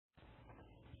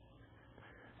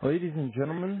Ladies and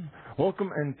gentlemen,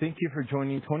 welcome and thank you for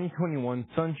joining 2021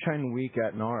 Sunshine Week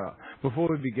at NARA. Before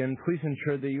we begin, please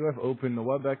ensure that you have opened the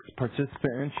WebEx participant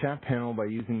and chat panel by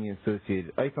using the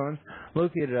associated icons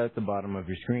located at the bottom of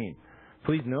your screen.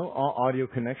 Please note all audio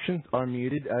connections are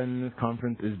muted and this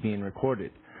conference is being recorded.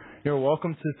 You're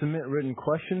welcome to submit written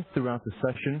questions throughout the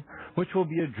session, which will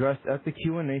be addressed at the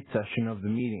Q&A session of the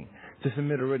meeting. To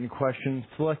submit a written question,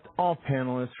 select all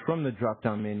panelists from the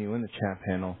drop-down menu in the chat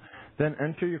panel. Then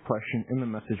enter your question in the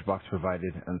message box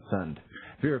provided and send.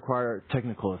 If you require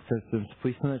technical assistance,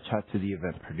 please send a chat to the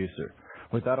event producer.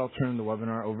 With that, I'll turn the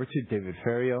webinar over to David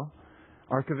Ferriero,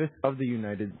 Archivist of the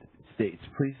United States.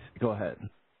 Please go ahead.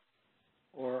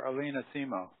 Or Alina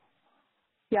Simo.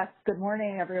 Yes, good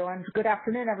morning, everyone. Good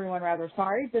afternoon, everyone, rather.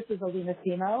 Sorry, this is Alina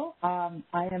Simo.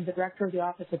 I am the Director of the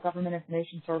Office of Government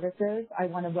Information Services. I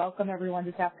want to welcome everyone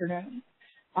this afternoon.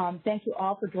 Thank you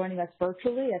all for joining us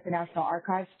virtually at the National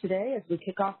Archives today as we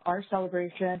kick off our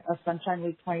celebration of Sunshine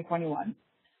Week 2021.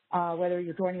 Whether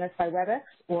you're joining us by WebEx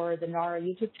or the NARA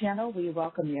YouTube channel, we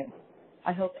welcome you.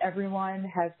 I hope everyone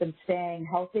has been staying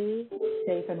healthy,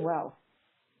 safe, and well.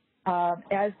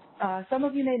 As some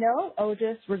of you may know,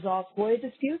 OGIS resolves FOIA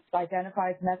disputes,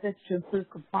 identifies methods to improve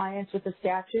compliance with the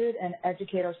statute, and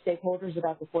educate our stakeholders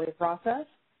about the FOIA process.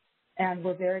 And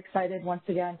we're very excited once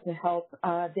again to help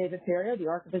David Ferriero, the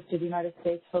Archivist of the United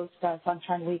States, host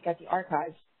Sunshine Week at the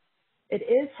Archives. It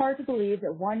is hard to believe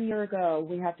that 1 year ago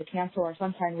we had to cancel our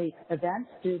Sunshine Week event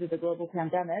due to the global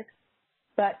pandemic.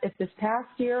 But if this past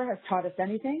year has taught us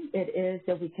anything, it is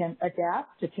that we can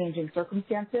adapt to changing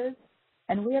circumstances.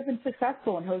 And we have been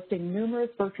successful in hosting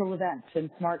numerous virtual events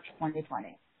since March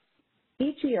 2020.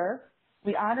 Each year,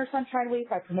 we honor Sunshine Week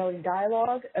by promoting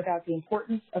dialogue about the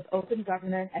importance of open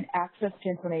government and access to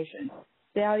information,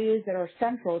 values that are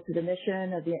central to the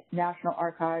mission of the National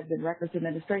Archives and Records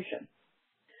Administration.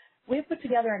 We have put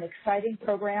together an exciting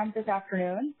program this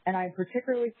afternoon, and I'm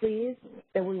particularly pleased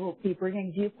that we will be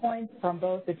bringing viewpoints from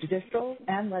both the judicial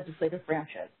and legislative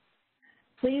branches.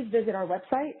 Please visit our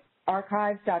website,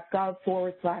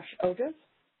 archives.gov/OGIS.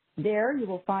 There you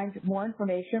will find more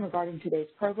information regarding today's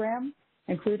program,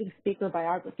 including speaker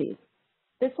biographies.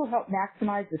 This will help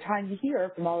maximize the time you hear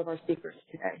from all of our speakers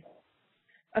today.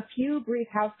 A few brief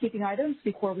housekeeping items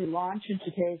before we launch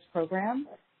into today's program.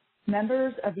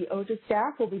 Members of the OGIS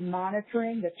staff will be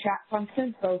monitoring the chat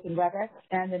functions both in WebEx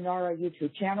and the NARA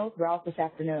YouTube channel throughout this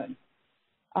afternoon.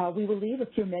 We will leave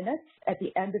a few minutes at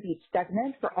the end of each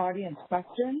segment for audience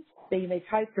questions that you may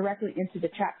type directly into the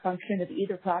chat function of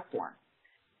either platform.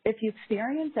 If you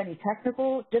experience any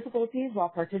technical difficulties while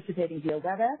participating via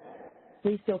WebEx,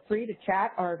 please feel free to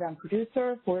chat our event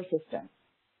producer for assistance.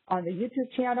 On the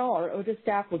YouTube channel, our OGIS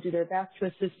staff will do their best to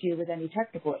assist you with any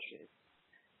technical issues.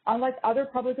 Unlike other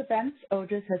public events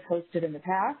OGIS has hosted in the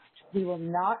past, we will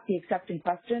not be accepting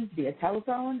questions via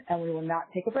telephone, and we will not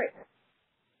take a break.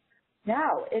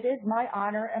 Now, it is my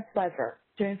honor and pleasure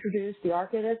to introduce the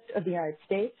Archivist of the United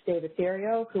States, David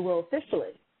Ferriero, who will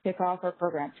officially kick off our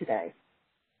program today.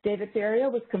 David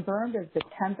Ferriero was confirmed as the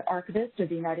 10th Archivist of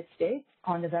the United States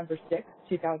on November 6,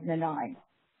 2009.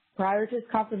 Prior to his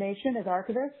confirmation as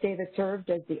Archivist, David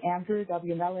served as the Andrew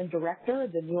W. Mellon Director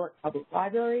of the New York Public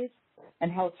Libraries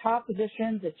and held top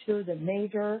positions at two of the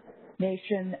major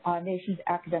nation's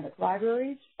academic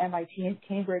libraries, MIT in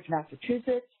Cambridge,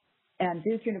 Massachusetts, and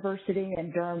Duke University in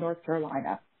Durham, North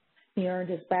Carolina. He earned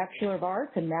his Bachelor of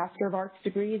Arts and Master of Arts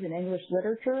degrees in English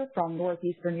Literature from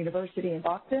Northeastern University in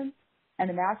Boston, and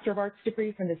a Master of Arts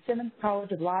degree from the Simmons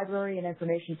College of Library and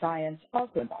Information Science,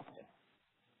 also in Boston.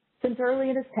 Since early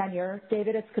in his tenure,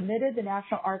 David has committed the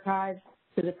National Archives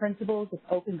to the principles of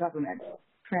open government,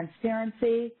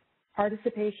 transparency,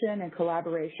 participation, and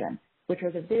collaboration, which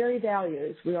are the very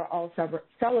values we are all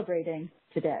celebrating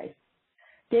today.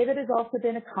 David has also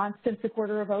been a constant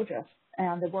supporter of OGIS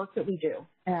and the work that we do,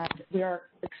 and we are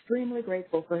extremely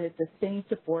grateful for his sustained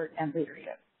support and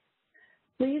leadership.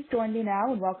 Please join me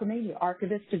now in welcoming the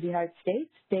Archivist of the United States,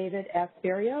 David F.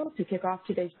 Ferriero, to kick off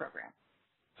today's program.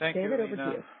 Thank David, you, over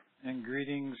to you. And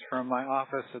greetings from my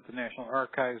office at the National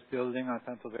Archives building on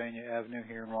Pennsylvania Avenue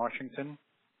here in Washington.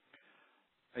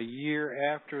 A year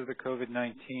after the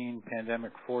COVID-19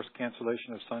 pandemic forced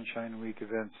cancellation of Sunshine Week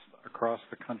events across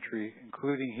the country,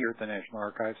 including here at the National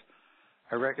Archives,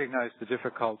 I recognize the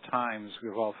difficult times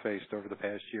we've all faced over the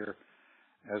past year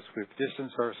as we've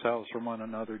distanced ourselves from one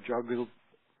another, juggled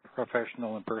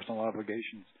professional and personal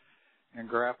obligations, and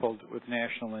grappled with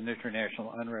national and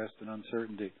international unrest and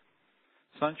uncertainty.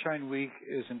 Sunshine Week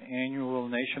is an annual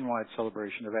nationwide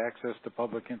celebration of access to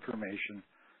public information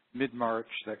mid-March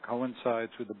that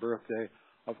coincides with the birthday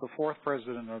of the fourth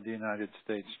President of the United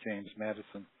States, James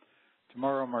Madison.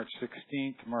 Tomorrow, March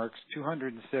 16th, marks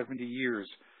 270 years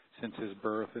since his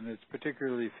birth, and it's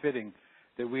particularly fitting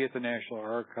that we at the National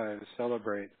Archives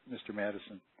celebrate Mr.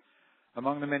 Madison.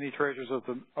 Among the many treasures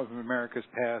of America's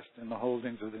past in the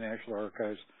holdings of the National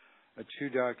Archives are two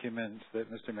documents that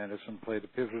Mr. Madison played a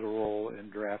pivotal role in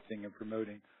drafting and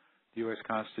promoting the U.S.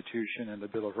 Constitution and the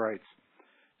Bill of Rights.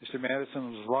 Mr.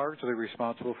 Madison was largely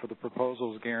responsible for the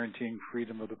proposals guaranteeing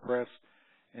freedom of the press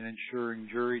and ensuring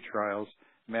jury trials,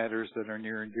 matters that are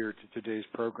near and dear to today's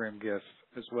program guests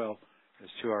as well as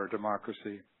to our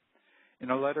democracy. In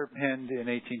a letter penned in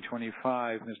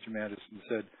 1825, Mr. Madison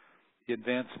said, "The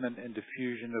advancement and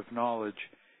diffusion of knowledge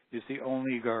is the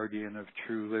only guardian of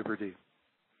true liberty."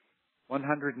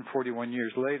 141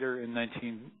 years later, in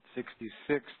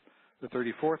 1966, the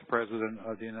 34th President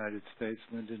of the United States,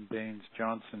 Lyndon Baines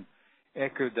Johnson,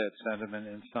 echoed that sentiment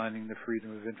in signing the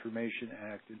Freedom of Information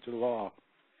Act into law.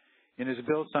 In his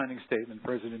bill signing statement,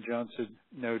 President Johnson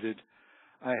noted,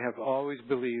 "I have always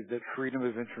believed that freedom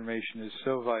of information is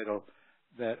so vital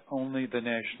that only the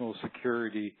national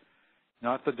security,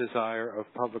 not the desire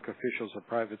of public officials or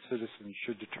private citizens,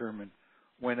 should determine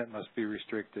when it must be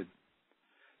restricted."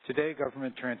 Today,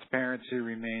 government transparency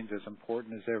remains as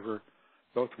important as ever,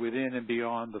 both within and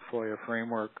beyond the FOIA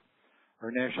framework.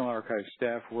 Our National Archives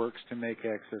staff works to make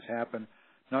access happen,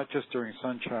 not just during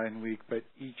Sunshine Week, but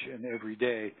each and every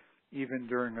day, even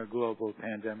during a global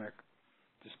pandemic.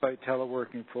 Despite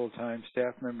teleworking full-time,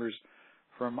 staff members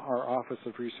from our Office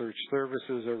of Research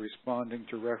Services are responding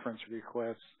to reference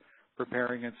requests,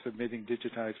 preparing and submitting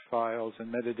digitized files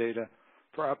and metadata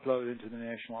for upload into the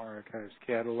National Archives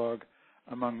catalog,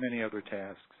 among many other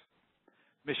tasks.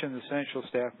 Mission Essential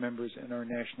staff members in our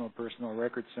National Personnel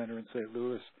Records Center in St.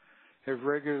 Louis have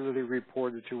regularly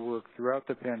reported to work throughout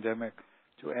the pandemic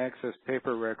to access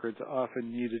paper records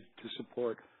often needed to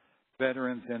support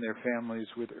veterans and their families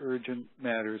with urgent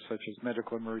matters such as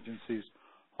medical emergencies,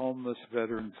 homeless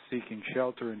veterans seeking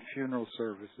shelter, and funeral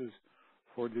services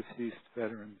for deceased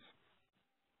veterans.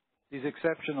 These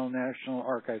exceptional National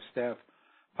Archives staff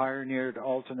pioneered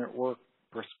alternate work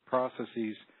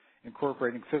processes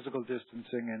incorporating physical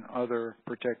distancing and other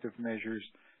protective measures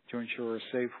to ensure a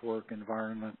safe work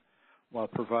environment while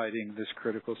providing this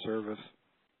critical service.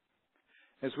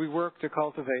 As we work to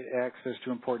cultivate access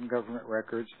to important government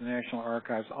records, the National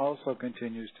Archives also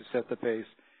continues to set the pace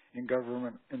in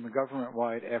the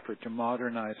government-wide effort to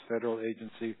modernize federal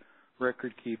agency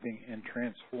record-keeping and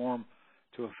transform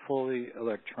to a fully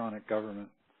electronic government.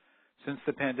 Since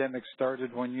the pandemic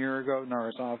started 1 year ago,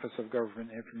 NARA's Office of Government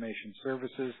Information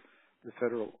Services, the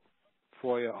federal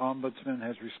FOIA Ombudsman,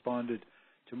 has responded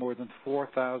to more than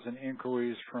 4,000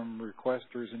 inquiries from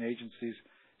requesters and agencies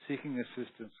seeking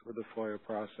assistance with the FOIA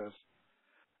process.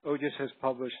 OGIS has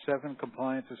published 7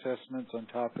 compliance assessments on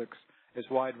topics as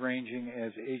wide-ranging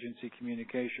as agency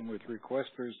communication with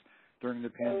requesters during the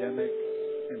pandemic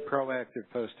and proactive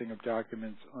posting of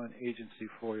documents on agency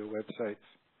FOIA websites.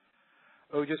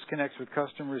 OGIS connects with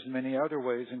customers in many other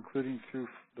ways, including through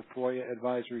the FOIA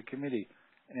Advisory Committee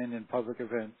and in public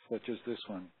events such as this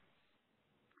one.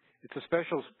 It's a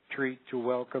special treat to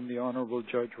welcome the Honorable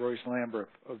Judge Royce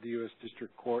Lamberth of the U.S.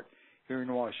 District Court here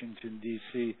in Washington,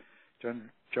 D.C.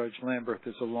 Judge Lamberth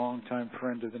is a longtime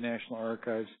friend of the National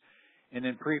Archives and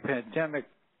in pre-pandemic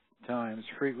times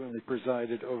frequently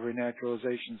presided over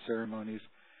naturalization ceremonies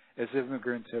as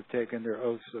immigrants have taken their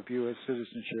oaths of U.S.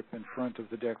 citizenship in front of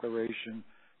the Declaration,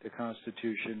 the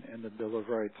Constitution, and the Bill of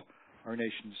Rights, our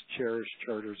nation's cherished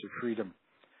charters of freedom.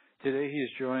 Today he is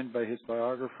joined by his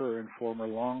biographer and former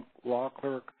law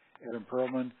clerk, Adam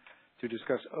Pearlman, to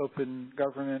discuss open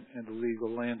government and the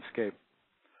legal landscape.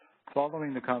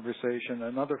 Following the conversation,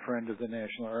 another friend of the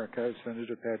National Archives,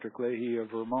 Senator Patrick Leahy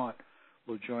of Vermont,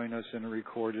 will join us in a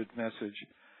recorded message.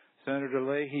 Senator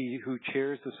Leahy, who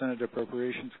chairs the Senate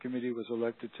Appropriations Committee, was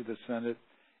elected to the Senate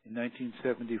in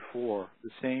 1974, the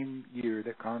same year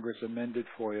that Congress amended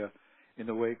FOIA in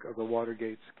the wake of the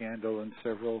Watergate scandal and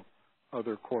several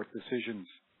other court decisions.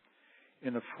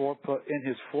 In his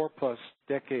 4+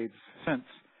 decades since,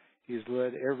 he has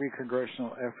led every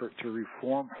congressional effort to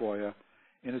reform FOIA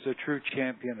and is a true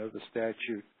champion of the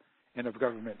statute and of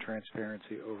government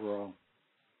transparency overall.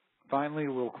 Finally,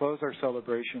 we'll close our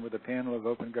celebration with a panel of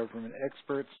open government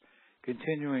experts,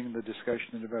 continuing the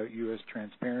discussion about U.S.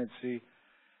 transparency.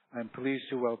 I'm pleased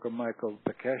to welcome Michael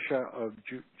Bekesha of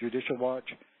Judicial Watch,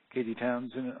 Katie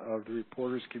Townsend of the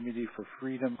Reporters Committee for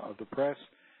Freedom of the Press,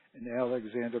 and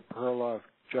Alexandra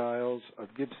Perloff-Giles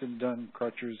of Gibson, Dunn,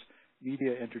 Crutcher's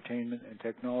Media, Entertainment, and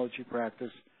Technology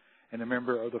Practice, and a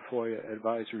member of the FOIA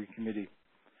Advisory Committee.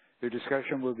 Their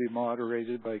discussion will be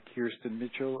moderated by Kirsten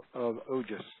Mitchell of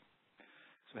OGIS.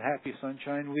 So happy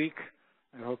Sunshine Week.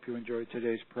 I hope you enjoyed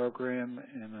today's program,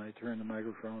 and I turn the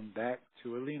microphone back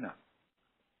to Alina.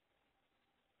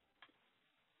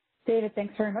 David,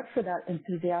 thanks very much for that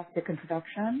enthusiastic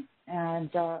introduction. And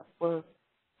we're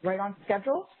right on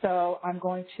schedule, so I'm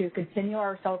going to continue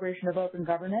our celebration of open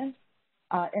government,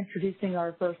 introducing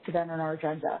our first event on our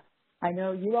agenda. I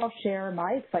know you all share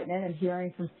my excitement in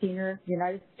hearing from Senior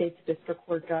United States District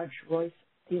Court Judge Royce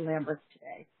C. Lamberth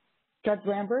today. Judge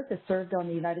Lamberth has served on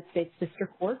the United States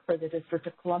District Court for the District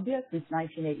of Columbia since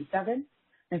 1987,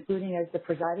 including as the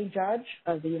presiding judge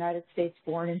of the United States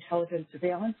Foreign Intelligence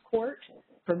Surveillance Court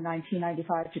from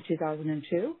 1995 to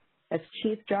 2002, as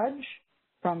chief judge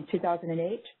from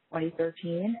 2008,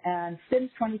 2013, and since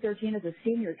 2013 as a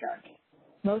senior judge.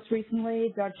 Most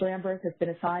recently, Judge Lamberth has been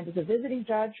assigned as a visiting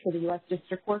judge for the U.S.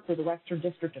 District Court for the Western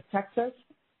District of Texas,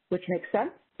 which makes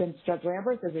sense since Judge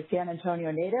Lamberth is a San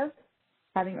Antonio native,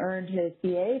 having earned his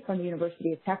BA from the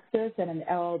University of Texas and an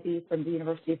LLB from the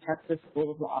University of Texas School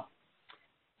of Law.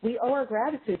 We owe our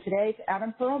gratitude today to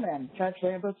Adam Pearlman, Judge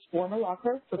Lamberth's former law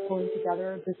clerk, for pulling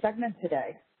together the segment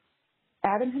today.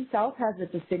 Adam himself has a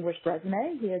distinguished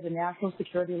resume. He is a national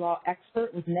security law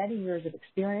expert with many years of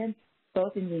experience,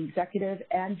 both in the executive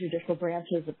and judicial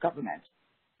branches of government.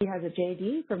 He has a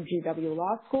JD from GW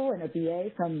Law School and a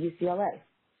BA from UCLA.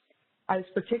 I was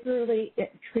particularly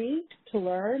intrigued to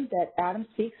learn that Adam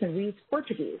speaks and reads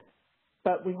Portuguese,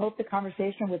 but we hope the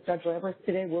conversation with Judge Lamberth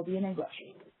today will be in English.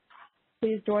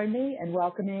 Please join me in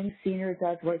welcoming Senior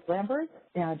Judge Royce Lamberth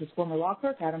and his former law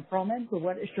clerk, Adam Pearlman, for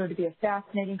what is sure to be a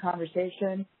fascinating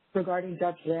conversation regarding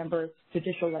Judge Lamberth's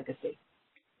judicial legacy.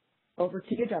 Over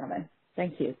to you, gentlemen.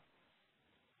 Thank you.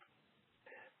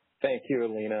 Thank you,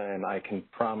 Alina, and I can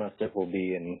promise it will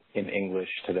be in English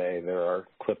today. There are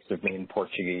clips of me in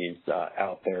Portuguese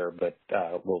out there, but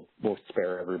we'll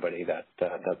spare everybody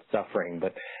that's suffering.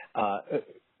 But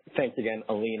thanks again,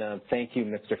 Alina. Thank you,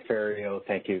 Mr. Ferrio.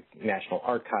 Thank you, National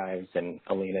Archives, and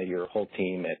Alina, your whole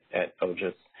team at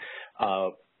OGIS.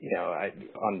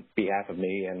 On behalf of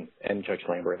me and Judge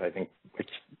Lamberth, I think it's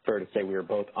fair to say we are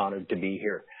both honored to be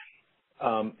here.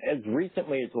 As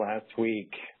recently as last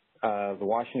week, the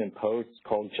Washington Post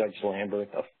called Judge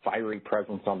Lamberth a fiery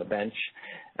presence on the bench,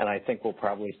 and I think we'll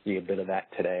probably see a bit of that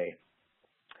today.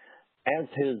 As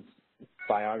his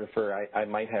biographer, I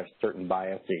might have certain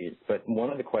biases, but one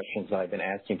of the questions I've been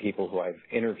asking people who I've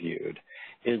interviewed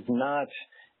is not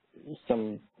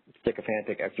some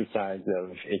sycophantic exercise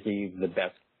of is he the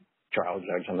best trial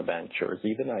judge on the bench, or is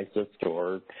he the nicest,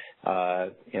 or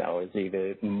is he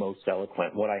the most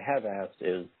eloquent. What I have asked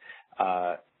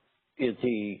is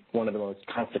he one of the most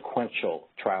consequential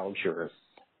trial jurists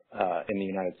in the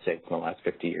United States in the last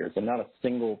 50 years? And not a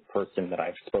single person that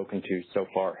I've spoken to so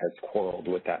far has quarreled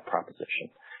with that proposition.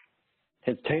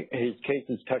 His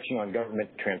cases touching on government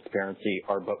transparency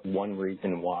are but one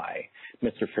reason why.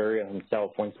 Mr. Ferrio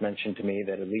himself once mentioned to me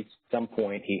that at least at some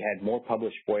point he had more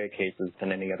published FOIA cases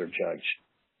than any other judge.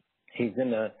 He's in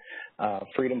the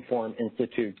Freedom Forum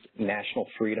Institute's National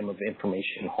Freedom of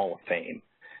Information Hall of Fame.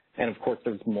 And, of course,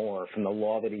 there's more from the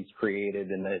law that he's created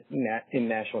in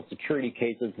national security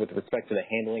cases with respect to the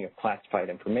handling of classified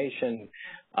information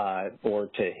or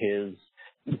to his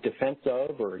defense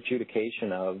of or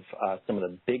adjudication of some of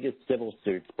the biggest civil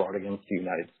suits brought against the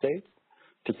United States,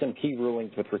 to some key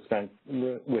rulings with respect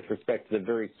to the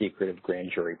very secretive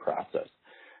grand jury process.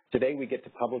 Today we get to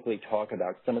publicly talk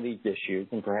about some of these issues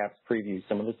and perhaps preview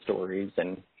some of the stories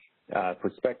and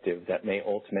perspectives that may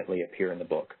ultimately appear in the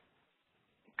book.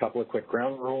 A couple of quick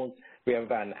ground rules. We have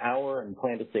about an hour and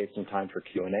plan to save some time for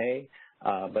Q&A,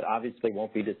 but obviously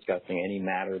won't be discussing any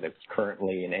matter that's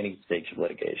currently in any stage of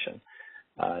litigation.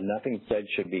 Nothing said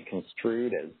should be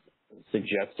construed as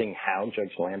suggesting how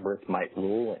Judge Lamberth might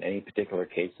rule in any particular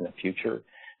case in the future,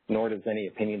 nor does any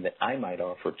opinion that I might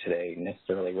offer today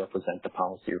necessarily represent the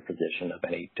policy or position of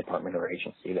any department or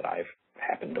agency that I've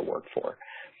happened to work for.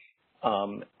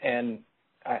 And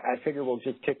I figure we'll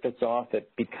just kick this off that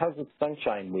because it's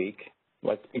Sunshine Week,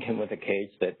 let's begin with a case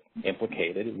that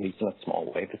implicated, at least in a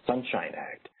small way, the Sunshine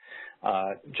Act.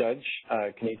 Judge,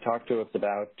 can you talk to us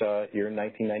about your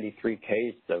 1993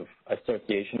 case of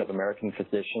Association of American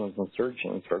Physicians and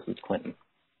Surgeons versus Clinton?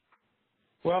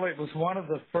 Well, it was one of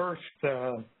the first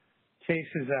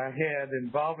cases I had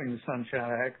involving the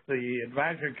Sunshine Act. The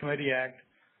Advisory Committee Act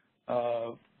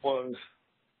was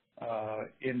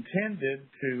intended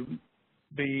to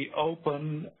be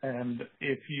open, and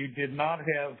if you did not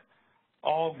have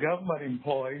all government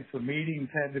employees, the meetings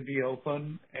had to be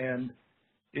open, and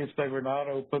if they were not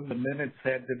open, the minutes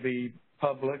had to be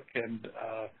public. And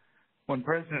when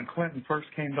President Clinton first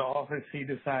came to office, he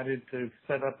decided to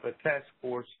set up a task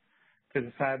force to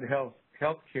decide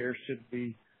health care should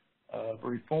be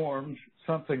reformed,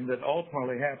 something that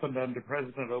ultimately happened under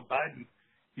President Biden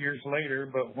years later.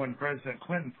 But when President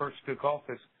Clinton first took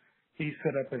office, he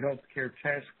set up a health care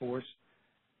task force,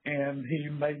 and he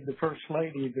made the First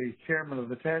Lady the chairman of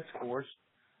the task force.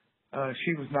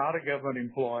 She was not a government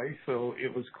employee, so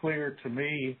it was clear to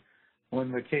me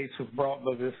when the case was brought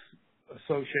by this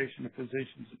Association of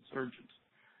Physicians and Surgeons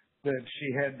that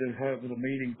she had to have the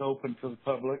meetings open to the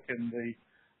public, and the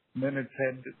minutes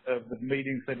of the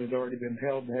meetings that had already been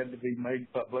held had to be made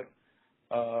public.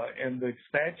 And the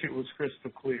statute was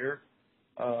crystal clear.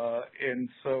 And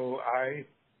so I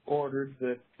ordered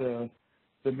that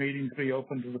the meetings be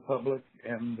open to the public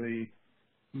and the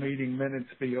meeting minutes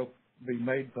be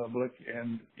made public.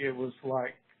 And it was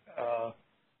like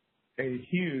a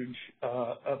huge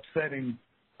upsetting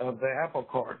of the apple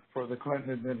cart for the Clinton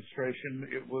administration.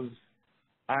 It was,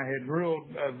 I had ruled,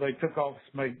 they took office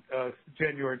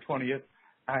January 20th.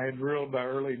 I had ruled by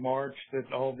early March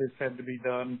that all this had to be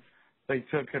done. They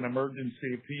took an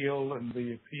emergency appeal, and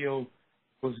the appeal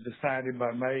was decided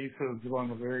by May, so it was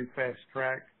on a very fast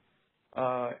track.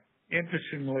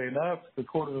 Interestingly enough, the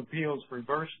Court of Appeals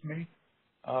reversed me.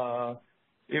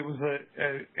 It was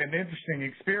an interesting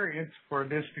experience for a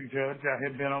district judge. I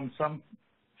had been on some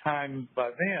time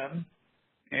by then,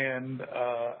 and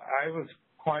I was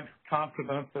quite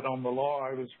confident that on the law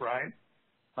I was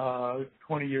right.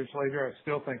 20 years later, I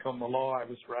still think on the law I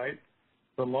was right.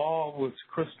 The law was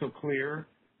crystal clear.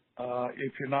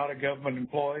 If you're not a government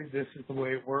employee, this is the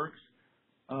way it works.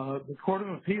 The Court of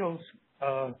Appeals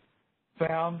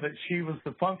found that she was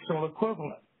the functional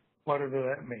equivalent, whatever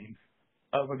that means,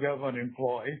 of a government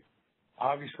employee.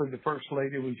 Obviously, the First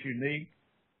Lady was unique,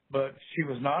 but she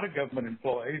was not a government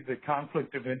employee. The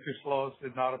conflict of interest laws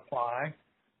did not apply.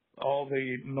 All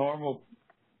the normal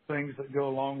things that go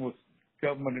along with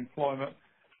government employment,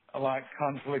 like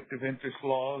conflict of interest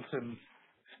laws and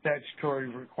statutory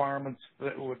requirements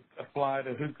that would apply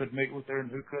to who could meet with her and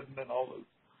who couldn't, and all those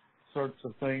sorts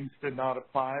of things did not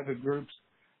apply. The groups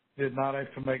did not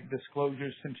have to make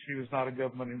disclosures since she was not a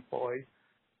government employee,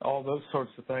 all those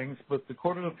sorts of things. But the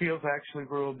Court of Appeals actually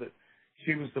ruled that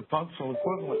she was the functional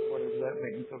equivalent, whatever that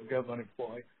means, of a government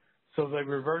employee. So they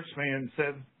reversed me and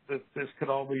said that this could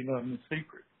all be done in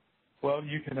secret. Well,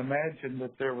 you can imagine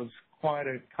that there was quite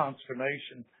a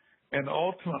consternation. And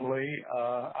ultimately,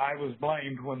 I was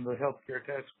blamed when the healthcare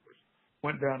task force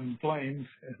went down in flames.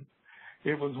 And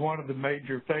it was one of the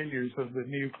major failures of the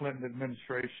new Clinton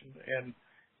administration. And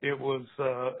it was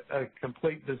a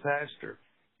complete disaster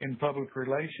in public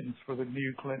relations for the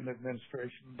new Clinton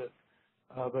administration that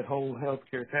the whole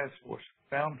healthcare task force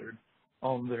foundered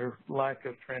on their lack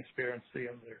of transparency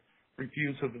and their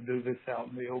refusal to do this out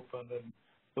in the open, and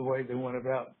the way they went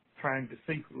about trying to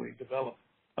secretly develop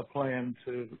a plan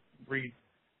to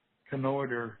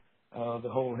reconnoiter the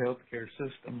whole healthcare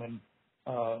system. And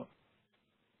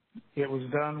it was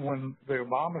done when the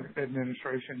Obama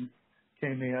administration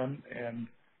came in, and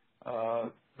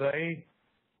they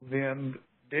then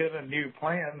did a new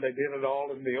plan. They did it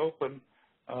all in the open.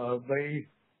 They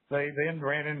then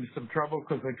ran into some trouble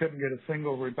because they couldn't get a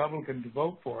single Republican to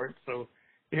vote for it. So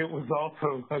it was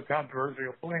also a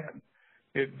controversial plan.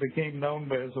 It became known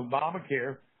as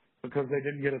Obamacare because they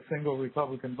didn't get a single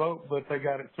Republican vote, but they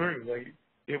got it through.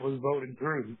 It was voted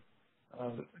through,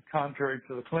 contrary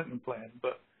to the Clinton plan.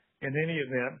 But in any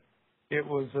event, it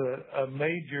was a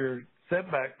major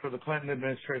setback for the Clinton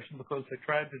administration because they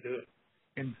tried to do it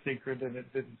in secret and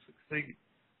it didn't succeed.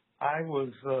 I was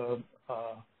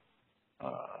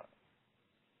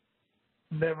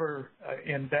never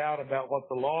in doubt about what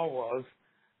the law was.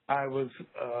 I was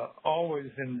always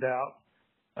in doubt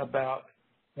about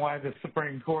why the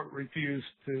Supreme Court refused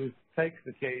to take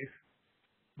the case,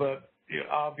 but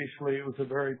obviously it was a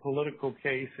very political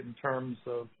case in terms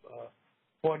of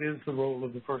what is the role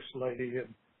of the First Lady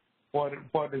and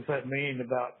what does that mean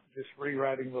about just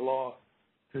rewriting the law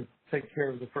to take care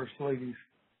of the First Lady's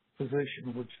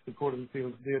position, which the Court of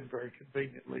Appeals did very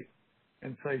conveniently,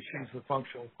 and say she's the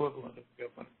functional equivalent of a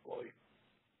government employee.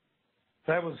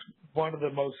 That was one of the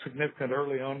most significant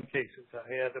early on cases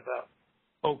I had about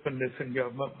openness in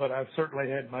government, but I've certainly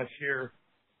had my share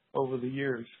over the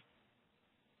years.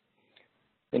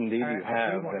 Indeed you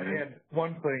have. I do want to add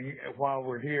one thing while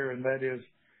we're here, and that is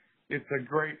it's a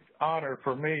great honor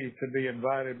for me to be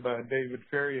invited by David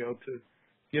Ferriero to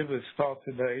give this talk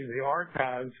today. The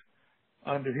archives,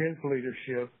 under his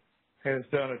leadership, has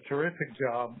done a terrific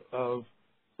job of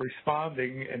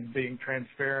responding and being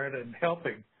transparent and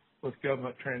helping with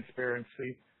government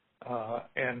transparency.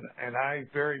 And I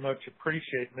very much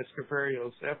appreciate Mr.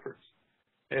 Ferriero's efforts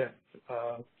at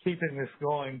keeping this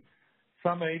going.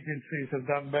 Some agencies have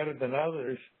done better than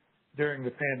others during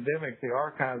the pandemic. The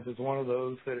archives is one of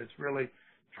those that has really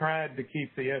tried to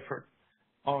keep the effort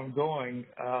ongoing.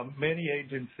 Many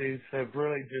agencies have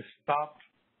really just stopped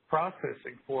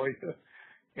processing FOIA,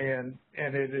 and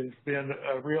it has been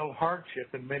a real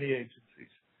hardship in many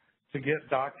agencies to get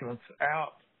documents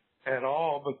out at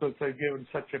all because they've given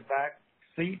such a back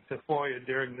seat to FOIA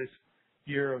during this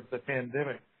year of the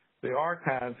pandemic. The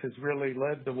archives has really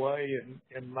led the way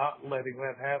in not letting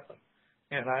that happen.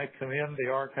 And I commend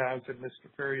the archives and Mr.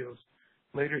 Ferrio's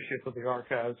leadership of the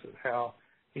archives and how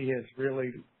he has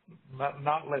really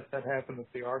not let that happen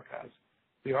at the archives.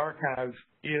 The archives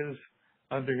is,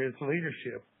 under his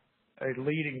leadership, a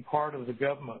leading part of the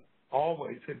government,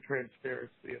 always in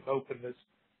transparency and openness.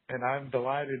 And I'm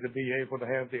delighted to be able to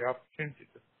have the opportunity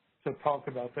to talk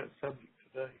about that subject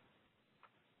today.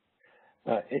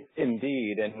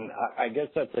 Indeed, and I guess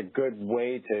that's a good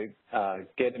way to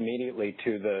get immediately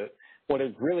to what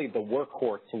is really the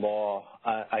workhorse law,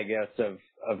 I guess,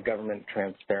 of government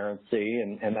transparency,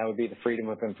 and that would be the Freedom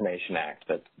of Information Act.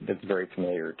 That's very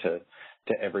familiar to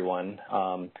everyone.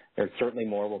 There's certainly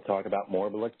more we'll talk about more,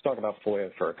 but let's talk about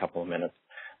FOIA for a couple of minutes.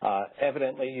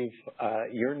 Evidently,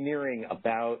 you're nearing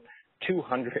about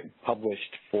 200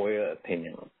 published FOIA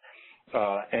opinions.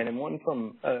 And in one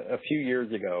from a few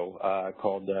years ago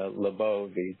called Lebeau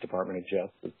v. Department of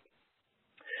Justice,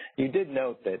 you did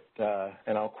note that,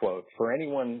 and I'll quote, "For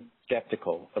anyone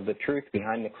skeptical of the truth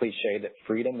behind the cliche that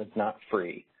freedom is not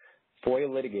free, FOIA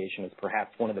litigation is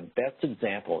perhaps one of the best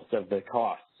examples of the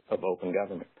costs of open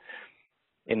government.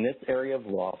 In this area of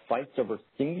law, fights over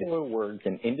singular words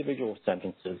and individual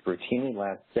sentences routinely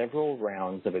last several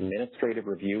rounds of administrative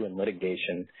review and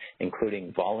litigation,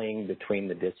 including volleying between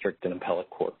the district and appellate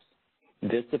courts.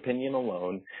 This opinion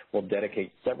alone will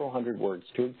dedicate several hundred words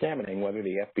to examining whether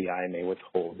the FBI may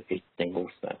withhold a single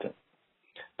sentence."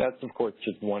 That's, of course,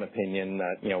 just one opinion,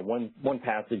 one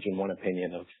passage and one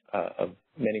opinion of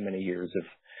many, many years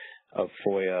of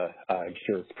FOIA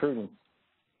jurisprudence.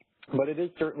 But it is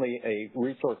certainly a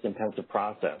resource-intensive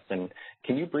process. And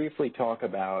can you briefly talk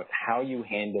about how you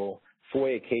handle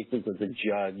FOIA cases as a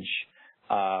judge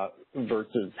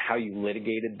versus how you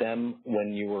litigated them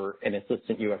when you were an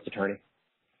assistant U.S. attorney?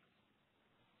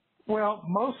 Well,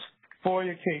 most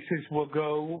FOIA cases will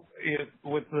go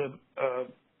with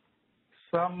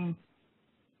some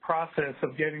process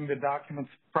of getting the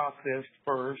documents processed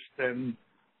first and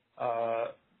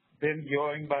then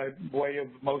going by way of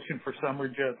motion for summary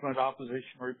judgment,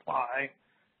 opposition reply,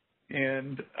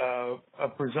 and a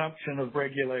presumption of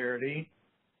regularity.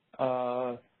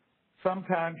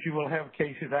 Sometimes you will have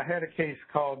cases. I had a case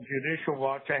called Judicial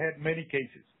Watch. I had many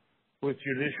cases with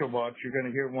Judicial Watch. You're going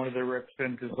to hear one of their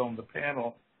representatives on the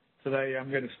panel today.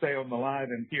 I'm going to stay on the line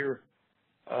and hear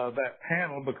that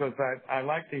panel because I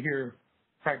like to hear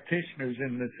practitioners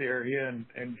in this area,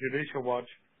 and Judicial Watch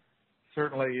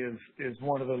certainly is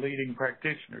one of the leading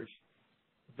practitioners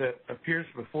that appears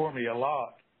before me a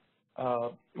lot.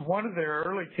 One of their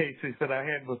early cases that I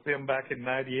had with them back in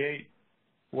 '98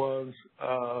 was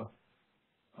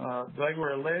they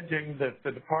were alleging that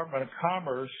the Department of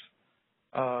Commerce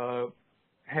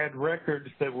had records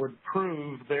that would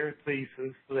prove their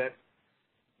thesis that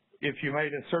if you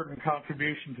made a certain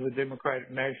contribution to the Democratic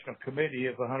National Committee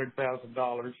of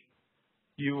 $100,000,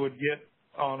 you would get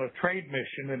on a trade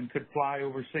mission and could fly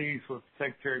overseas with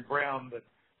Secretary Brown, the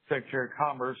Secretary of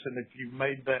Commerce, and if you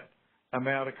made that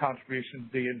amount of contribution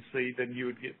to DNC, then you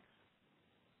would get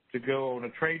to go on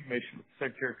a trade mission with the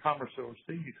Secretary of Commerce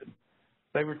overseas. And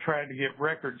they were trying to get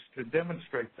records to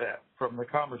demonstrate that from the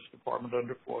Commerce Department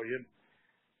under FOIA.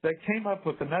 They came up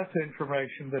with enough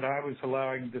information that I was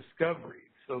allowing discovery.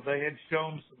 So they had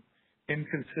shown some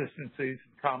inconsistencies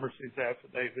in Commerce's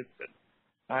affidavits that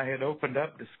I had opened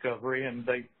up discovery, and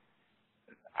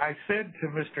I said to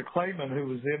Mr. Clayman, who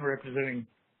was then representing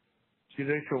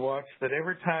Judicial Watch, that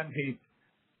every time he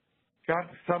got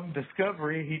some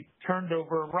discovery, he turned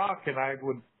over a rock, and I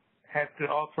would have to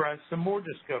authorize some more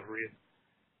discovery. And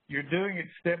you're doing it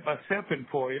step by step in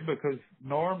FOIA because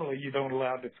normally you don't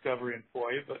allow discovery in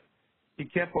FOIA, but he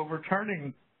kept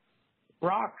overturning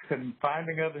rocks and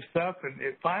finding other stuff, and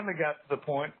it finally got to the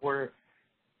point where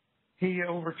he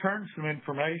overturned some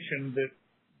information that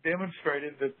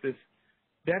demonstrated that this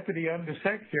deputy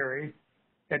undersecretary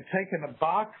had taken a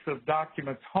box of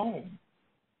documents home,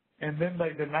 and then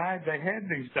they denied they had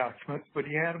these documents, but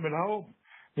he had them at home.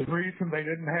 The reason they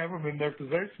didn't have them in their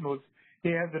possession was he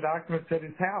had the documents at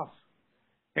his house.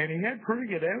 And he had pretty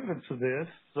good evidence of this,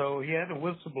 so he had a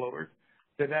whistleblower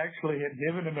that actually had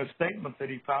given him a statement that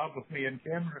he filed with me in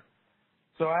camera.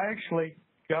 So I actually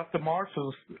got the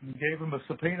marshals and gave them a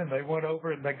subpoena. They went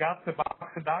over and they got the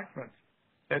box of documents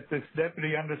at this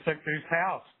deputy undersecretary's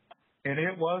house. And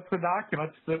it was the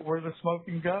documents that were the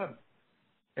smoking gun.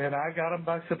 And I got them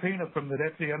by subpoena from the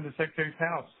deputy undersecretary's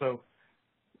house. So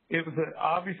it was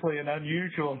obviously an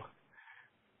unusual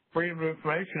Freedom of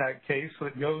Information Act case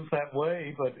that goes that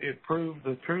way, but it proved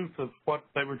the truth of what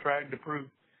they were trying to prove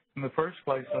in the first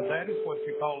place. And that is what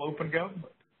you call open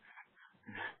government.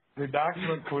 The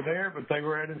documents were there, but they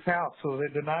were at his house, so they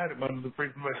denied him under the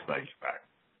Freedom of Information Act.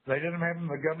 They didn't have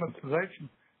him in the government's possession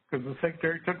because the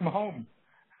secretary took him home.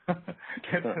 That's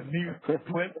a new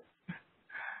twist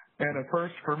and a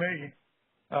first for me.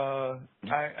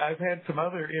 I've had some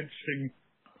other interesting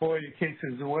FOIA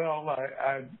cases as well.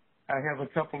 I have a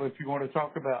couple, if you want to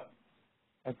talk about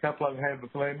a couple I've had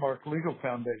with Landmark Legal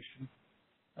Foundation.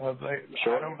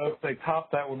 Sure. I don't know if they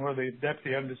topped that one where the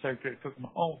deputy undersecretary took them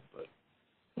home, but.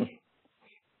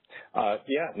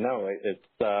 It's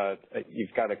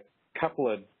you've got a couple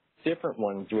of different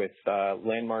ones with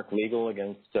Landmark Legal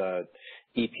against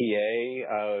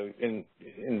EPA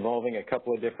involving a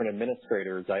couple of different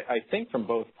administrators. I think from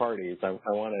both parties. I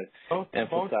want to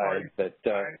emphasize that.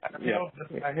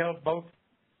 I held both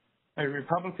a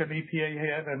Republican EPA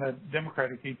head and a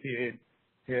Democratic EPA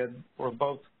head were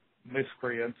both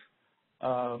miscreants.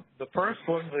 The first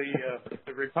one,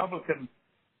 the Republican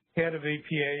head of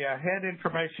EPA, I had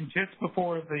information just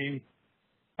before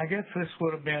I guess this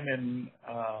would have been in,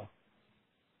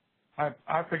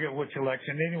 I forget which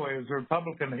election. Anyway, it was the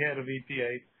Republican head of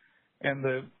EPA, and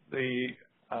the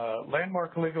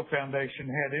Landmark Legal Foundation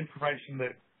had information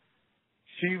that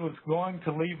she was going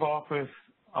to leave office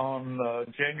on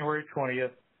January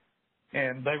 20th,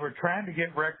 and they were trying to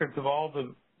get records of all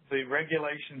the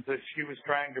regulations that she was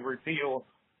trying to repeal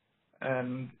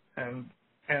and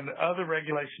other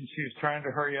regulations she was trying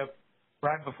to hurry up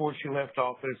right before she left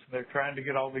office. They're trying to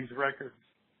get all these records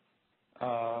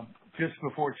just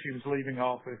before she was leaving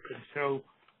office and show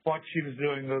what she was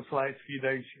doing those last few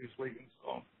days she was leaving.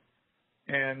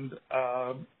 And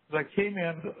they came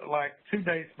in like 2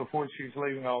 days before she was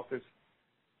leaving office,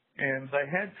 and they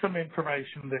had some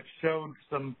information that showed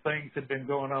some things had been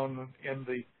going on in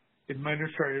the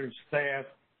administrative staff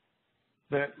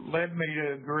that led me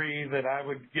to agree that I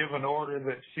would give an order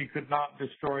that she could not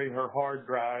destroy her hard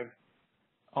drive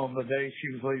on the day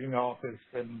she was leaving office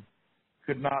and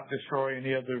could not destroy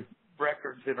any other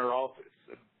records in her office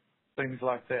and things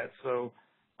like that. So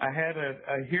I had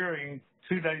a hearing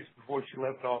 2 days before she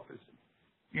left office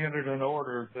and entered an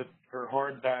order that her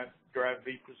hard drive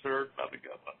be preserved by the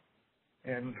government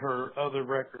and her other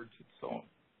records and so on.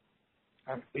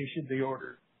 I issued the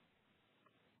order.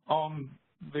 On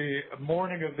the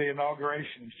morning of the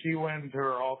inauguration, she went into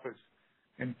her office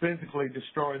and physically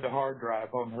destroyed the hard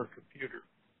drive on her computer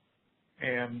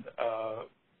and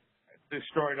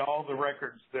destroyed all the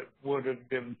records that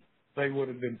they would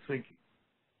have been seeking.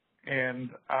 And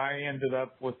I ended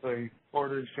up with a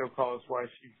order to show cause why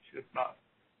she should not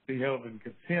be held in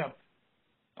contempt,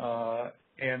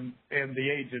 and the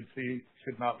agency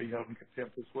should not be held in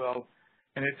contempt as well.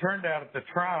 And it turned out at the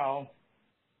trial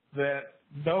that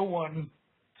no one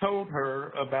told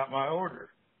her about my order.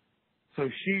 So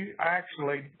she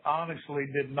actually honestly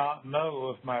did not know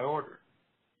of my order.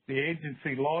 The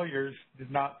agency lawyers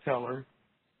did not tell her.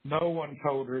 No one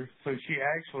told her, so she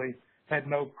actually had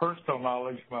no personal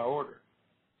knowledge of my order.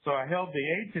 So I held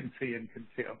the agency in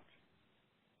contempt,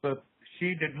 but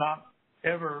she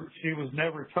was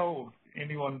never told.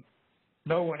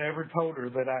 No one ever told her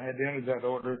that I had entered that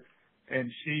order,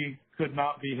 and she could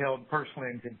not be held personally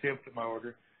in contempt of my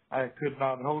order. I could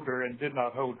not hold her and did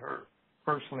not hold her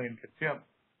personally in contempt.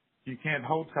 You can't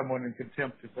hold someone in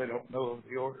contempt if they don't know of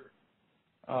the order.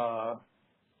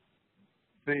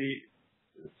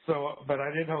 But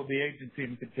I did hold the agency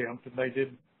in contempt, and they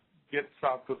did get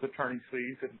stopped with attorney's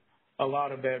fees and a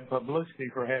lot of bad publicity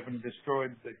for having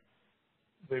destroyed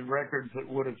the records that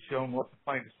would have shown what the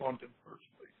plaintiffs wanted in the first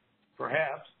place.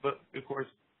 Perhaps, but of course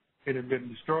it had been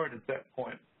destroyed at that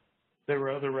point. There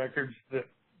were other records that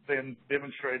then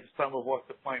demonstrated some of what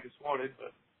the plaintiffs wanted,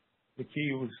 but the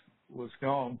key was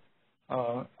gone.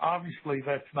 Obviously,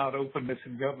 that's not openness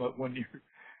in government when you're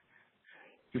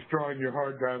destroying your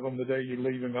hard drive on the day you're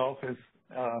leaving office.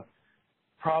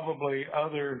 Probably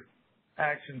other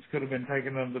actions could have been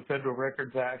taken under the Federal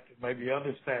Records Act and maybe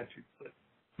other statutes that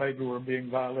maybe were being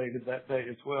violated that day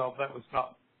as well. That was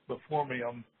not before me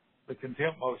on the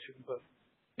contempt motion, but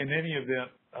in any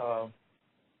event,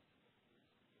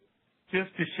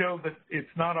 just to show that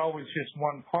it's not always just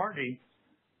one party,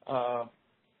 4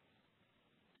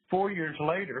 years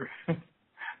later,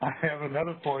 I have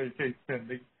another FOIA case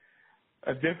pending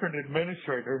a different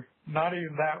administrator, not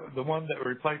even that, the one that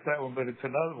replaced that one, but it's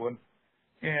another one.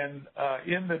 And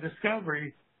in the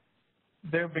discovery,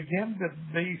 there began to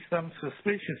be some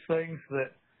suspicious things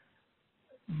that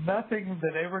nothing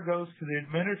that ever goes to the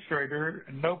administrator,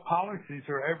 no policies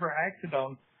are ever acted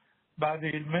on by the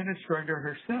administrator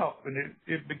herself. And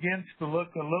it begins to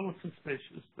look a little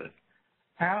suspicious that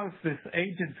how is this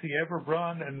agency ever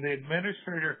run, and the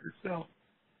administrator herself,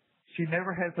 she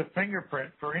never has a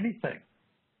fingerprint for anything.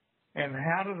 And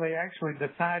how do they actually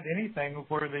decide anything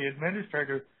where the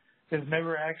administrator has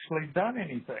never actually done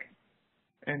anything?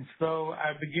 And so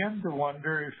I begin to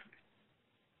wonder if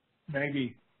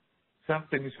maybe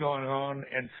something's going on,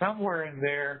 and somewhere in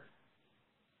there,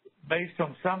 based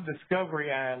on some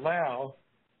discovery I allow,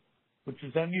 which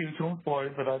is unusual in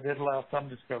FOIA, but I did allow some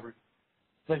discovery,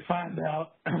 they find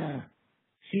out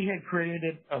she had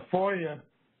created a FOIA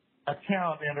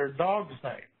account in her dog's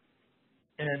name.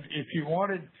 And if you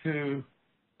wanted to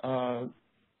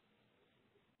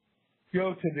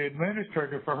go to the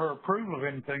administrator for her approval of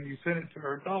anything, you sent it to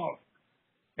her dog.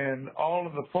 And all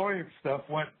of the FOIA stuff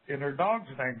went in her dog's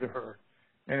name to her.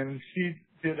 And she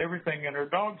did everything in her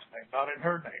dog's name, not in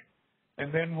her name.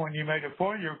 And then when you made a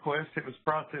FOIA request, it was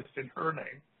processed in her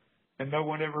name. And no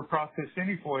one ever processed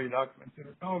any FOIA documents in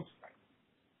her dog's name.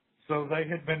 So they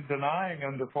had been denying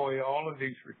under FOIA all of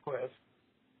these requests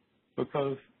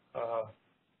because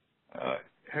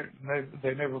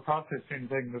they never processed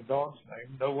anything in the dog's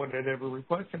name. No one had ever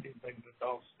requested anything in the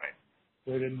dog's name.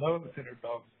 They didn't know it was in her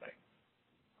dog's name.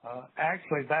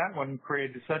 Actually, that one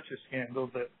created such a scandal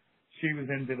that she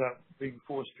ended up being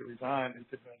forced to resign as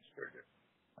administrator.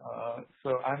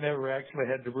 So I never actually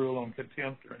had to rule on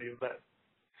contempt or any of that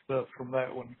stuff from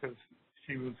that one because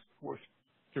she was forced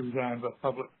to resign by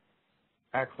public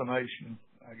acclamation,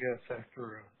 I guess,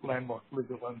 after Landmark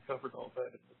Legal uncovered all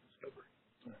that in the discovery.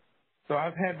 So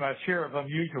I've had my share of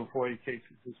unusual FOIA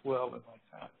cases as well in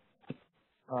my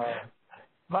time.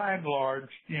 By and large,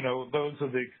 you know, those are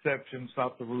the exceptions,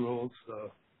 not the rules,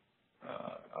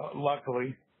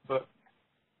 luckily, but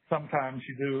sometimes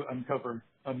you do uncover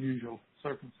unusual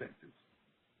circumstances.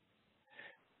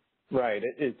 Right.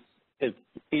 It's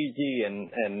easy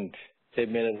and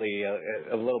admittedly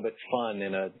a little bit fun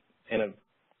in a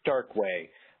dark way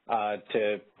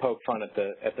to poke fun at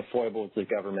the foibles of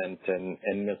government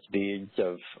and misdeeds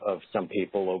of some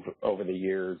people over the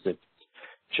years. It's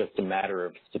just a matter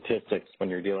of statistics. When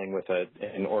you're dealing with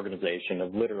an organization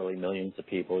of literally millions of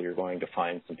people, you're going to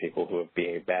find some people who have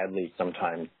behaved badly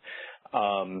sometimes.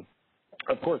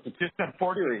 Of course, it's just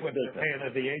unfortunate with the hand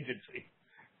of the agency.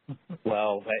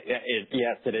 Well,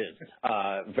 yes, it is.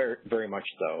 Very, very much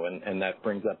so. And that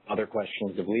brings up other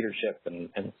questions of leadership and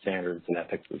standards and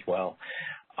ethics as well.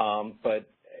 But,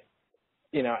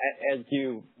 you know, as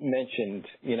you mentioned,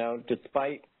 you know,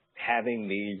 despite having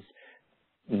these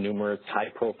numerous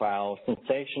high-profile,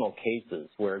 sensational cases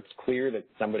where it's clear that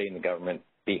somebody in the government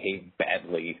behaved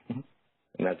badly, and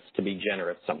that's to be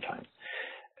generous sometimes,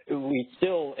 we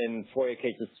still, in FOIA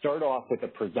cases, start off with a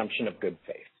presumption of good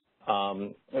faith.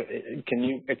 Can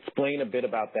you explain a bit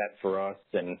about that for us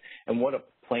and what a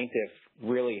plaintiff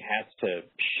really has to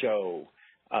show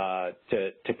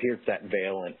to pierce that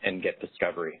veil and get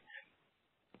discovery?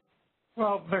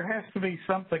 Well, there has to be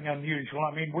something unusual.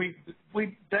 I mean,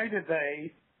 we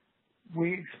day-to-day,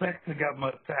 we expect the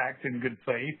government to act in good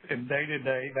faith, and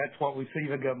day-to-day, that's what we see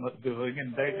the government doing,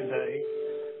 and day-to-day,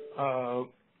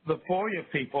 the FOIA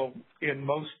people, in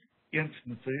most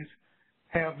instances,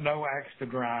 have no axe to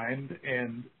grind,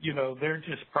 and, you know, they're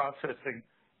just processing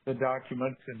the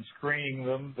documents and screening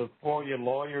them. The FOIA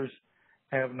lawyers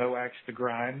have no axe to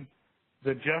grind.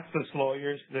 The justice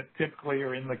lawyers that typically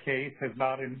are in the case have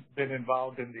not been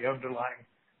involved in the underlying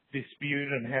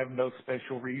dispute and have no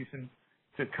special reason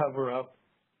to cover up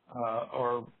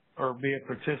or be a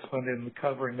participant in the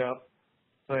covering up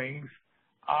things.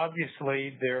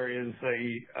 Obviously, there is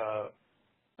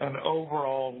an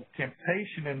overall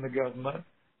temptation in the government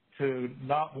to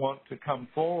not want to come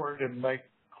forward and make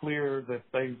clear that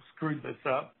they've screwed this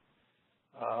up.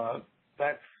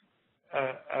 That's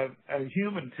a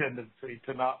human tendency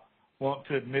to not want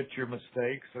to admit your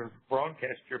mistakes or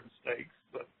broadcast your mistakes.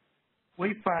 But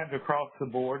we find across the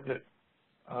board that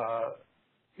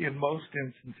in most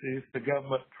instances, the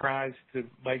government tries to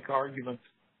make arguments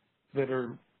that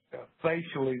are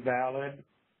facially valid,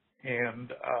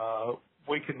 and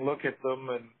we can look at them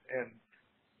and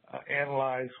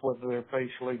analyze whether they're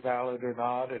facially valid or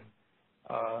not.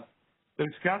 And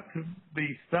there's got to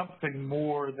be something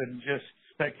more than just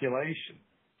speculation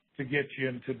to get you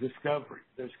into discovery.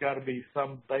 There's got to be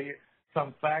some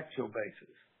factual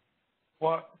basis.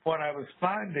 what I was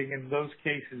finding in those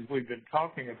cases we've been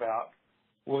talking about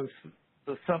was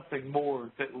the something more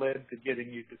that led to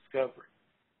getting you discovery.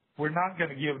 We're not going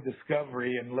to give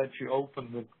discovery and let you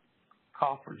open the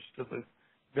coffers to the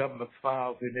government's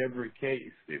files in every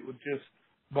case. It would just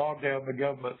bog down the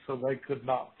government so they could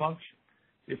not function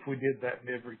if we did that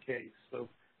in every case. So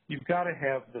you've got to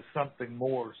have the something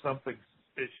more, something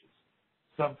suspicious,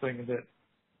 something that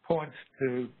points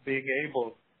to being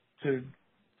able to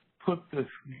put this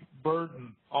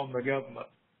burden on the government.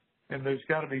 And there's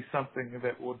got to be something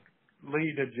that would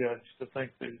lead a judge to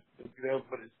think that the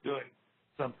government is doing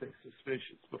something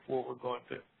suspicious before we're going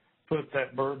to put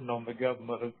that burden on the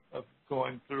government of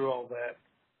going through all that.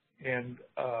 And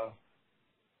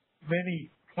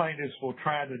many plaintiffs will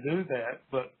try to do that,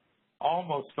 but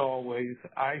almost always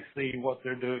I see what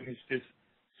they're doing is just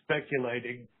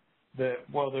speculating that,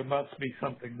 well, there must be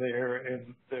something there,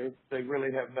 and they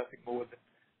really have nothing more than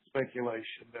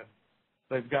speculation. And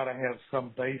they've got to have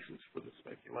some basis for the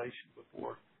speculation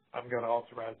before I'm going to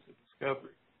authorize the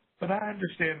discovery. But I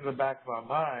understand in the back of my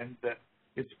mind that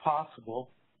it's possible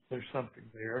there's something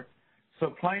there.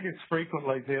 So plaintiffs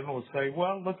frequently then will say,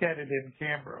 well, look at it in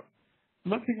camera.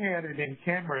 Looking at it in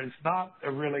camera is not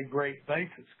a really great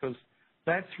basis, because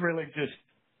that's really just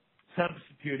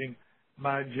substituting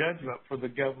my judgment for the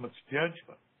government's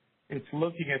judgment. It's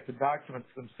looking at the documents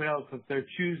themselves that they're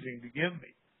choosing to give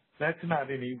me. That's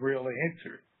not any real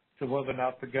answer to whether or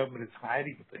not the government is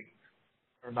hiding things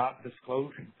or not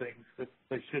disclosing things that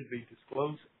they should be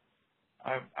disclosing.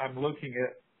 I'm looking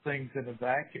at things in a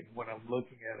vacuum when I'm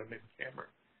looking at them in camera.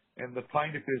 And the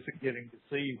plaintiff isn't getting to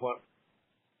see what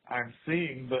I'm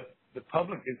seeing, but the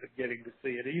public isn't getting to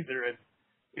see it either. And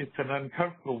it's an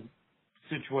uncomfortable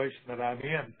situation that I'm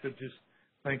in to just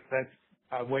think that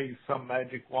I wave some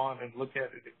magic wand and look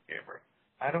at it in camera.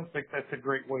 I don't think that's a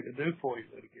great way to do FOIA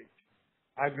litigation.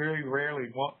 I very rarely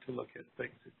want to look at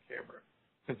things in camera,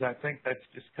 because I think that's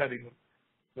just cutting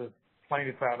the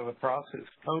plaintiff out of the process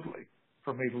totally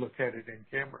for me to look at it in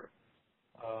camera.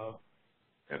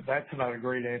 That's not a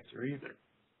great answer either.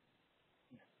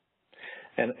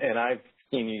 And I've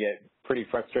seen you get pretty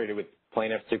frustrated with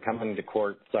plaintiffs who come into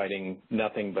court citing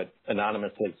nothing but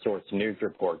anonymously sourced news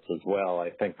reports as well.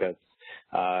 I think that's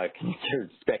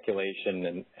considered speculation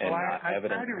and not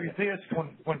evidence. I try to resist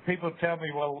when people tell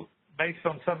me, well, based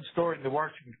on some story in the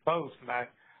Washington Post, and I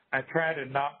try to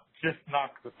not just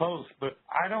knock the Post, but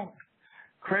I don't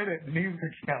credit news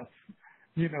accounts.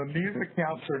 You know, news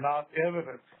accounts are not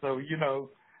evidence. So, you know,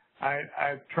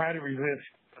 I try to resist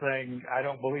saying I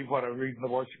don't believe what I read in the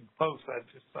Washington Post. I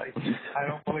just say I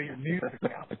don't believe news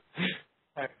accounts.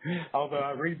 Although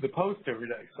I read the Post every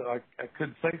day, so I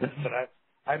could say this, but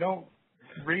I don't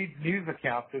read news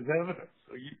accounts as evidence.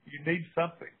 So you need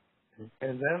something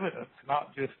as evidence,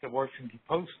 not just a Washington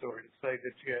Post story to say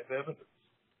that you have evidence.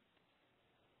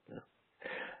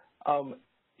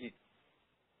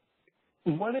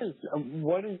 What is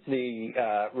the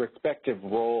respective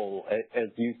role, as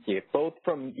you see it, both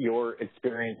from your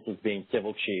experience as being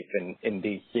civil chief in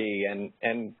D.C.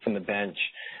 and from the bench?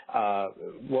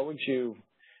 What do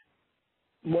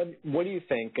you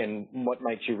think, and what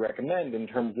might you recommend in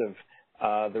terms of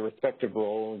the respective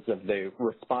roles of the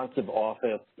responsive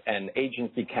office and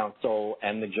agency counsel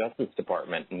and the Justice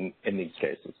Department in these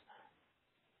cases?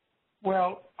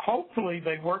 Well, hopefully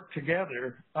they work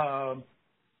together.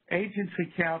 Agency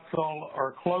counsel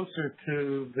are closer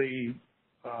to the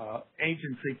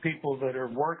agency people that are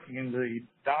working in the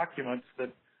documents,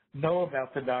 that know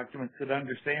about the documents, that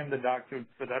understand the documents,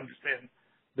 that understand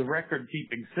the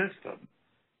record-keeping system.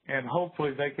 And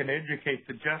hopefully they can educate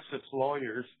the justice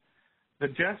lawyers. The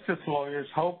justice lawyers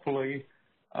hopefully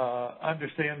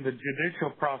understand the judicial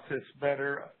process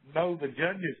better, know the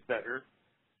judges better.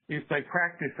 If they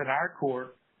practice in our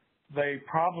court, they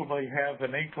probably have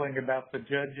an inkling about the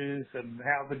judges and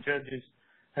how the judges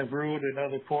have ruled in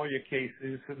other FOIA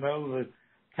cases, and know the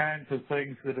kinds of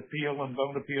things that appeal and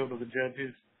don't appeal to the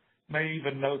judges, may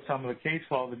even know some of the case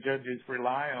law the judges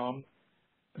rely on,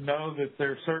 know that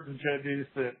there are certain judges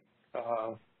that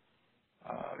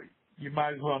you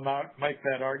might as well not make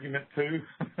that argument to,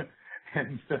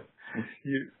 and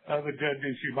other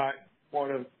judges you might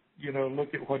want to,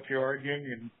 look at what you're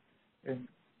arguing and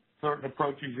certain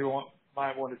approaches you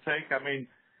might want to take. I mean,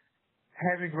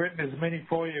 having written as many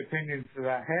FOIA opinions as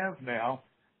I have now,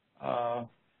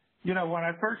 when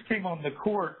I first came on the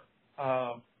court,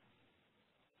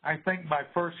 I think my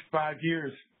first 5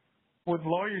 years, when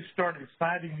lawyers started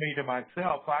citing me to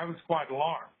myself, I was quite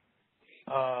alarmed.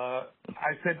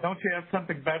 I said, don't you have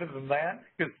something better than that?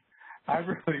 Because I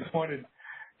really wanted,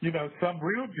 some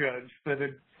real judge that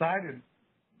had cited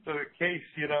the case,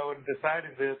 and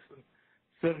decided this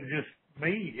instead of just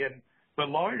me. And the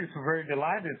lawyers were very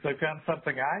delighted. They found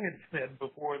something I had said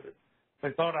before that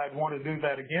they thought I'd want to do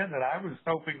that again, that I was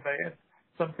hoping they had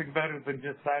something better than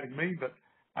just citing me. But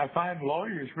I find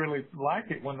lawyers really like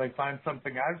it when they find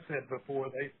something I've said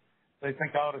before. They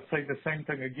think I ought to say the same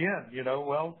thing again.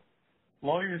 Well,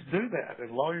 lawyers do that,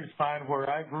 and lawyers find where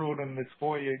I've ruled in this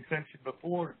FOIA exemption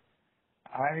before.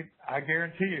 I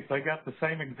guarantee you, if they got the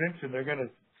same exemption, they're going to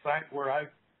cite where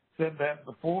I've said that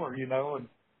before, and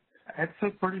that's a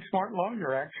pretty smart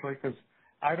lawyer, actually, because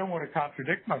I don't want to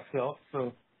contradict myself.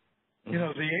 So, the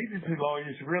agency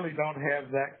lawyers really don't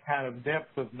have that kind of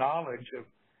depth of knowledge of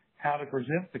how to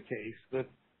present the case that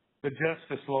the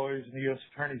justice lawyers and the U.S.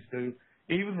 attorneys do.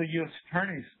 Even the U.S.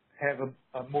 attorneys have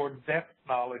a more depth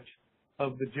knowledge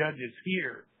of the judges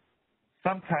here.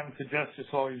 Sometimes the justice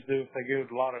lawyers do if they get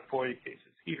a lot of FOIA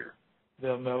cases here.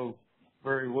 They'll know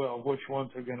very well which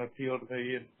ones are going to appeal to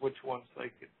me and which ones they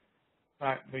can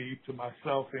cite me to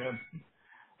myself in.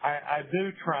 I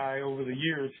do try over the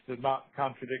years to not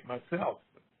contradict myself.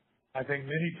 I think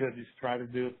many judges try to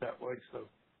do it that way. So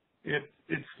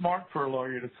it's smart for a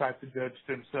lawyer to cite the judge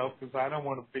to himself, because I don't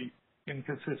want to be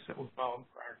inconsistent with my own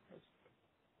prior precedent.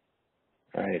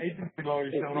 Right. Agency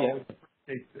lawyers don't always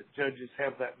appreciate that judges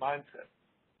have that mindset.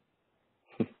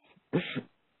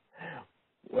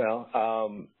 Well,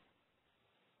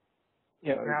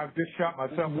 now I've just shot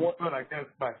myself in the foot, I guess,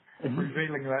 by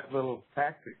revealing that little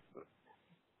tactic.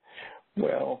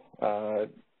 Well,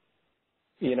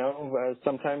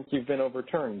 sometimes you've been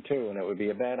overturned too, and it would be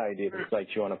a bad idea to cite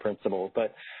you on a principle,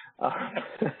 but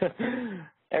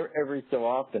every so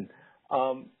often.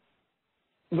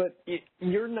 But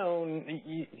you're known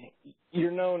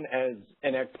as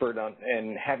an expert on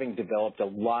and having developed a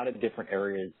lot of different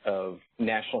areas of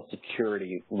national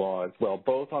security law as well,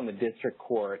 both on the district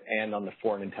court and on the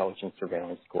Foreign Intelligence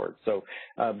Surveillance Court. So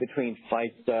between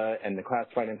FISA and the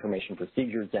Classified Information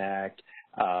Procedures Act,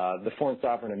 the Foreign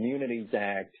Sovereign Immunities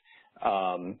Act,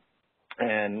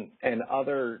 and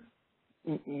other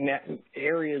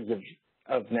areas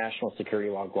of national security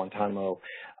law, Guantanamo,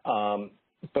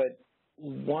 but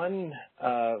one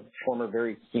former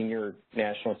very senior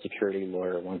national security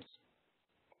lawyer once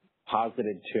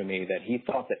posited to me that he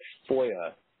thought that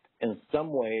FOIA in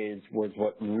some ways was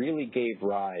what really gave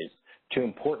rise to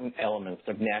important elements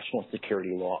of national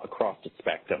security law across the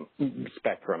spectrum,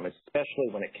 especially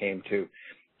when it came to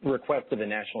requests of the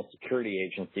National Security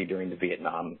Agency during the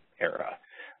Vietnam era.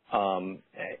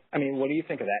 What do you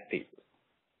think of that thesis?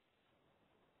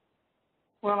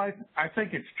 Well, I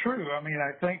think it's true.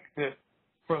 I think that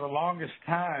for the longest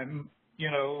time,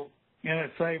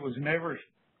 NSA was never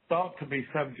thought to be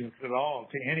subject at all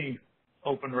to any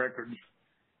open records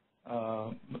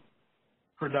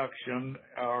production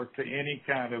or to any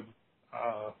kind of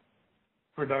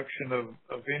production of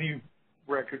any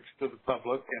records to the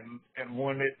public. And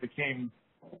when it became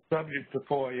subject to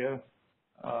FOIA,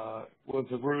 was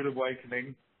a rude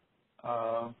awakening.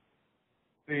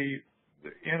 The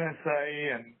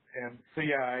NSA and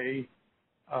CIA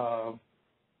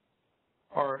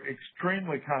are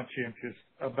extremely conscientious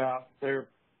about their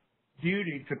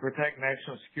duty to protect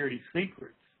national security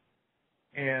secrets.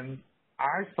 And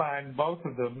I find both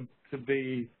of them to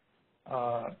be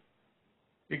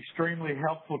extremely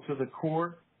helpful to the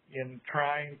court in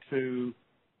trying to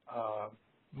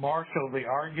marshal the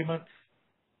arguments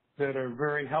that are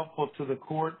very helpful to the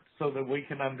court so that we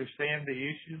can understand the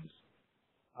issues.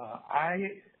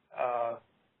 I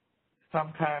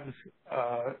sometimes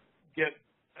get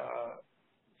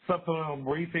supplemental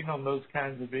briefing on those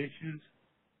kinds of issues.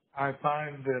 I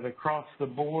find that across the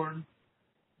board,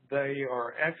 they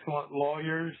are excellent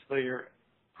lawyers. They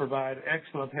provide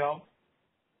excellent help.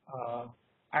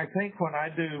 I think when I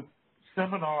do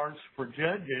seminars for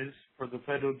judges for the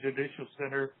Federal Judicial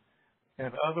Center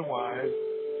and otherwise,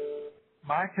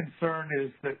 my concern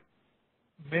is that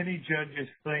many judges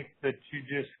think that you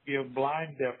just give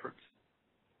blind deference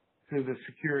to the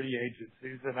security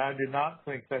agencies, and I do not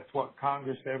think that's what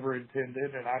Congress ever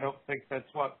intended, and I don't think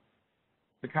that's what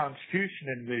the Constitution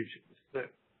envisions,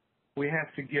 that we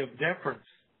have to give deference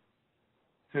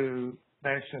to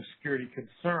national security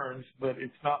concerns, but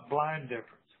it's not blind deference.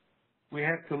 We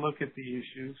have to look at the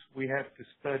issues. We have to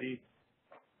study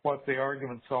what the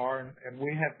arguments are, and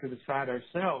we have to decide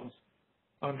ourselves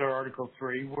under Article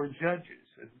 3. We're judges,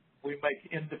 and we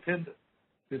make independent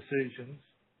decisions,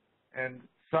 and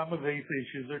some of these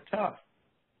issues are tough.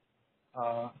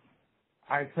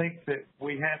 I think that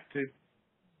we have to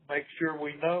make sure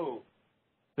we know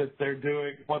that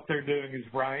what they're doing is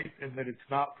right, and that it's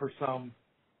not for some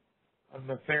a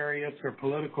nefarious or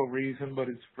political reason, but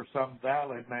it's for some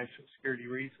valid national security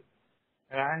reason.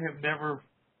 And I have never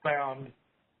found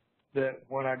that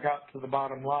when I got to the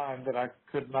bottom line that I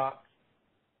could not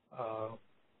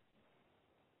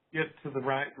get to the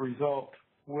right result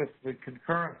with the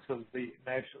concurrence of the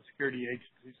national security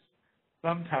agencies,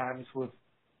 sometimes with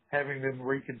having them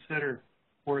reconsider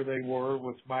where they were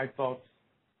with my thoughts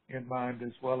in mind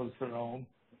as well as their own.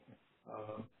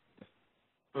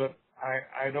 But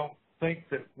I don't think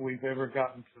that we've ever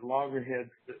gotten to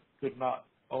loggerheads that could not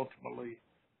ultimately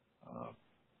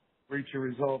reach a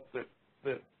result that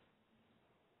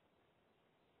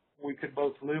we could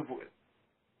both live with.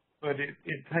 But it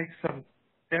takes some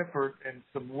effort and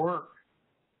some work.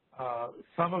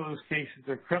 Some of those cases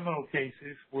are criminal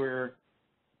cases where,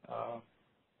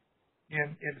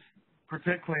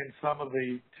 particularly in some of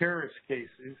the terrorist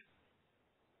cases,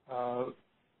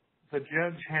 the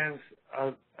judge has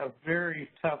a very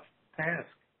tough task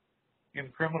in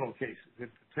criminal cases, in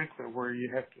particular, where you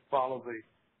have to follow the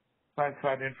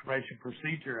Classified Information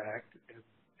Procedure Act,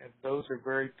 and those are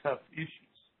very tough issues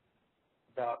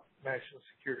about national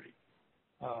security.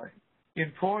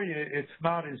 In FOIA, it's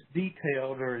not as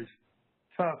detailed or as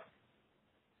tough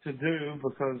to do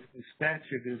because the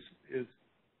statute is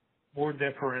more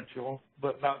deferential,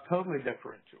 but not totally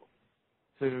deferential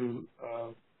to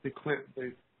the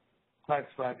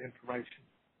classified information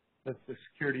that the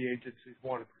security agencies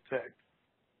want to protect.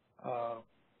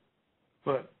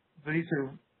 But these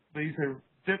are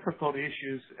difficult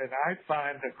issues, and I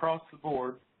find across the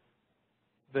board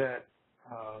that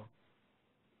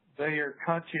they are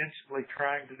conscientiously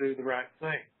trying to do the right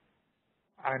thing.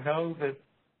 I know that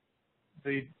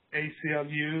the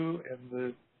ACLU and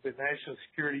the national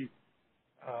security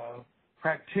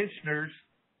practitioners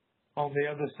on the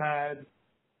other side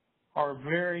are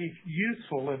very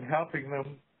useful in helping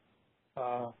them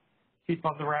keep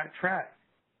on the right track.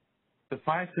 The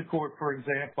FISA court, for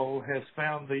example, has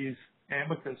found these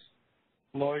amicus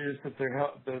lawyers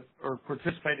that are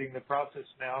participating in the process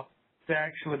now to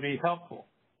actually be helpful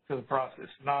to the process,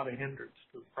 not a hindrance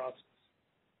to the process.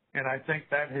 And I think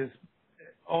that is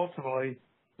ultimately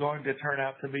going to turn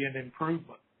out to be an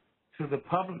improvement to the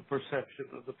public perception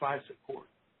of the FISA court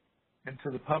and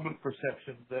to the public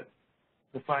perception that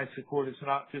the FISA court is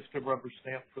not just a rubber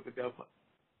stamp for the government,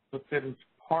 but that it's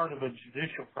part of a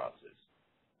judicial process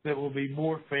that will be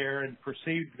more fair and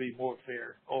perceived to be more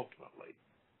fair ultimately.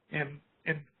 And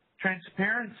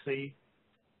transparency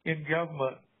in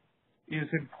government is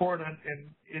important, and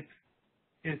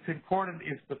it's important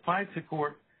if the FISA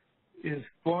court is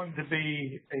going to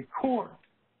be a court,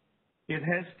 it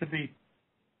has to be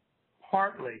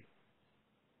partly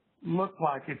look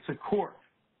like it's a court.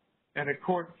 And a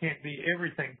court can't be,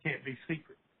 everything can't be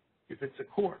secret if it's a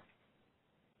court.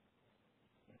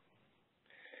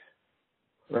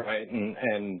 Right,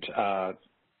 and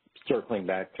circling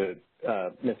back to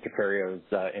Mr. Ferrio's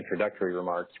introductory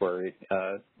remarks, where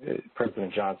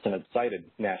President Johnson had cited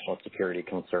national security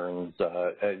concerns,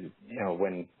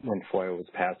 when FOIA was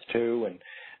passed too, and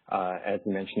as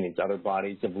you mentioned, these other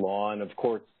bodies of law, and of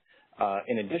course,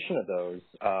 in addition to those,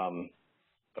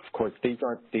 of course, these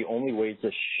aren't the only ways to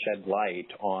shed light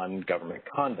on government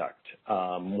conduct.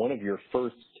 One of your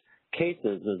first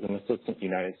cases as an assistant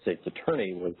United States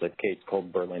attorney was a case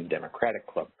called Berlin Democratic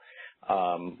Club,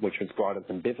 which was brought as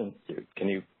a Bivens suit. Can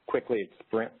you quickly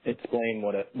explain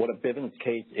what a Bivens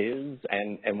case is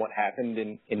and what happened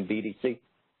in BDC?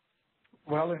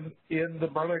 Well, in the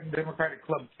Berlin Democratic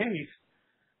Club case,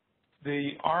 the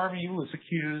Army was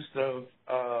accused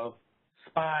of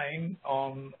spying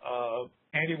on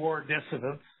anti-war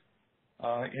dissidents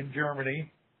in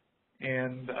Germany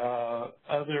and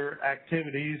other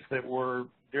activities that were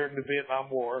during the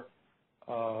Vietnam War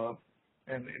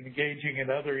and engaging in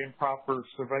other improper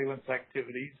surveillance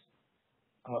activities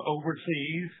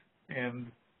overseas.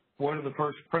 And one of the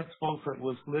first principles that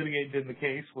was litigated in the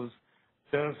case was,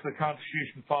 does the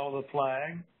Constitution follow the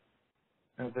flag?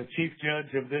 The chief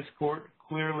judge of this court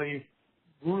clearly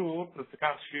ruled that the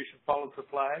Constitution follows the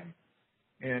flag.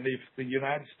 And if the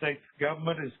United States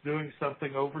government is doing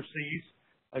something overseas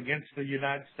against a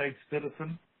United States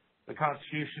citizen, the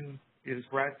Constitution is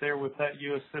right there with that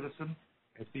U.S. citizen.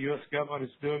 If the U.S. government is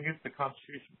doing it, the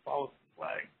Constitution follows the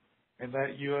flag. And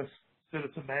that U.S.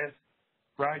 citizen has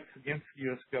rights against the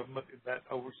U.S. government in that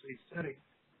overseas setting.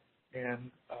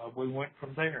 And we went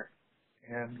from there.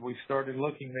 And we started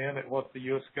looking then at what the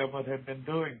U.S. government had been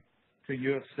doing to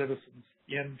U.S. citizens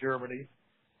in Germany.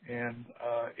 And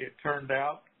it turned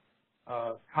out,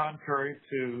 contrary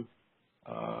to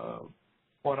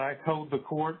what I told the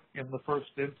court in the first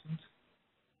instance,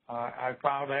 I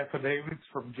filed affidavits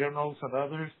from generals and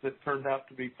others that turned out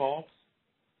to be false,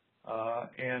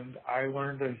 and I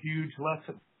learned a huge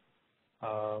lesson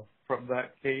from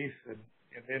that case, and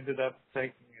ended up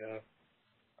taking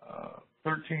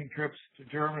 13 trips to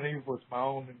Germany with my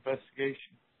own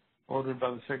investigation ordered by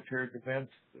the Secretary of Defense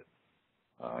that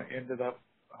ended up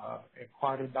in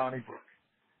quite a Donnybrook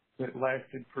that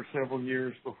lasted for several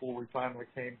years before we finally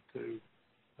came to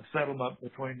a settlement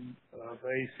between the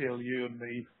ACLU and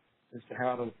me as to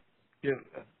how to get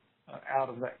out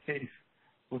of that case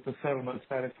with a settlement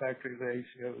satisfactory to the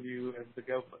ACLU and the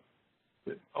government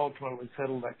that ultimately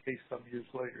settled that case some years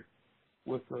later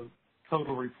with a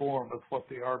total reform of what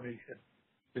the Army had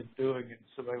been doing in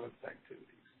surveillance activities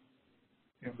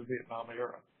in the Vietnam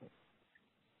era.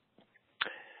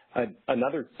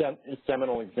 Another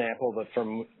seminal example, but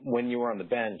from when you were on the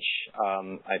bench,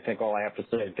 I think all I have to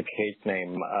say is the case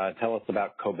name. Tell us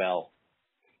about Cobell.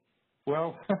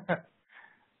 Well,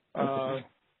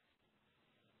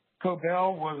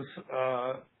 Cobell was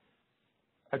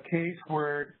a case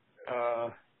where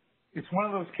it's one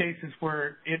of those cases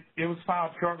where it was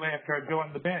filed shortly after I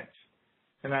joined the bench.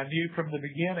 And I knew from the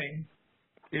beginning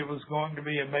it was going to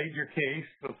be a major case,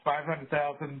 the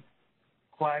 500,000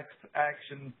 class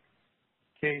action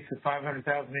case of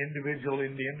 500,000 individual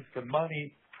Indians. The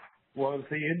money was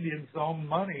the Indians' own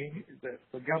money that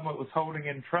the government was holding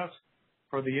in trust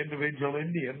for the individual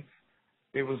Indians.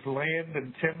 It was land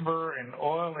and timber and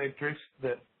oil interests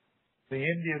that the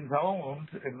Indians owned,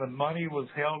 and the money was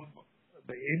held,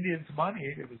 the Indians' money,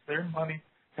 it was their money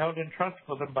held in trust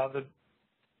for them by the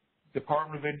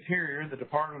Department of Interior. The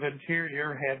Department of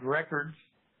Interior had records,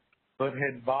 but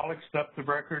had bollocksed up the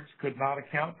records, could not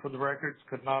account for the records,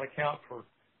 could not account for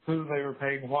who they were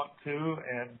paying what to,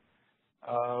 and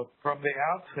from the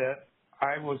outset,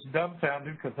 I was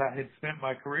dumbfounded because I had spent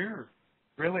my career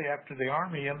really after the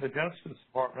Army in the Justice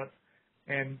Department,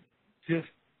 and just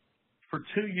for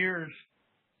 2 years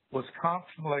was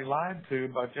constantly lied to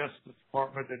by Justice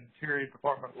Department and Interior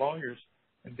Department lawyers,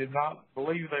 and did not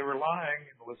believe they were lying,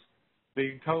 and was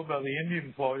being told by the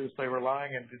Indians lawyers they were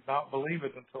lying, and did not believe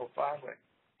it until finally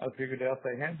I figured out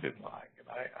they had been lying. And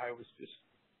I was just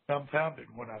dumbfounded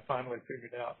when I finally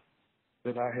figured out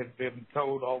that I had been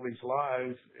told all these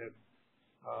lies. And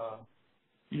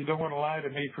you don't want to lie to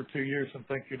me for 2 years and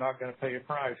think you're not going to pay a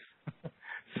price.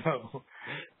 So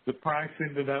the price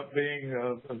ended up being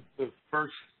the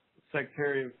first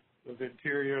Secretary of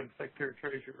Interior and Secretary of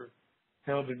Treasury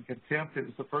held in contempt. It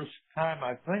was the first time,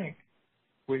 I think,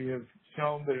 we have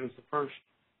shown that it was the first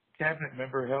cabinet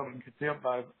member held in contempt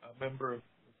by a member of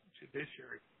the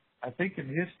judiciary, I think, in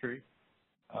history.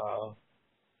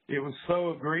 It was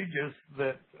so egregious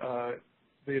that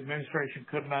the administration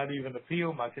could not even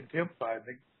appeal my contempt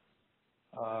finding.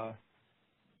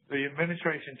 The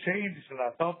administration changed, and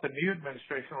I thought the new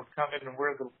administration would come in and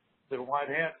wear the white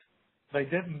hats. They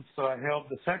didn't, so I held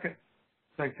the second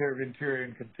Secretary of Interior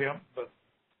in contempt. But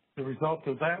the result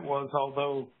of that was,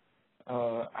 although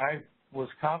I was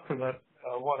confident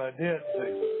what I did,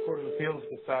 the Court of Appeals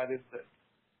decided that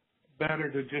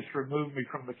better to just remove me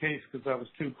from the case because I was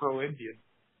too pro-Indian.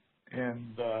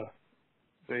 And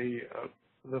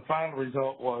the final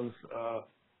result was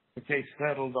the case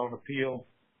settled on appeal,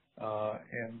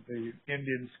 and the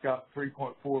Indians got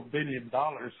 $3.4 billion,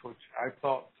 which I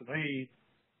thought to me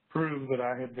proved that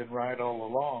I had been right all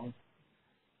along.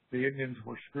 The Indians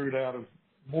were screwed out of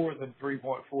more than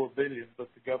 $3.4 billion, but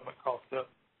the government coughed up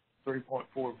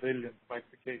 $3.4 billion to make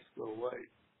the case go away.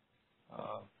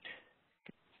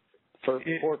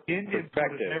 Indians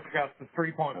would have never got the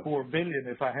 $3.4 billion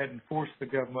if I hadn't forced the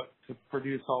government to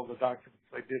produce all the documents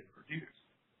they did produce.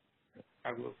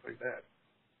 I will say that.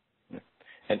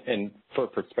 And for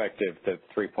perspective, the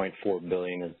 $3.4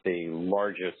 billion is the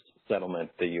largest settlement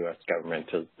the U.S. government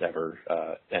has ever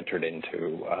entered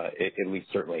into, at least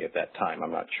certainly at that time.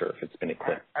 I'm not sure if it's been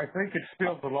eclipsed. I think it's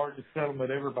still the largest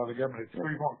settlement ever by the government. It's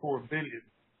 $3.4 billion.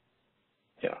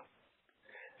 Yeah.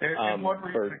 And one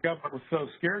reason the government was so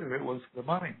scared of it was the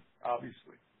money,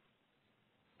 obviously.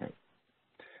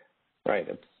 Right.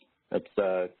 It's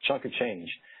a chunk of change.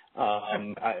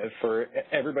 For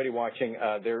everybody watching,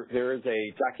 there is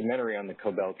a documentary on the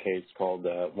Cobell case called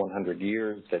 100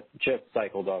 Years that just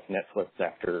cycled off Netflix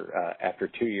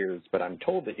after 2 years, but I'm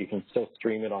told that you can still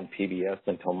stream it on PBS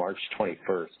until March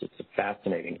 21st. It's a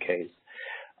fascinating case.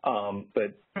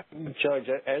 But Judge,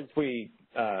 as we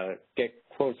get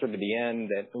closer to the end,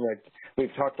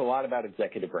 we've talked a lot about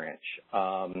executive branch,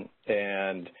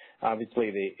 and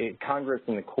obviously the Congress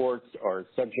and the courts are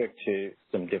subject to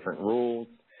some different rules.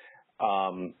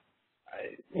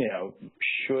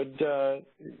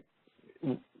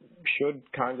 should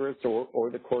Congress or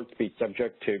the courts be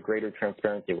subject to greater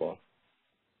transparency law?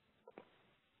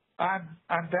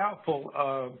 I'm doubtful.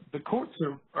 The courts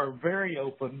are very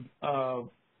open.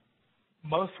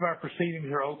 Most of our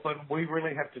proceedings are open. We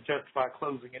really have to justify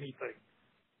closing anything.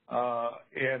 I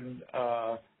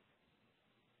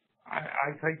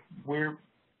think we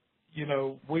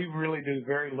really do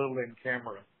very little in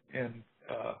camera, and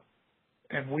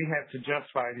we have to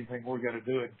justify anything we're going to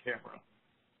do in camera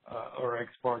or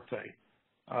ex parte.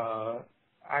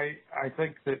 I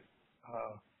think that,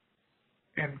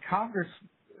 and Congress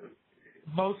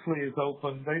mostly is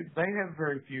open. They have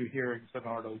very few hearings that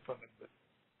aren't open.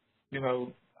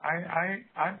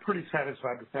 I'm pretty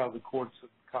satisfied with how the courts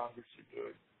and Congress are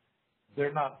doing.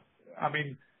 They're not,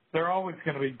 there are always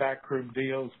going to be backroom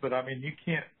deals, but you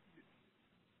can't,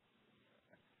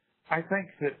 I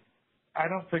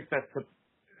don't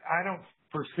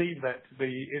perceive that to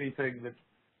be anything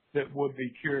that would be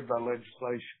cured by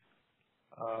legislation.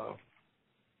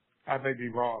 I may be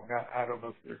wrong. I don't know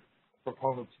if they're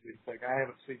proponents of anything. I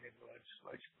haven't seen any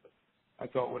legislation that I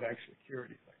thought would actually cure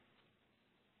anything.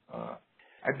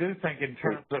 I do think in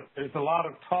terms of, there's a lot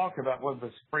of talk about whether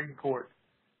the Supreme Court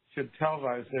should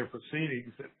televise their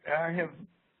proceedings.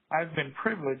 I've been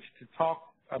privileged to talk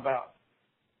about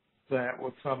that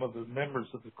with some of the members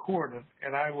of the court,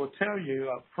 and I will tell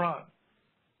you up front,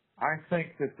 I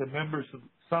think that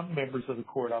some members of the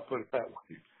court, I'll put it that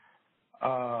way,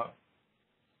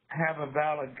 have a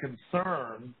valid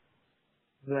concern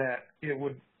that it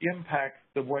would impact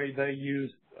the way they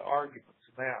use the arguments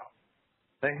now.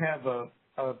 They have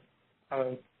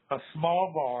a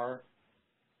small bar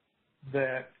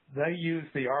that they use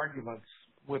the arguments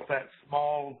with that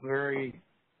small, very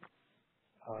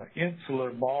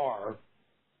insular bar,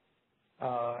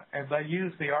 and they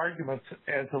use the arguments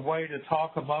as a way to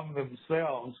talk among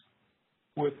themselves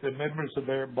with the members of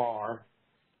their bar,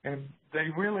 and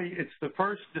it's the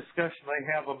first discussion they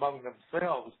have among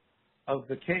themselves of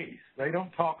the case. They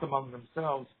don't talk among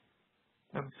themselves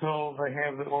until they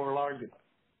have the oral argument.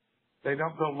 They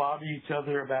don't go lobby each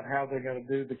other about how they're going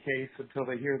to do the case until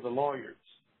they hear the lawyers.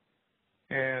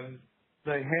 And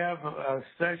they have a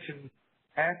session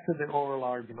after the oral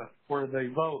argument where they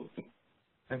vote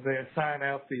and they assign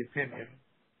out the opinion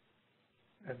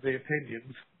and the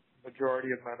opinions, majority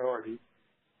and minority.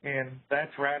 And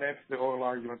that's right after the oral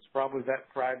arguments, probably that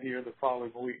Friday or the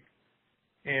following week.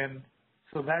 And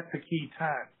so that's a key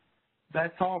time.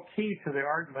 That's all key to the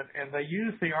argument, and they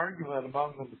use the argument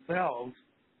among themselves.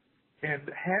 And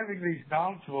having these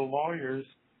knowledgeable lawyers,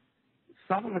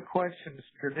 some of the questions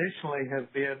traditionally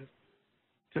have been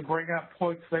to bring up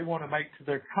points they want to make to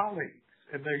their colleagues,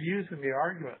 and they're using the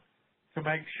argument to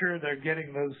make sure they're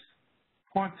getting those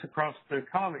points across to their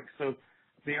colleagues. So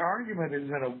the argument is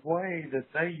in a way that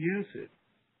they use it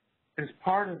as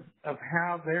part of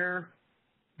how they're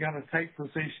going to take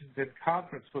positions in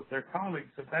conference with their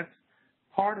colleagues, and that's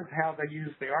part of how they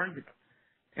use the argument.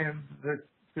 And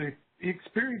the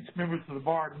experienced members of the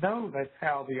bar know that's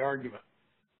how the argument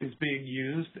is being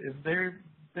used, and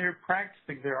they're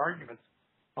practicing their arguments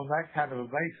on that kind of a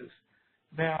basis.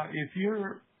 Now, if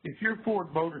you're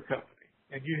Ford Motor Company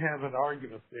and you have an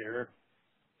argument there,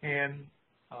 and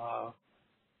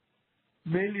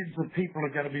millions of people are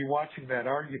going to be watching that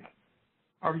argument,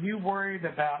 are you worried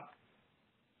about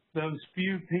those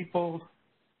few people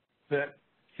that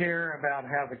care about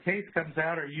how the case comes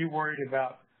out, or are you worried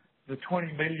about the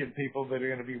 20 million people that are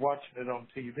going to be watching it on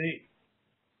TV?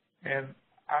 And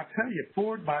I tell you,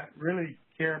 Ford might really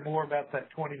care more about that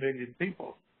 20 million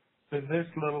people than this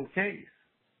little case.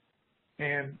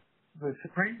 And the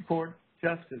Supreme Court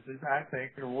justices, I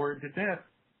think, are worried to death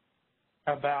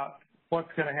about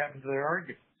what's going to happen to their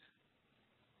arguments.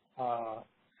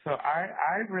 So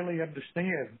I really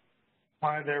understand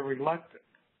why they're reluctant.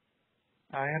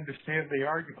 I understand the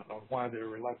argument on why they're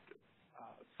reluctant,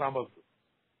 some of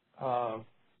them.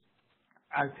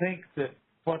 I think that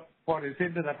what has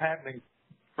ended up happening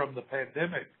from the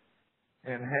pandemic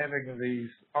and having these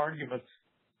arguments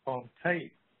on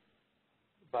tape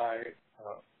by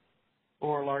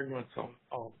oral arguments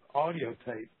on audio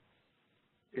tape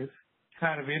is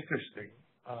kind of interesting.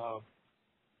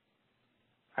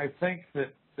 I think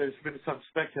that there's been some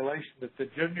speculation that the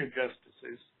junior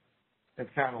justices have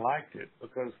kind of liked it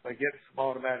because they get some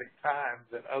automatic time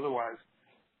that otherwise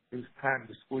is time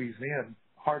to squeeze in,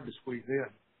 hard to squeeze in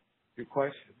your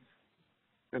questions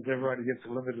because everybody gets a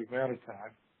limited amount of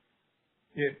time.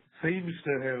 It seems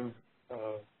to have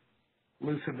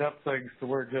loosened up things to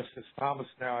where Justice Thomas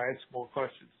now asks more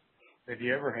questions than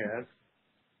he ever has.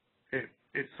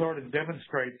 It sort of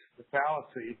demonstrates the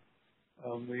fallacy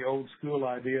the old school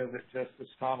idea that Justice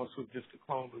Thomas was just a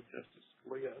clone of Justice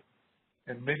Scalia.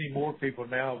 And many more people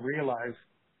now realize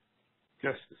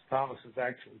Justice Thomas is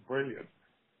actually brilliant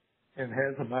and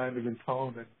has a mind of his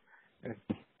own and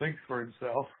thinks for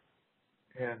himself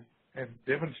and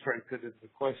demonstrates it in the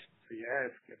questions he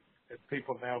asks. And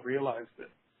people now realize that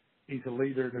he's a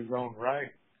leader in his own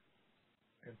right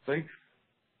and thinks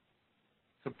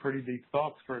some pretty deep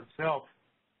thoughts for himself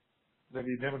that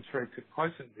he demonstrates in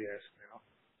questions he asks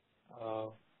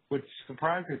now, which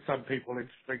surprises some people,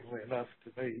 interestingly enough,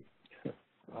 to me.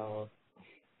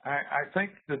 I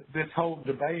think that this whole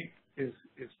debate is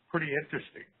pretty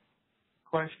interesting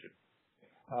question.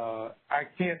 I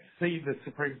can't see the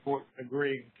Supreme Court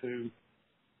agreeing to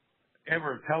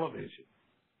ever television.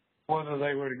 Whether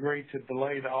they would agree to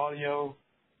delay the audio,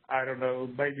 I don't know.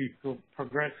 Maybe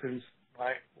progressives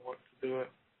might want to do it.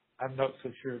 I'm not so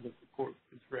sure that the court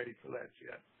is ready for that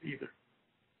yet either,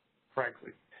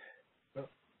 frankly.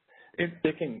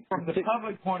 From the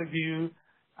public point of view,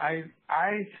 I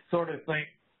sort of think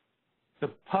the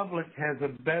public has a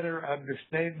better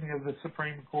understanding of the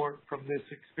Supreme Court from this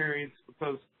experience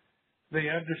because they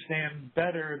understand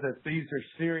better that these are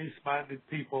serious-minded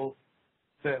people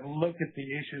that look at the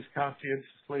issues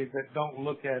conscientiously, that don't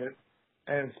look at it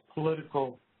as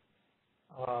political,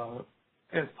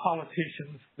 as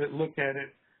politicians, that look at it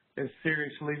as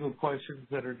serious legal questions,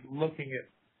 that are looking at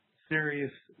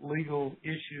serious legal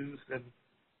issues, and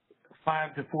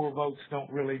 5 to 4 votes don't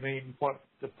really mean what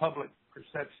the public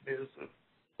perception is of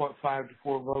what 5 to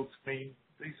 4 votes mean.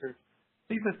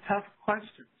 These are tough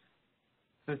questions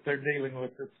that they're dealing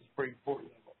with at the Supreme Court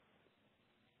level.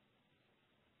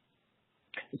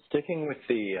 Sticking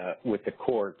with the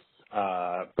courts,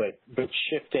 but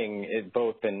shifting it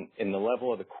both in the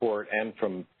level of the court and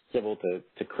from civil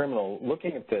to criminal,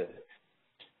 looking at the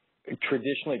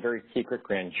traditionally very secret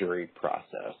grand jury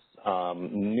process.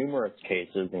 Numerous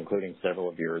cases, including several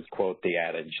of yours, quote the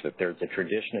adage that there's a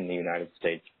tradition in the United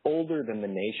States older than the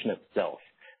nation itself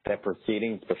that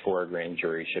proceedings before a grand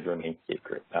jury should remain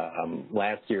secret.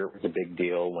 Last year it was a big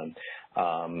deal when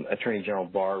Attorney General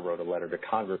Barr wrote a letter to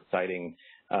Congress citing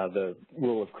the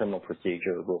rule of criminal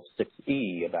procedure, Rule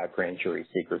 6E, about grand jury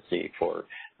secrecy for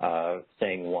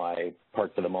saying why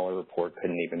parts of the Mueller report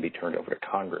couldn't even be turned over to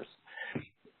Congress.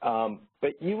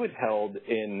 But you had held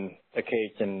in a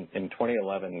case in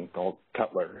 2011 called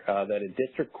Cutler that a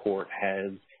district court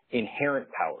has inherent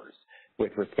powers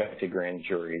with respect to grand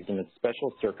juries and in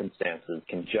special circumstances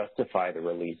can justify the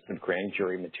release of grand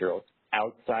jury materials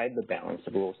outside the bounds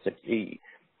of Rule 6E.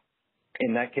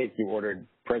 In that case, you ordered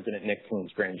President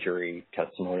Nixon's grand jury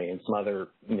testimony and some other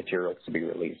materials to be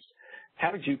released.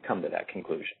 How did you come to that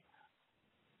conclusion?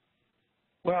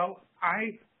 Well,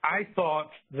 I thought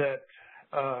that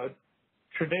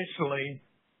traditionally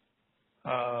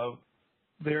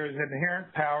there is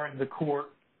inherent power in the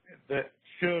court that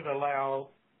should allow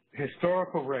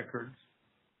historical records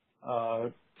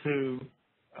to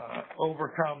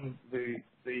overcome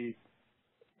the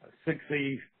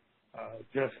 6E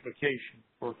justification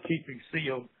for keeping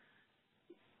sealed.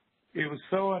 It was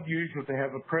so unusual to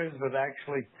have a president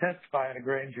actually testify in a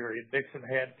grand jury, and Nixon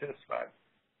had testified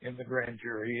in the grand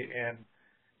jury, and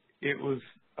it was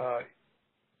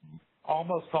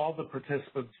almost all the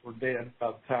participants were dead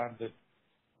by the time that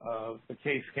the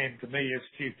case came to me as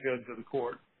chief judge of the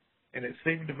court. And it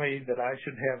seemed to me that I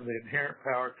should have the inherent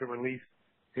power to release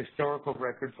historical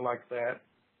records like that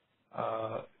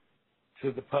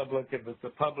to the public, and that the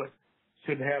public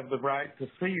should have the right to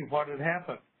see what had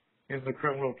happened in the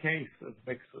criminal case of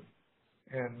Nixon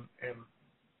and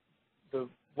the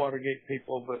Watergate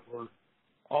people that were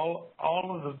all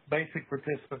of the basic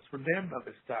participants were dead by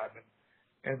this time,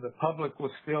 and the public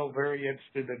was still very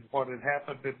interested in what had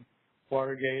happened in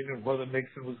Watergate and whether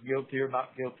Nixon was guilty or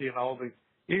not guilty, and all the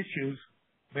issues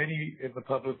many in the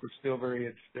public were still very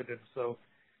interested in. So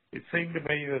it seemed to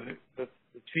me that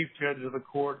the chief judge of the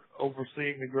court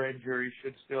overseeing the grand jury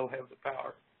should still have the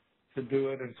power to do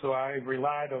it, and so I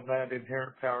relied on that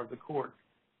inherent power of the court.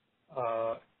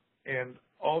 And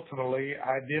ultimately,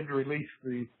 I did release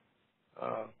the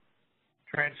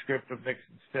transcript of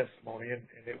Nixon's testimony,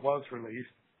 and it was released.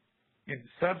 In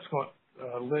subsequent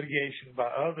litigation by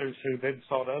others who then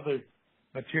sought other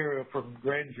material from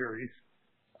grand juries,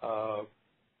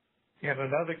 in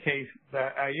another case,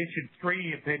 I issued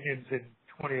 3 opinions in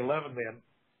 2011 then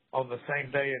on the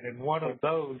same day, and in one of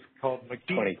those called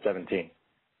McKeever.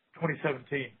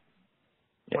 2017,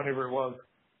 whenever it was.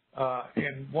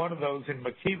 In one of those in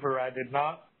McKeever, I did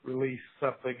not release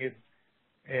something,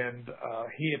 and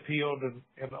he appealed,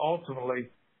 and ultimately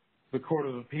the Court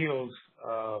of Appeals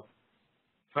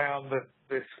found that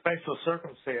the special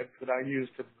circumstance that I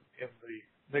used in the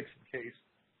Nixon case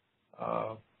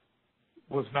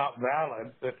was not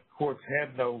valid, that courts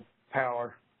had no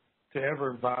power to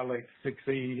ever violate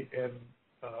 6E. And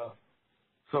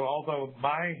so although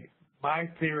my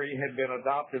theory had been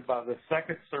adopted by the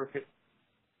Second Circuit,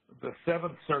 the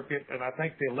Seventh Circuit, and I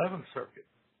think the 11th Circuit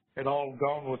had all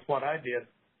gone with what I did,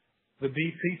 the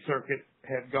D.C. Circuit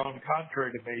had gone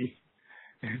contrary to me.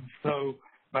 And so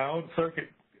my own circuit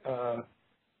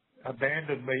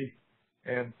abandoned me,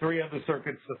 and 3 other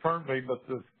circuits affirmed me, but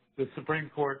the Supreme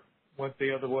Court went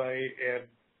the other way. And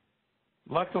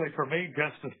luckily for me,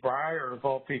 Justice Breyer, of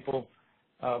all people,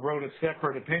 wrote a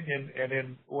separate opinion.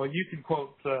 And well, you can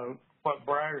quote what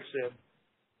Breyer said,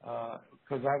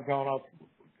 because I've gone off.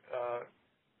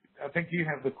 I think you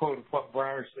have the quote of what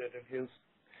Breyer said in his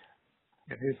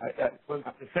was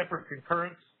the separate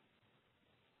concurrence.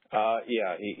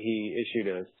 Yeah, he issued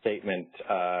a statement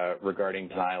regarding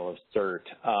denial of cert.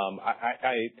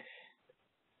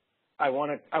 I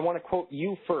want to quote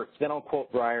you first, then I'll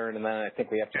quote Breyer, and then I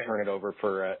think we have to turn it over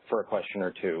for a question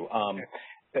or two.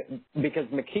 Because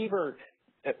McKeever,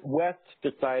 West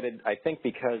decided, I think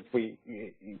because we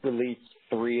released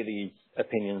 3 of these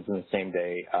opinions in the same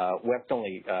day, West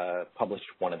only published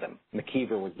one of them.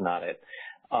 McKeever was not it,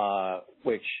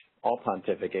 which I'll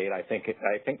pontificate. I think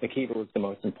McKeever was the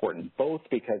most important, both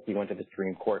because he went to the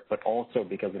Supreme Court, but also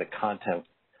because of the content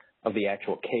of the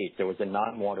actual case. It was a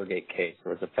non-Watergate case.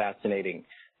 There was a fascinating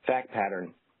fact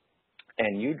pattern,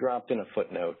 and you dropped in a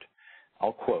footnote,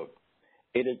 I'll quote,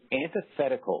 "It is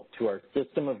antithetical to our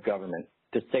system of government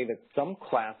to say that some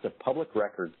class of public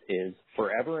records is,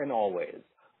 forever and always,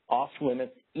 off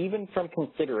limits even from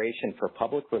consideration for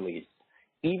public release,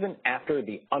 even after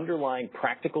the underlying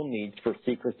practical needs for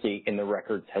secrecy in the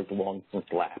records has long since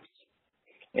lapsed.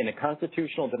 In a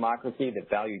constitutional democracy that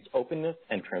values openness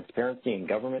and transparency in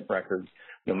government records,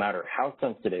 no matter how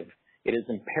sensitive, it is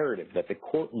imperative that the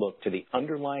court look to the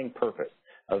underlying purpose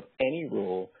of any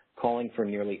rule calling for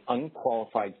nearly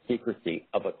unqualified secrecy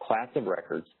of a class of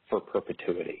records for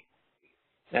perpetuity."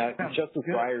 Now, Justice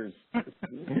Breyer's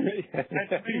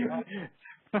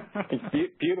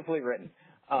it's beautifully written.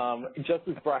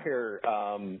 Justice Breyer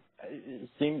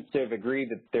seems to have agreed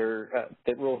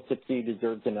that Rule 6E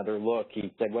deserves another look.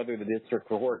 He said whether the district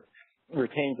court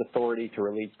retains authority to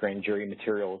release grand jury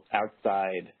materials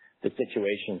outside the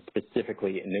situation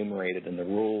specifically enumerated in the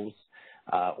rules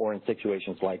or in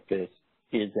situations like this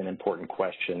is an important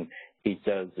question. He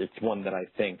says it's one that I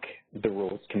think the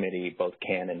Rules Committee both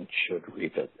can and should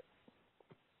revisit.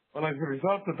 Well, as a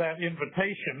result of that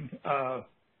invitation,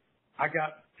 I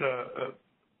got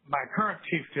my current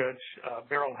Chief Judge,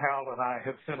 Beryl Howell, and I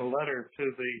have sent a letter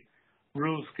to the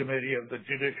Rules Committee of the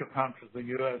Judicial Conference of the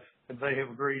U.S., and they have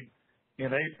agreed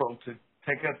in April to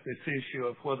take up this issue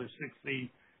of whether 6E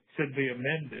should be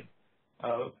amended.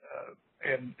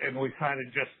 And we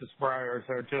cited Justice Breyer as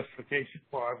our justification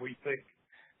for why we think.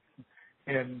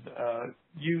 And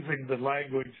using the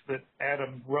language that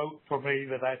Adam wrote for me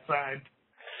that I signed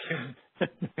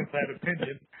in that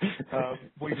opinion,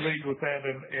 we lead with that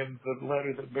in the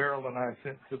letter that Beryl and I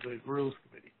sent to the Rules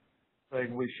Committee,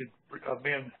 saying we should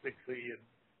amend 6E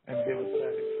and give us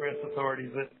that express authority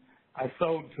that I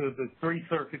sold to the 3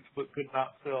 circuits but could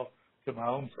not sell to my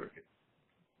own circuit.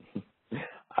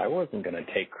 I wasn't going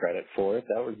to take credit for it.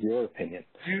 That was your opinion.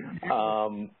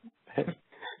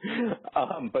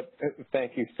 But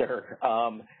thank you, sir.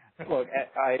 Look,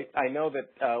 I know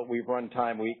that we've run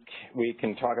time. We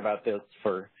can talk about this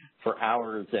for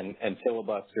hours and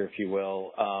filibuster, if you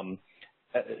will.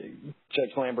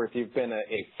 Judge Lamberth, you've been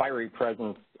a fiery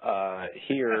presence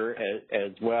here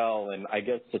as well. And I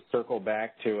guess to circle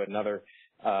back to another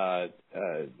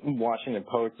Washington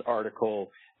Post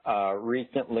article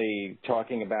recently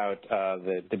talking about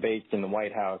the debates in the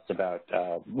White House about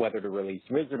whether to release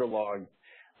visitor logs.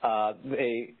 A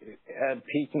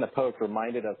piece in the Post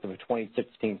reminded us of a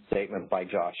 2016 statement by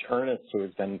Josh Earnest, who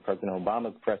has been President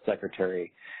Obama's press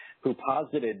secretary, who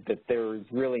posited that there is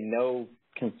really no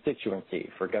constituency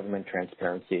for government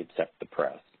transparency except the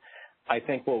press. I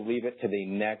think we'll leave it to the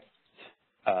next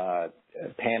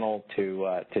panel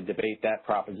to debate that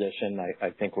proposition.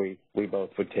 I think we both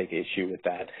would take issue with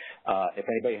that. If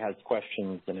anybody has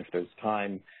questions and if there's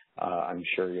time, I'm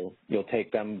sure you'll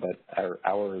take them, but our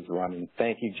hour is running.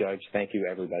 Thank you, Judge. Thank you,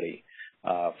 everybody,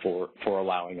 for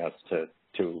allowing us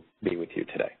to be with you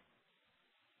today.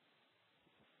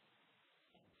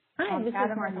 Hi, this is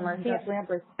Martha. Judge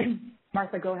Lamberth.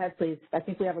 Martha, go ahead, please. I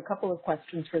think we have a couple of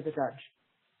questions for the judge.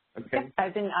 Okay.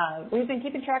 Yep, we've been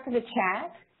keeping track of the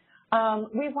chat.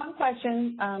 We have one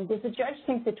question. Does the judge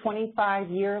think the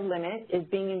 25-year limit is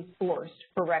being enforced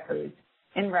for records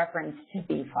in reference to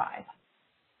B5,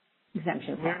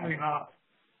 exemption 5? Clearly not.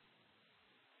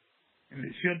 And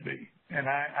it should be. And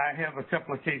I have a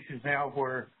couple of cases now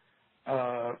where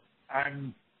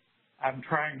I'm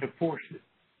trying to force it.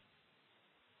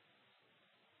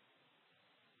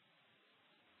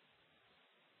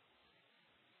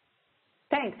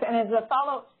 Thanks. And as a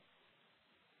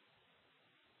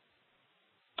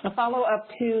follow-up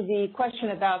to the question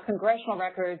about congressional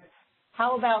records,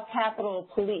 how about Capitol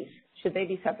Police? Should they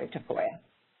be subject to FOIA?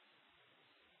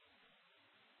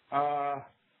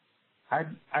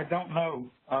 I don't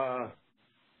know. I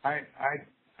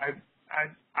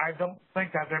don't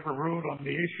think I've ever ruled on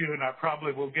the issue, and I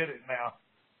probably will get it now.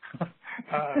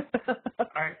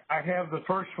 I have the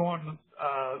first one.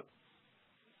 I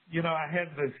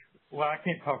had this. Well, I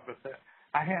can't talk about that.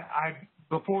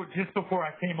 Just before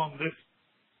I came on this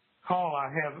call,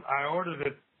 I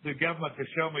ordered the government to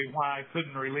show me why I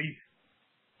couldn't release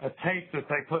a tape that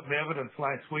they put in evidence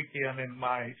last weekend in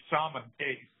my shaman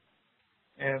case.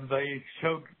 And I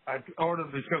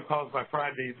ordered the show cause by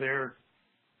Friday. Their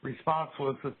response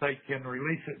was that they can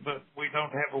release it, but we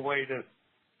don't have a way to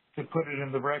put it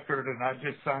in the record, and I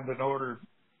just signed an order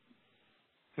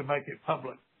to make it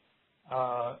public.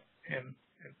 And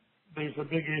there's a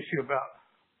big issue about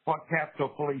what Capitol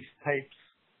Police tapes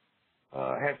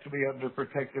have to be under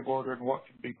protective order and what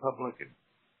can be public. And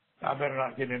I better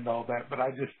not get into all that, but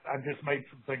I just made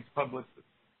some things public that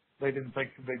they didn't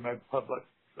think could be made public.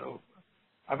 So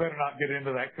I better not get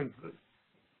into that, because the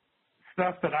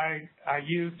stuff that I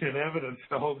used in evidence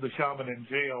to hold the shaman in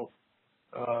jail,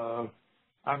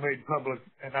 I made public,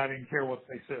 and I didn't care what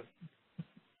they said.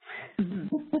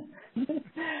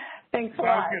 Thanks a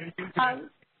lot.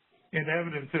 In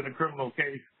evidence in a criminal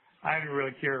case, I didn't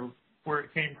really care where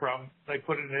it came from. They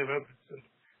put it in evidence in a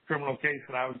criminal case,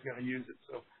 and I was going to use it,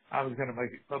 so I was going to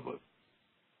make it public.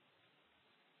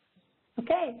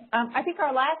 Okay. I think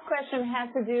our last question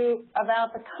has to do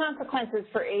about the consequences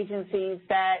for agencies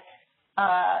that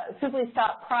simply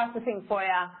stop processing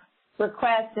FOIA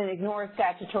requests and ignore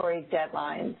statutory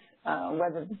deadlines,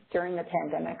 whether during the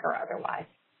pandemic or otherwise.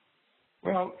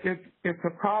 Well, it's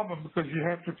a problem because you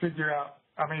have to figure out,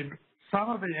 some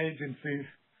of the agencies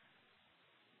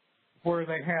where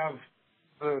they have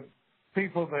the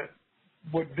people that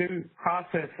would do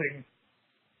processing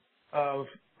of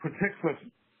particular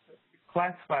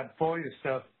classified FOIA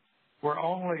stuff were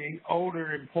only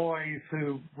older employees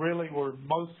who really were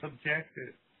most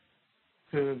subjected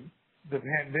to the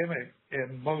pandemic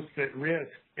and most at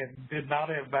risk and did not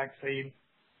have vaccine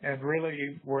and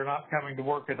really were not coming to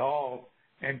work at all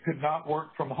and could not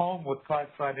work from home with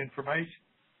classified information.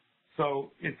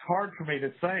 So it's hard for me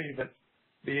to say that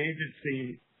the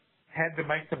agency had to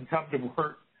make them come to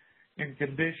work in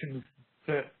conditions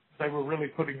that they were really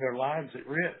putting their lives at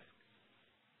risk.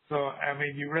 So,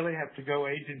 you really have to go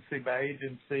agency by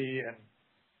agency and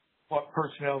what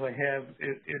personnel they have.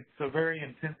 It's a very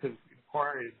intensive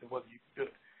inquiry as to whether you can do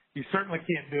it. You certainly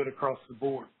can't do it across the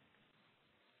board.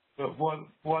 But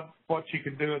what you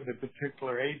can do in the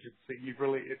particular agency,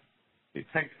 it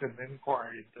takes an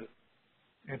inquiry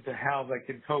into how they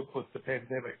can cope with the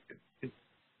pandemic.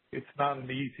 It's not an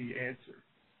easy answer.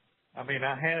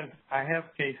 I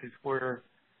have cases where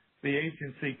the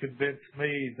agency convinced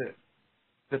me that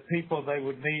the people they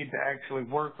would need to actually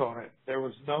work on it, there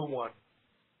was no one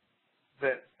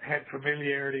that had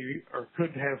familiarity or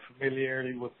could have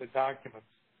familiarity with the documents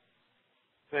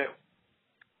that,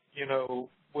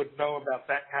 would know about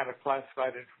that kind of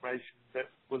classified information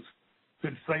that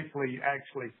could safely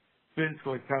actually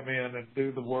physically come in and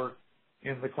do the work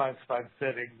in the classified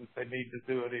setting that they need to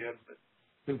do it in,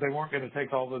 because they weren't going to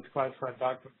take all those classified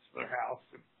documents to their house.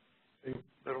 And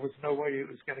there was no way it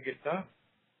was going to get done.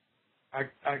 I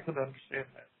could understand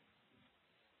that.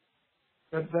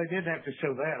 But they didn't have to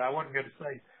show that. I wasn't going to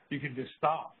say you can just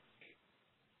stop.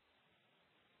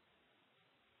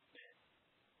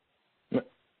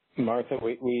 Martha,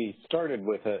 we started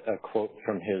with a quote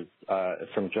from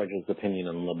Judge's opinion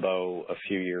in LeBeau a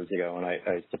few years ago, and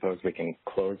I suppose we can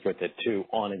close with it too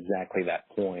on exactly that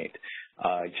point.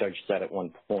 Judge said at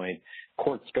one point,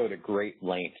 courts go to great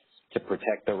lengths to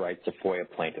protect the rights of FOIA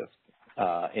plaintiffs,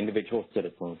 individual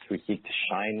citizens who seek to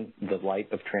shine the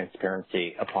light of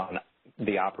transparency upon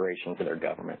the operations of their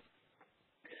government.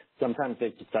 Sometimes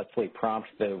they successfully prompt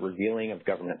the revealing of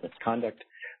government misconduct.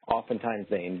 Oftentimes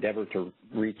they endeavor to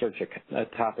research a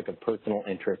topic of personal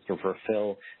interest or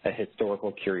fulfill a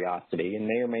historical curiosity and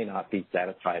may or may not be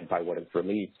satisfied by what is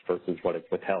released versus what is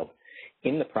withheld.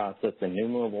 In the process,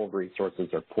 innumerable resources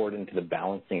are poured into the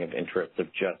balancing of interests of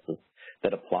justice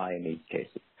that apply in these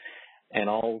cases. And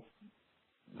I'll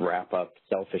wrap up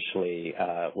selfishly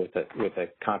with a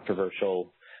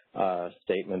controversial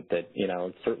statement that,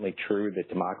 it's certainly true that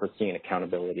democracy and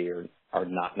accountability are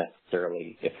not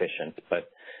necessarily efficient, but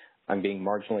I'm being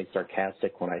marginally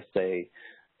sarcastic when I say,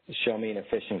 show me an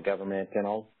efficient government, and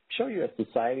I'll show you a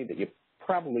society that you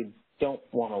probably don't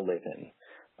want to live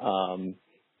in.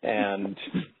 And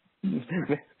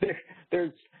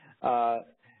there's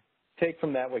take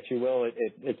from that what you will.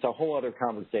 It's a whole other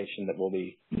conversation that we'll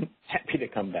be happy to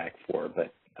come back for,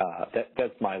 but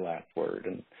that's my last word,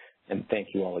 and thank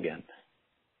you all again.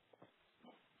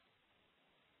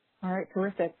 All right,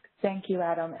 terrific. Thank you,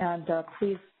 Adam. And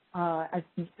please, I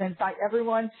invite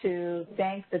everyone to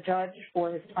thank the judge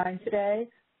for his time today.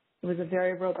 It was a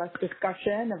very robust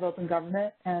discussion of open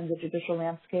government and the judicial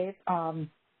landscape.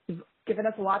 You've given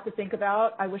us a lot to think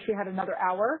about. I wish we had another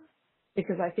hour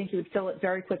because I think you would fill it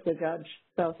very quickly, Judge.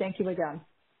 So thank you again.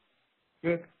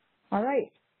 Good. All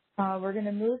right. We're going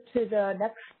to move to the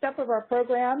next step of our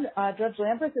program. Judge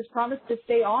Lamberth has promised to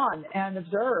stay on and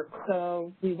observe,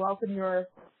 so we welcome your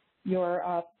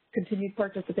continued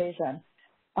participation.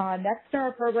 Next in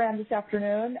our program this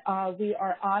afternoon, we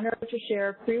are honored to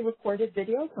share pre-recorded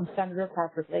video from Senator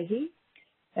Patrick Leahy.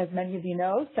 As many of you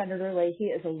know, Senator Leahy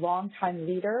is a longtime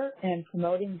leader in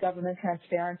promoting government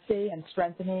transparency and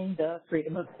strengthening the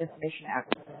Freedom of Information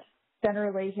Act.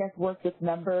 Senator Leahy has worked with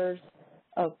members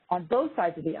on both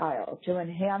sides of the aisle to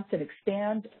enhance and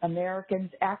expand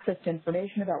Americans' access to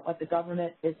information about what the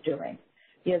government is doing.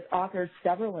 He has authored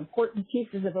several important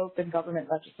pieces of open government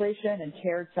legislation and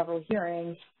chaired several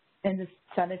hearings in the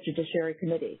Senate Judiciary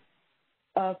Committee.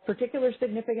 Of particular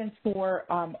significance for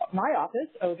my office,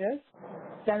 OGIS,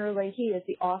 Senator Leahy is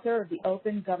the author of the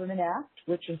Open Government Act,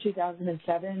 which in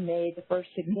 2007 made the first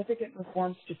significant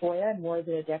reforms to FOIA in more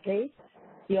than a decade.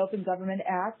 The Open Government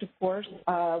Act, of course,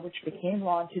 which became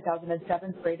law in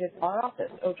 2007, created our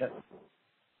office, OGIS.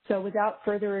 So without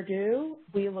further ado,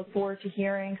 we look forward to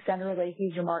hearing Senator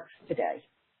Leahy's remarks today.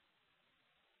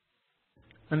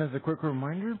 And as a quick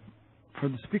reminder, for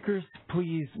the speakers,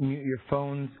 please mute your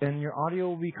phones, and your audio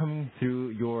will be coming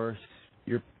through your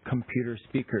computer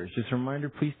speakers. Just a reminder,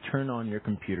 please turn on your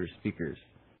computer speakers.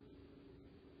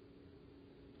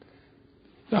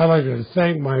 I'd like to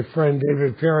thank my friend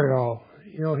David Ferriol.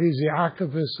 He's the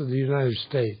Archivist of the United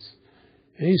States,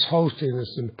 and he's hosting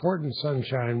this important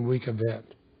Sunshine Week event.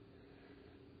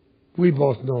 We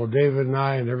both know, David and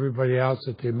I and everybody else,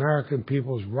 that the American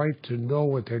people's right to know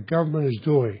what their government is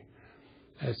doing,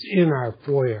 that's in our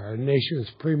FOIA, our nation's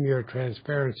premier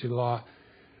transparency law,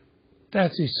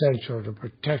 that's essential to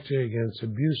protecting against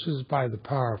abuses by the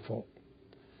powerful.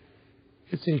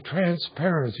 It's a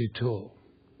transparency tool.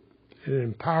 It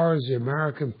empowers the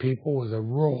American people with a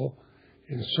role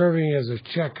in serving as a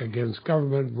check against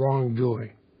government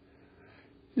wrongdoing.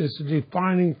 It's a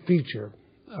defining feature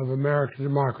of American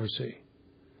democracy.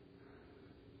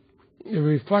 It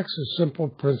reflects a simple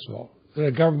principle that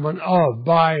a government of,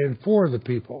 by, and for the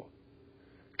people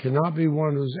cannot be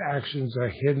one whose actions are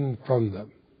hidden from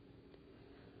them.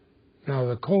 Now,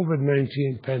 the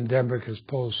COVID-19 pandemic has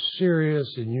posed serious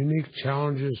and unique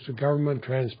challenges to government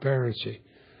transparency.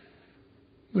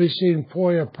 We've seen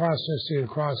FOIA processing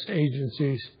across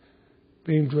agencies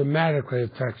being dramatically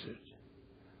affected.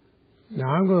 Now,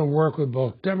 I'm going to work with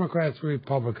both Democrats and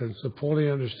Republicans to fully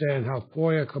understand how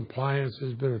FOIA compliance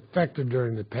has been affected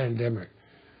during the pandemic,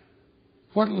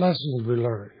 what lessons we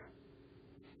learned,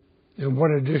 and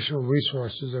what additional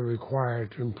resources are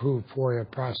required to improve FOIA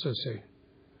processing.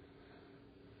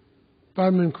 But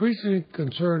I'm increasingly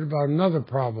concerned about another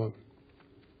problem.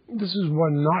 This is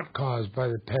one not caused by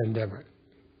the pandemic.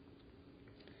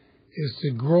 It's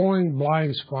the growing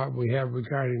blind spot we have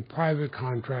regarding private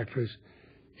contractors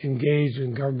engaged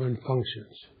in government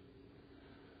functions.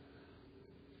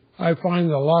 I find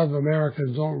that a lot of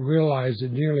Americans don't realize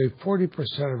that nearly 40%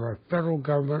 of our federal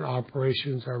government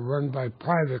operations are run by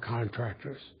private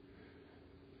contractors,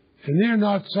 and they're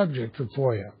not subject to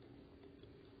FOIA.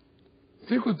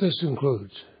 Think what this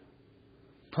includes: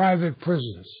 private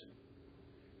prisons,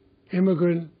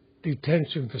 immigrant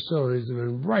detention facilities that have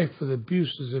been rife with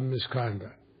abuses and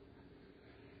misconduct.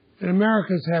 And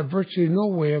Americans have virtually no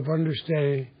way of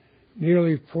understanding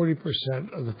nearly 40%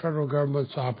 of the federal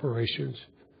government's operations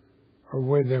or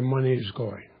where their money is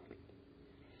going.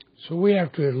 So we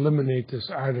have to eliminate this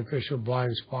artificial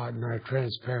blind spot in our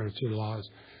transparency laws.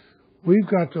 We've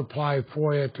got to apply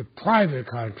FOIA to private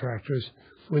contractors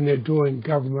when they're doing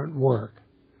government work.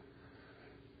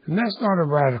 And that's not a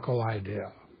radical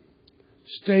idea.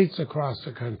 States across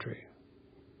the country,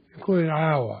 including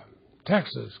Iowa,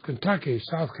 Texas, Kentucky,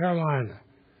 South Carolina,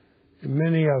 and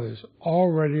many others,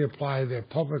 already apply their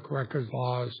public records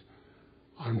laws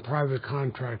on private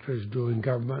contractors doing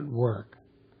government work.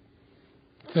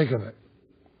 Think of it.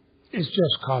 It's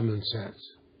just common sense.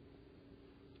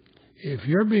 If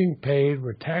you're being paid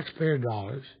with taxpayer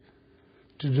dollars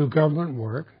to do government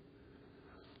work,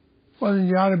 well, then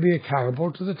you ought to be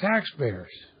accountable to the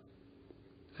taxpayers.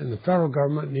 And the federal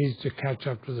government needs to catch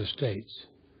up to the states.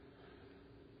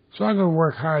 So I'm going to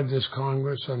work hard this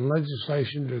Congress on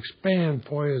legislation to expand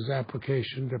FOIA's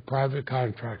application to private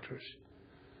contractors.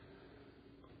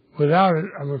 Without it,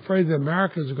 I'm afraid that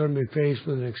Americans are going to be faced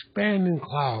with an expanding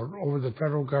cloud over the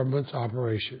federal government's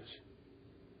operations.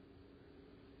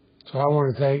 So I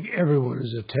want to thank everyone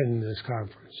who's attending this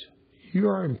conference.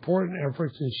 Your important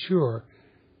efforts ensure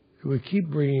that we keep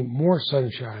bringing more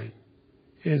sunshine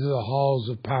into the halls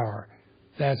of power.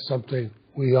 That's something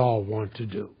we all want to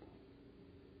do.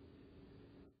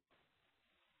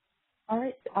 All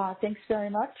right. Thanks very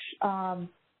much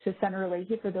to Senator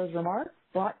Leahy for those remarks.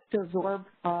 Lots to absorb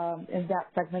in that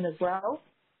segment as well.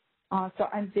 So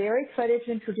I'm very excited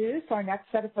to introduce our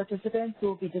next set of participants who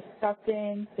will be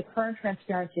discussing the current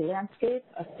transparency landscape,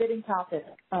 a fitting topic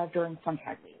during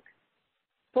Sunshine Week.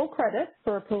 Full credit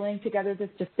for pulling together this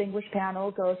distinguished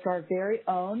panel goes to our very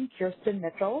own Kirsten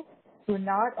Mitchell, who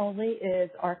not only is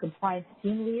our compliance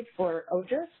team lead for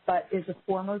OGIS, but is a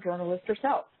former journalist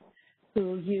herself,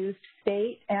 who used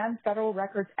state and federal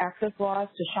records access laws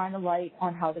to shine a light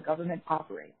on how the government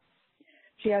operates.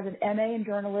 She has an MA in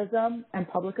journalism and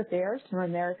public affairs from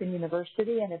American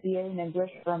University and a BA in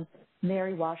English from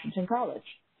Mary Washington College.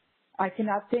 I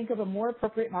cannot think of a more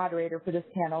appropriate moderator for this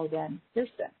panel than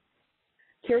Kirsten.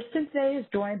 Kirsten today is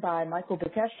joined by Michael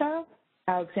Bekesha,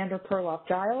 Alexandra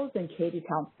Perloff-Giles, and Katie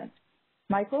Townsend.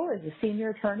 Michael is a senior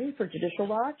attorney for Judicial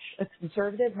Watch, a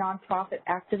conservative nonprofit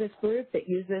activist group that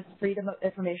uses freedom of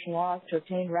information laws to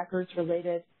obtain records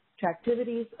related to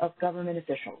activities of government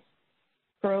officials.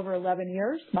 For over 11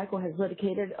 years, Michael has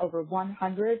litigated over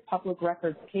 100 public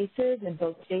records cases in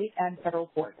both state and federal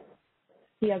courts.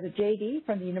 He has a JD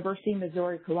from the University of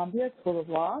Missouri-Columbia School of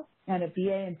Law and a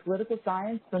BA in political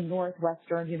science from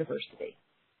Northwestern University.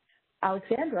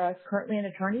 Alexandra is currently an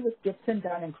attorney with Gibson,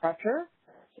 Dunn, and Crutcher,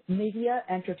 Media,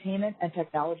 Entertainment, and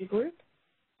Technology Group.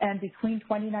 And between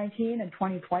 2019 and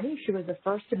 2020, she was a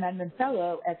First Amendment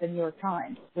Fellow at the New York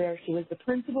Times, where she was the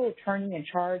principal attorney in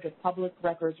charge of public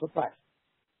records requests.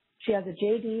 She has a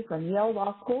JD from Yale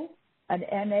Law School, an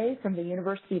MA from the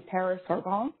University of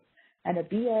Paris-Sorbonne, and a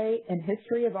BA in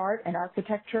History of Art and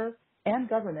Architecture and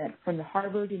Government from the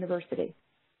Harvard University.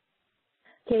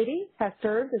 Katie has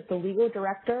served as the legal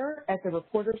director at the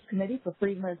Reporters Committee for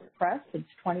Freedom of the Press since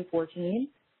 2014,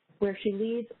 where she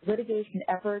leads litigation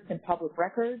efforts in public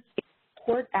records,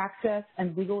 court access,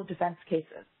 and legal defense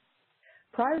cases.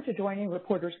 Prior to joining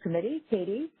Reporters Committee,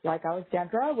 Katie, like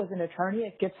Alexandra, was an attorney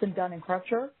at Gibson, Dunn, and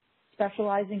Crutcher,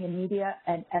 specializing in media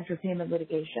and entertainment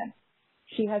litigation.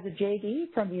 She has a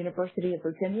JD from the University of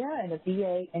Virginia and a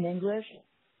BA in English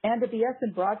and a BS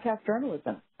in broadcast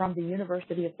journalism from the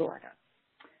University of Florida.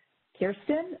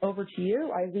 Kirsten, over to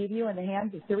you. I leave you in the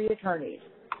hands of 3 attorneys.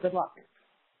 Good luck.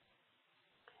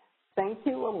 Thank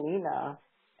you, Alina.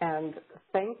 And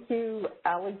thank you,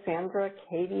 Alexandra,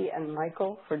 Katie, and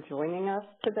Michael for joining us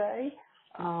today.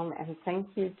 And thank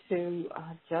you to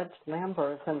Judge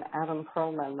Lamberth and Adam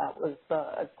Pearlman. That was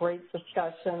a great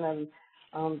discussion,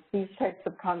 and these types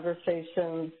of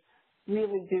conversations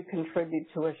really do contribute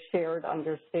to a shared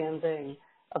understanding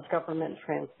of government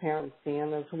transparency.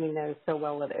 And as we know so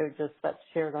well at OGIS, that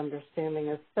shared understanding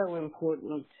is so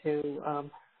important to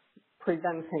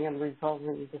preventing and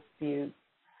resolving disputes.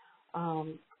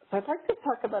 So I'd like to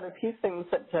talk about a few things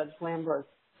that Judge Lamberth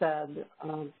said,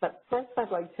 but first I'd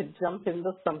like to jump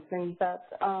into something that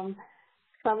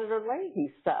Senator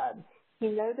Leahy said. He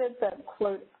noted that,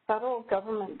 quote, federal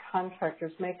government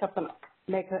contractors make up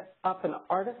an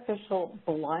artificial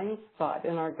blind spot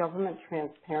in our government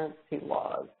transparency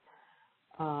laws.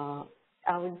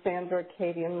 Alexandra,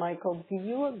 Katie, and Michael, do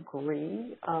you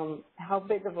agree? How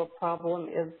big of a problem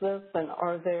is this, and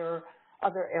are there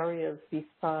other areas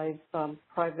besides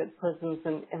private prisons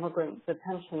and immigrant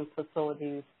detention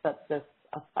facilities that this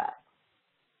affects?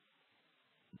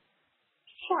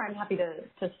 Sure, I'm happy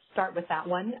to start with that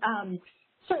one.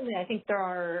 Certainly, I think there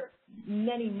are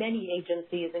many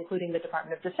agencies, including the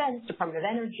Department of Defense, Department of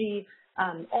Energy,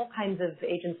 all kinds of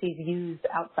agencies use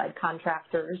outside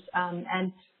contractors.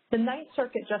 And the Ninth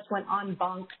Circuit just went en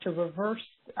banc to reverse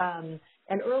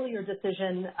an earlier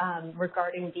decision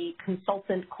regarding the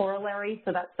consultant corollary.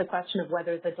 So that's the question of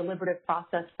whether the deliberative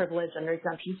process privilege under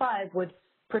Exemption 5 would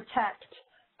protect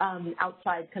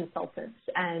outside consultants.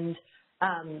 And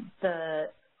the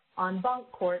en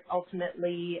banc court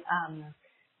ultimately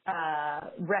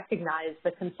recognized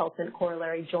the consultant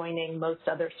corollary, joining most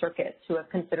other circuits who have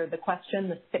considered the question.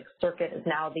 The Sixth Circuit is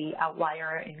now the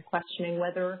outlier in questioning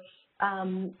whether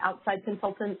outside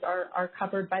consultants are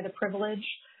covered by the privilege.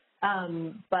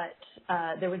 But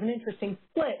there was an interesting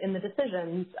split in the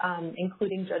decisions,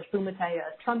 including Judge Bumate,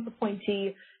 a Trump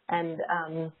appointee, and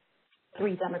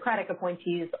 3 Democratic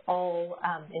appointees, all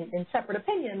in separate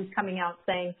opinions, coming out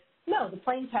saying, no, the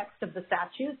plain text of the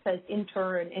statute says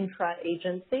inter and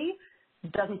intra-agency,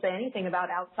 doesn't say anything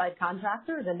about outside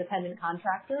contractors, independent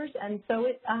contractors, and so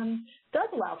it does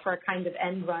allow for a kind of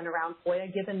end run around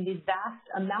FOIA, given the vast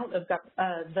amount of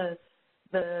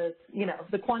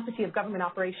the quantity of government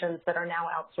operations that are now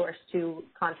outsourced to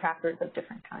contractors of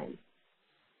different kinds.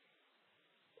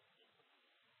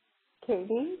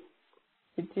 Katie,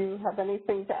 did you have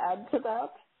anything to add to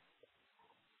that?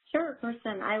 Sure,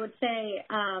 Kirsten. I would say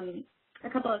a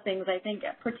couple of things. I think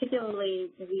particularly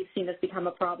we've seen this become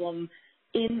a problem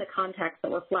in the context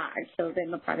that were flagged, so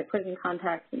in the private prison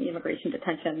context and the immigration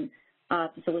detention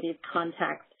facilities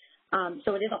context.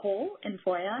 So it is a hole in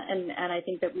FOIA, and I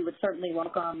think that we would certainly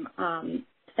welcome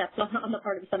steps on the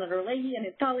part of Senator Leahy and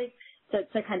his colleagues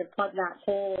to kind of plug that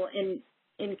hole in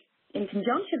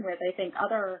conjunction with, I think,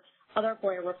 other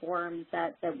FOIA reforms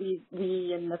that we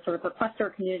in the sort of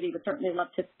requester community would certainly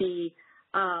love to see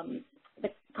the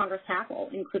Congress tackle,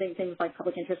 including things like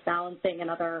public interest balancing and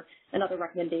other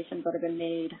recommendations that have been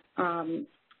made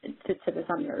to the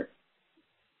senators.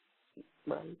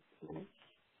 Right.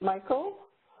 Michael?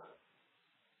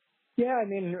 Yeah, I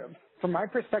mean, from my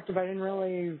perspective, I didn't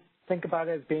really think about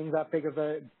it as being that big of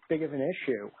an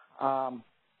issue.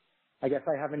 I guess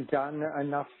I haven't done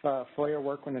enough FOIA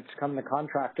work when it's come to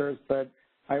contractors, but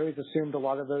I always assumed a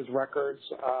lot of those records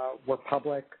were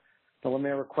public. The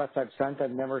limited requests I've sent, I've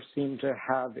never seemed to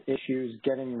have issues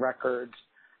getting records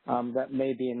that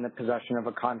may be in the possession of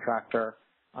a contractor.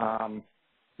 I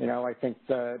think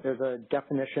there's a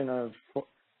definition of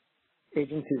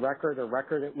agency record, or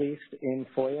record at least, in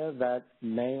FOIA that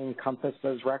may encompass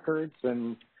those records,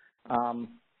 and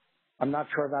I'm not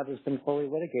sure that has been fully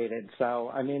litigated.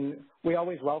 So, I mean, we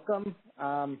always welcome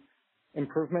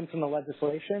improvements in the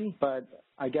legislation, but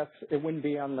I guess it wouldn't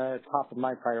be on the top of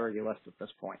my priority list at this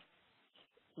point.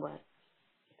 Right.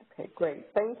 Okay, great.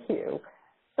 Thank you.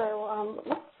 So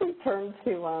let's return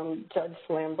to Judge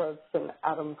Lamberth and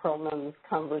Adam Pearlman's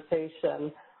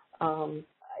conversation.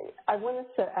 I wanted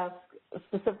to ask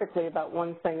specifically about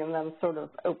one thing and then sort of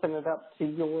open it up to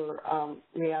your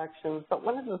reactions. But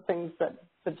one of the things that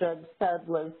the judge said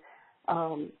was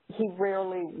he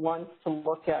rarely wants to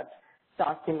look at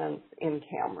documents in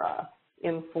camera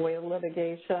in FOIA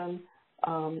litigation.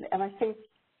 And I think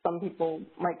some people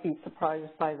might be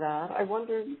surprised by that. I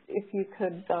wondered if you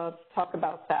could talk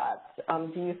about that.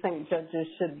 Do you think judges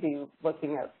should be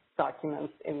looking at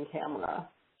documents in camera?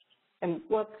 And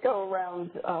let's go around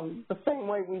the same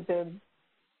way we did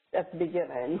at the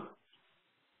beginning.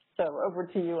 So over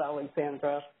to you,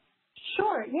 Alexandra.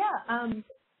 Sure, yeah.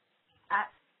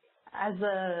 As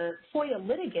a FOIA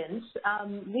litigant,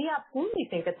 we absolutely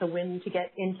think it's a win to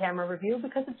get in-camera review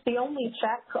because it's the only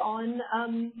check on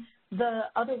the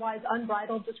otherwise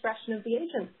unbridled discretion of the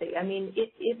agency. I mean,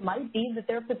 it might be that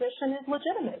their position is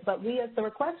legitimate, but we as the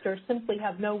requesters simply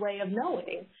have no way of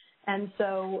knowing. And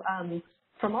so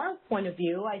from our point of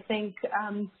view, I think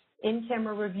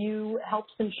in-camera review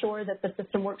helps ensure that the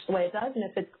system works the way it does, and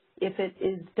if it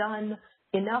is done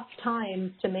enough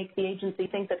times to make the agency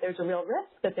think that there's a real risk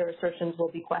that their assertions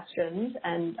will be questioned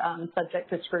and subject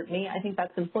to scrutiny, I think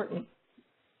that's important.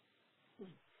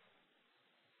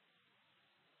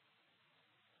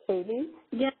 Katie?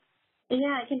 Yeah,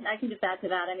 I can just add to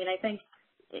that. I mean, I think,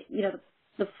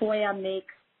 the FOIA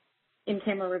makes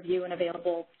in-camera review an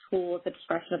available tool at the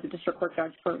discretion of the district court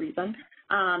judge for a reason,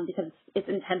 because it's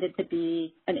intended to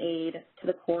be an aid to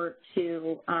the court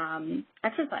to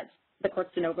exercise the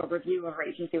court's de novo review of our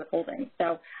agency withholding.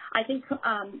 So I think,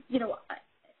 I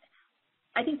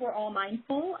think we're all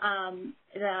mindful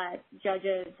that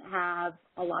judges have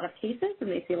a lot of cases and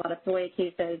they see a lot of FOIA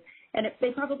cases, and if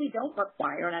they probably don't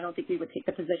require, and I don't think we would take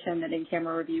the position that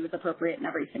in-camera review is appropriate in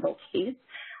every single case.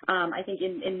 I think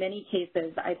in many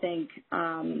cases,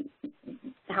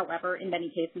 however, in many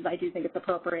cases, I do think it's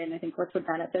appropriate, and I think courts would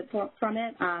benefit from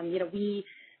it. We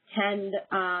tend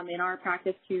in our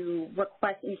practice to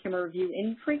request in-camera review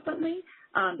infrequently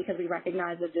because we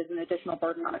recognize that there's an additional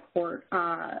burden on a court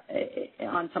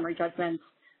on summary judgments.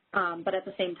 But at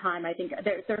the same time, I think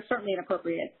there's certainly an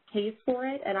appropriate case for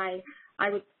it, and I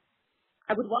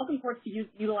I would welcome courts to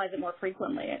utilize it more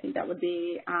frequently. I think that would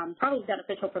be probably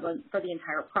beneficial for the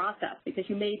entire process, because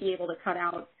you may be able to cut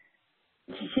out,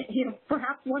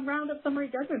 perhaps one round of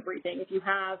summary judgment briefing if you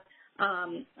have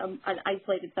an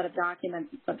isolated set of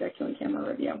documents subject to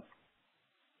in-camera review.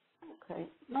 Okay,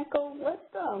 Michael,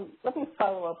 let me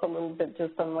follow up a little bit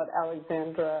just on what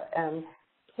Alexandra and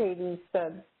Katie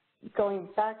said, going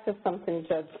back to something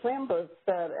Judge Lamberth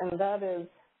said, and that is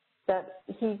that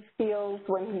he feels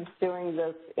when he's doing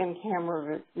this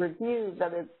in-camera review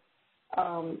that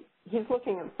he's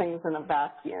looking at things in a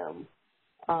vacuum.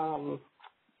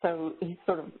 So he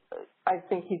I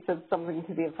think he said something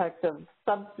to the effect of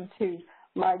substitute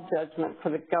my judgment for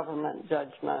the government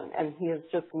judgment, and he is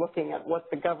just looking at what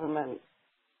the government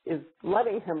is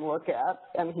letting him look at,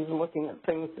 and he's looking at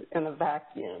things in a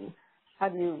vacuum. How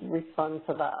do you respond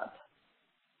to that?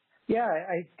 Yeah,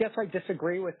 I guess I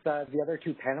disagree with the other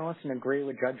two panelists and agree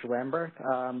with Judge Lamberth.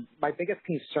 My biggest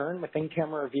concern with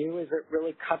in-camera review is it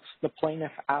really cuts the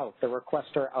plaintiff out, the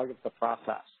requester out of the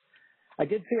process. I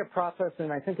did see a process,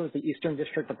 and I think it was the Eastern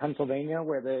District of Pennsylvania,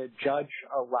 where the judge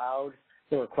allowed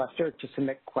the requester to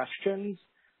submit questions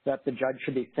that the judge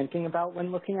should be thinking about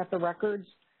when looking at the records.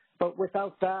 But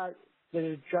without that,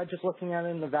 the judge is looking at it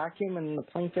in the vacuum, and the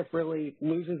plaintiff really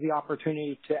loses the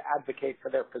opportunity to advocate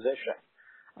for their position.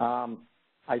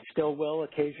 I still will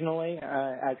occasionally,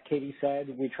 as Katie said,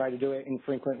 we try to do it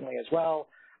infrequently as well.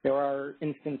 There are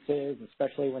instances,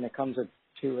 especially when it comes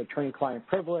to attorney-client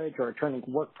privilege or attorney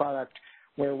work product,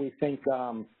 where we think,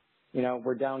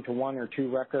 we're down to one or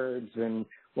two records and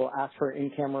we'll ask for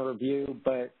in-camera review.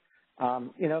 But,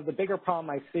 the bigger problem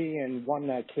I see, and one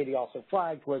that Katie also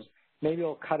flagged, was maybe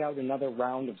we'll cut out another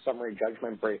round of summary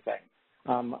judgment briefing.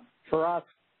 For us,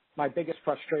 my biggest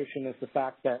frustration is the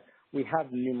fact that we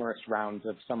have numerous rounds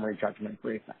of summary judgment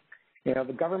briefing.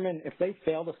 The government, if they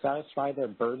fail to satisfy their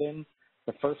burden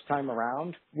the first time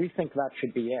around, we think that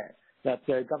should be it, that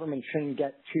the government shouldn't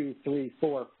get 2, 3,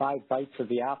 4, 5 bites of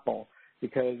the apple,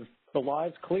 because the law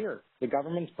is clear. The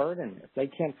government's burden. If they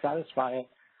can't satisfy it,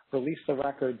 release the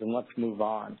records and let's move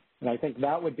on. And I think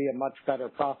that would be a much better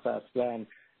process than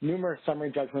numerous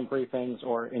summary judgment briefings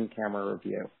or in-camera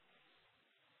review.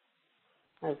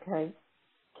 Okay.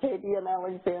 Katie and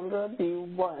Alexandra, do you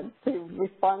want to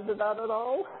respond to that at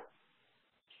all?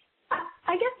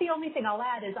 I guess the only thing I'll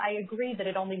add is I agree that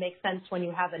it only makes sense when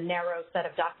you have a narrow set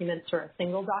of documents or a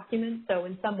single document. So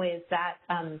in some ways that,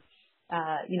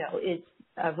 it's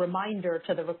a reminder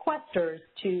to the requesters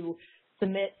to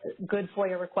submit good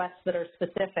FOIA requests that are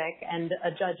specific, and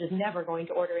a judge is never going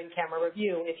to order in-camera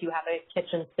review if you have a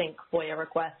kitchen sink FOIA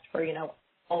request for,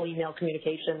 all email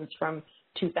communications from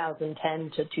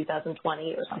 2010 to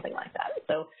 2020 or something like that.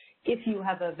 So if you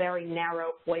have a very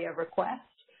narrow FOIA request,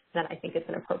 then I think it's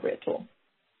an appropriate tool.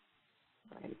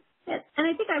 Right. And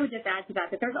I think I would just add to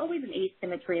that there's always an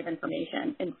asymmetry of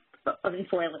information in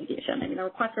FOIA litigation. I mean, the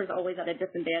requester is always at a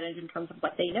disadvantage in terms of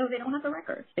what they know. They don't have the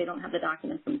records. They don't have the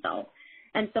documents themselves.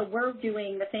 And so we're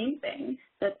doing the same thing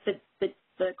that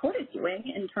the court is doing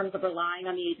in terms of relying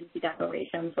on the agency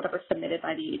declarations, whatever submitted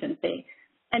by the agency.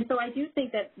 And so I do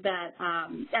think that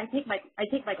I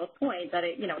take Michael's point that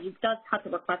it does cut the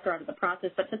requester out of the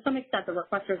process, but to some extent the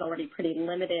requester is already pretty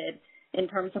limited in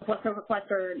terms of what the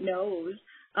requester knows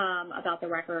about the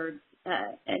records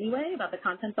anyway, about the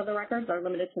contents of the records are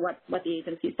limited to what the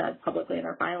agency says publicly in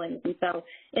their filings. And so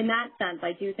in that sense,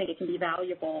 I do think it can be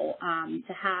valuable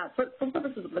to have, for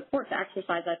purposes of the court, to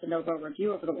exercise that de novo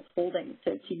review over the withholdings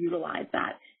to utilize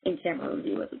that in-camera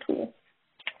review as a tool.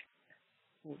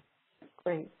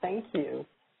 Great, thank you.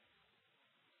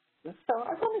 So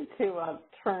I wanted to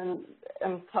turn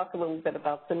and talk a little bit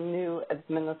about the new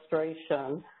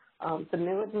administration. The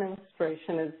new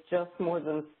administration is just more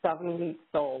than 7 weeks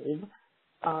old,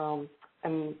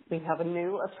 and we have a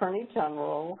new Attorney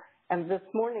General. And this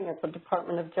morning at the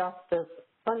Department of Justice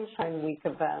Sunshine Week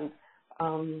event,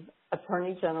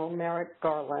 Attorney General Merrick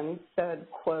Garland said,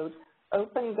 quote,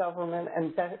 "Open government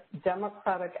and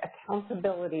democratic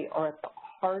accountability are at the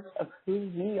heart of who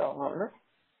we are,"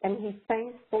 and he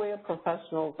thanked FOIA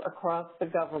professionals across the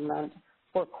government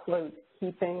for, quote,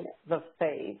 "keeping the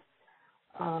faith."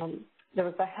 There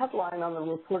was a headline on the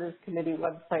Reporters Committee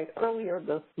website earlier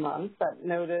this month that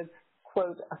noted,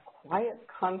 quote, "a quiet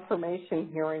confirmation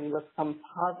hearing with some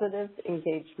positive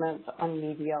engagement on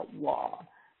media law."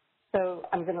 So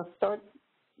I'm going to start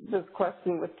this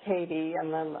question with Katie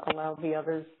and then allow the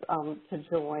others to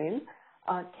join.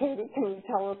 Katie, can you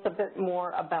tell us a bit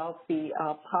more about the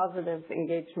positive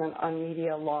engagement on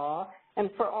media law? And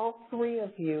for all three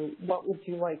of you, what would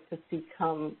you like to see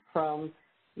come from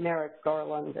Merrick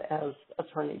Garland as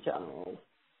Attorney General?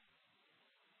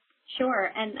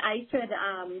 Sure, and I should,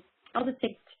 I'll just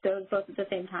take those both at the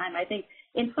same time. I think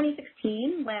in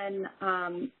 2016, when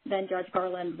then Judge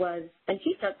Garland was, and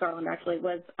Chief Judge Garland actually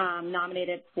was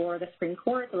nominated for the Supreme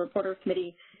Court, the Reporters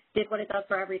Committee did what it does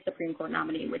for every Supreme Court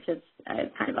nominee, which is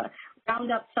kind of a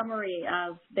round-up summary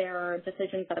of their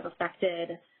decisions that have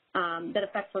affected, that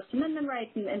affect First Amendment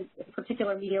rights and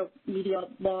particular media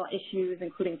law issues,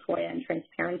 including FOIA and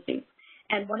transparency.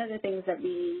 And one of the things that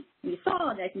we saw,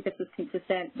 and I think this was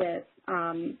consistent with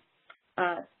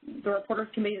the Reporters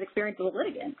Committee's experience as a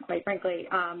litigant, quite frankly,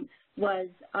 was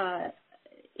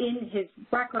in his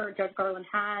record, Judge Garland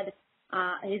had,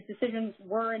 his decisions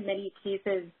were in many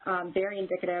cases very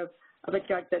indicative of a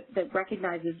judge that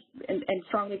recognizes and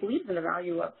strongly believes in the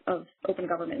value of open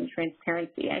government and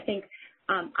transparency. I think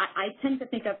I tend to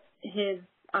think of his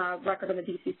record on the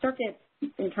D.C. Circuit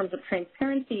in terms of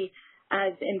transparency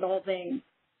as involving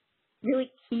really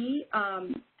key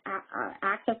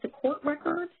access to court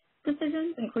records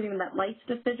decisions, including that Lice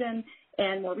decision,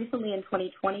 and more recently in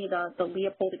 2020, the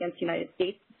Leopold against United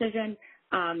States decision.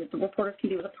 The Reporters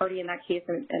Committee was a party in that case,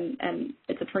 and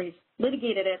its attorneys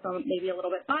litigated it, so maybe a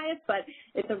little bit biased, but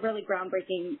it's a really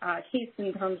groundbreaking case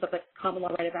in terms of the common law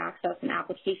right of access and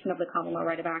application of the common law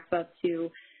right of access to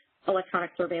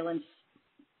electronic surveillance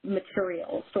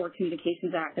materials, Stored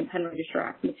Communications Act and Pen Register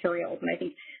Act materials. And I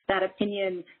think that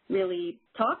opinion really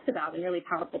talks about in really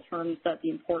powerful terms that the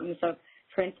importance of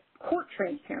court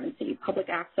transparency, public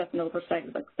access and oversight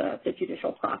of the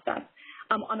judicial process.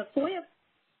 On the FOIA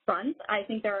front, I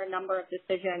think there are a number of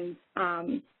decisions,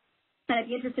 and I'd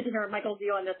be interested to hear Michael's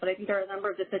view on this, but I think there are a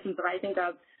number of decisions that I think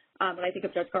of when I think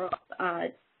of Judge Garland's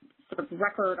sort of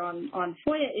record on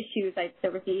FOIA issues.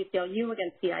 There was the ACLU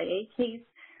against CIA case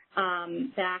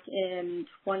back in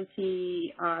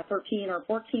 2013 or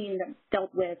 14 that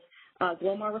dealt with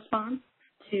GLOMAR response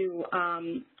to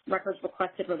records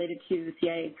requested related to the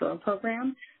CIA drone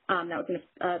program. That was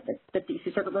the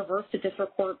D.C. Circuit reversed a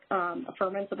district court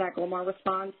affirmance of that GLOMAR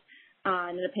response in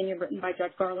an opinion written by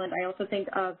Judge Garland. I also think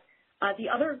of the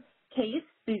other case.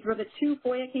 These were the two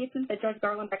FOIA cases that Judge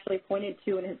Garland actually pointed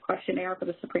to in his questionnaire for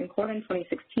the Supreme Court in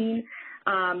 2016,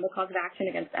 the cause of action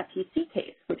against FTC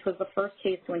case, which was the first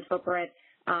case to interpret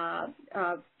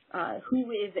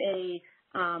who is a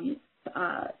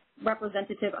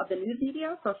representative of the news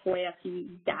media for FOIA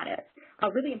status.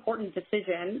 A really important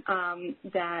decision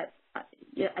that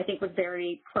I think was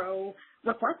very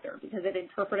pro-requester because it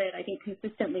interpreted, I think,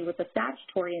 consistently with the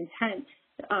statutory intent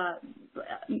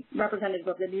representative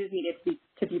of the news media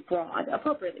to be broad,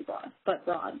 appropriately broad, but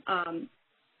broad.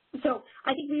 So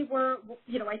I think we were,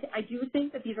 I do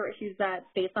think that these are issues that,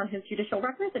 based on his judicial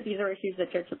record, that these are issues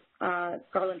that Judge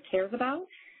Garland cares about.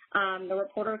 The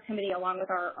Reporters Committee, along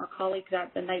with our colleagues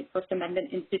at the Knight First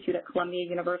Amendment Institute at Columbia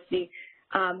University,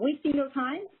 we've seen no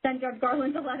time. Sent Judge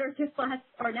Garland a letter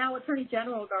or now Attorney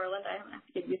General Garland, I don't have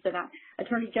to get used to that,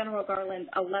 Attorney General Garland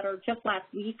a letter just last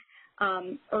week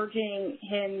urging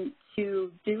him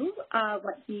to do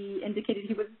what he indicated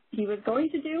he was going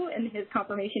to do in his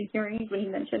confirmation hearings when he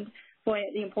mentioned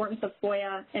FOIA, the importance of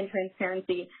FOIA and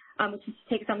transparency, which is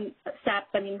to take some steps.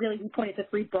 I mean, really, we pointed to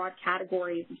three broad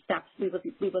categories of steps we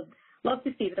would love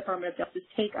to see the Department of Justice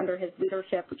take under his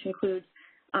leadership, which includes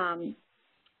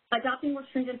adopting more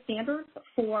stringent standards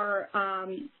for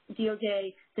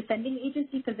DOJ defending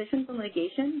agency positions in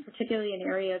litigation, particularly in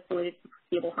areas related to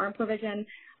foreseeable harm provision,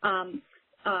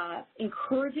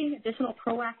 encouraging additional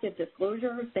proactive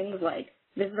disclosures, things like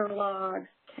visitor logs,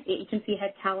 agency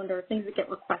head calendar, things that get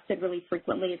requested really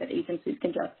frequently that agencies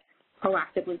can just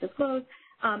proactively disclose,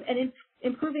 and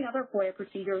improving other FOIA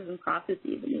procedures and processes.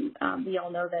 I mean, we all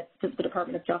know that the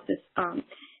Department of Justice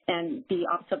and the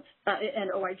Office of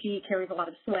and OIG carries a lot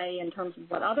of sway in terms of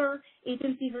what other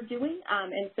agencies are doing,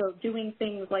 and so doing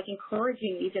things like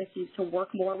encouraging agencies to work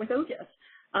more with OGIS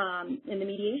in the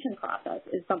mediation process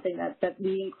is something that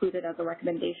we included as a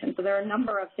recommendation. So there are a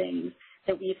number of things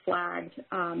that we flagged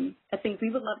as things we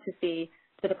would love to see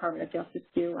the Department of Justice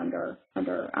do under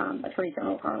Attorney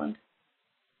General Garland.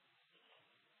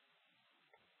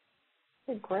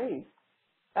 Great.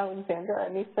 Alexandra,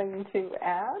 anything to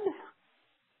add?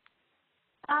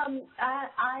 I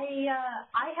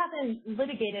haven't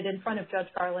litigated in front of Judge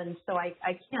Garland, so I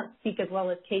can't speak as well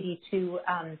as Katie to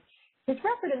his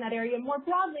record in that area. More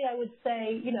broadly, I would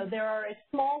say, there are a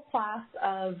small class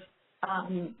of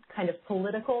kind of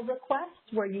political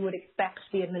requests where you would expect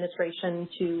the administration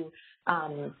to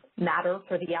matter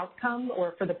for the outcome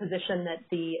or for the position that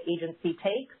the agency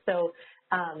takes. So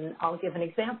I'll give an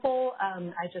example.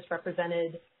 I just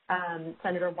represented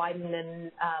Senator Wyden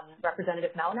and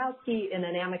Representative Malinowski in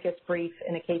an amicus brief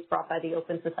in a case brought by the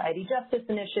Open Society Justice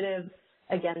Initiative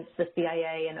against the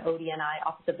CIA and ODNI,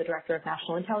 Office of the Director of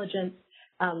National Intelligence,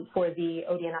 for the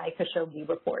ODNI Khashoggi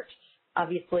report.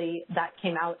 Obviously, that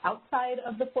came out outside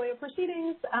of the FOIA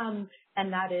proceedings,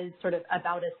 and that is sort of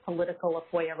about as political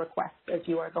a FOIA request as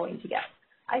you are going to get.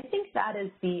 I think that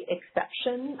is the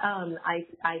exception.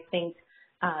 I think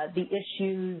the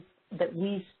issues that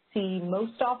we see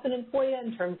most often in FOIA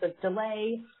in terms of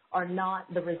delay are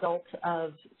not the result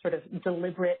of sort of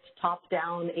deliberate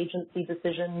top-down agency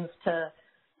decisions to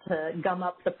gum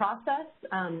up the process.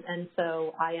 And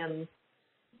so I am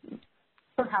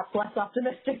perhaps less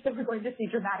optimistic that we're going to see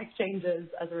dramatic changes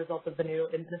as a result of the new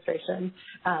administration,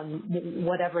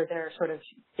 whatever their sort of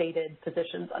stated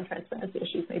positions on transparency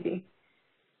issues may be.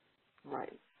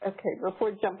 Right. Okay.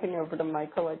 Before jumping over to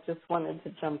Michael, I just wanted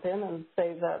to jump in and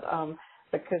say that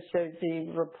the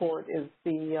Khashoggi report is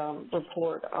the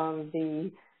report on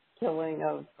the killing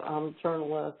of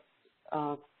journalist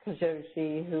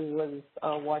Khashoggi, who was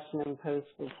a Washington Post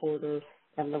reporter,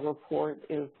 and the report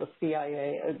is the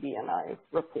CIA ODNI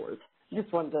report.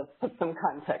 Just wanted to put some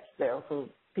context there for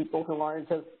people who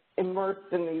aren't as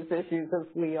immersed in these issues as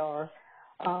we are.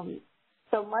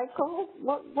 So, Michael,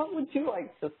 what would you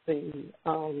like to see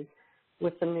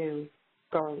with the new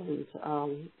Garland,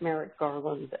 Merrick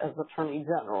Garland as Attorney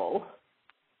General?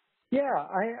 Yeah,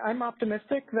 I'm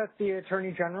optimistic that the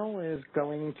Attorney General is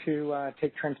going to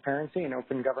take transparency and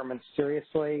open government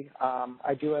seriously.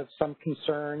 I do have some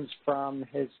concerns from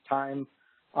his time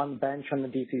on the bench on the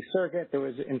D.C. Circuit. There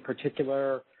was, in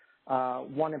particular,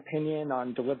 one opinion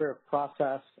on deliberative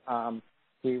process.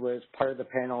 He was part of the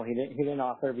panel. He didn't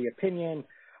author the opinion,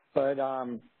 but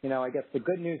you know, I guess the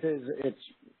good news is it's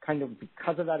kind of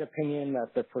because of that opinion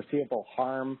that the foreseeable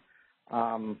harm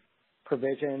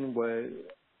provision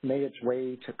made its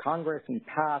way to Congress and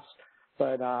passed,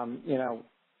 but you know,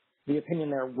 the opinion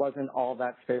there wasn't all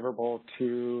that favorable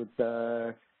to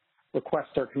the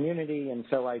requester community, and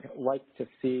so I'd like to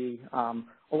see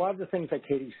a lot of the things that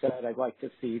Katie said I'd like to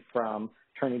see from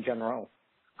Attorney General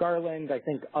Garland. I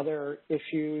think other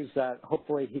issues that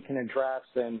hopefully he can address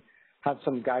and have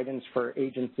some guidance for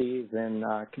agencies and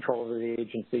control over the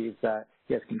agencies that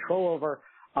he has control over.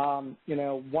 You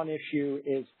know, one issue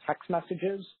is text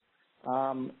messages.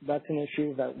 That's an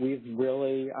issue that we've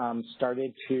really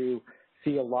started to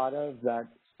see a lot of, that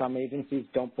some agencies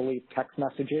don't believe text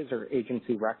messages or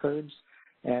agency records.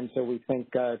 And so we think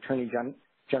Attorney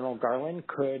General Garland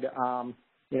could,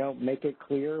 you know, make it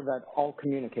clear that all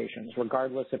communications,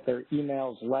 regardless if they're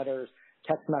emails, letters,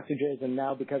 text messages, and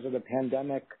now because of the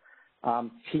pandemic,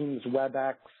 Teams,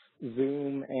 WebEx,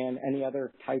 Zoom, and any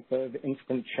other type of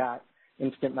instant chat,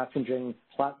 instant messaging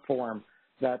platform,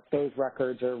 that those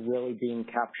records are really being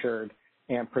captured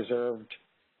and preserved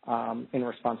in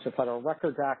response to Federal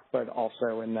Records Act, but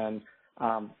also and then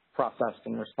processed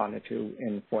and responded to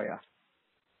in FOIA.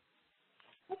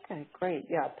 Okay, great.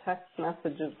 Yeah, text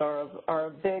messages are a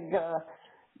big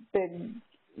thing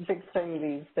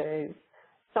these days.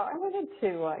 So I wanted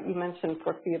to, you mentioned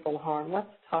foreseeable harm.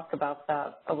 Let's talk about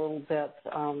that a little bit.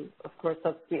 Of course,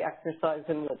 that's the exercise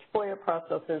in which FOIA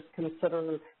processors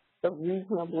consider the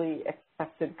reasonably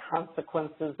expected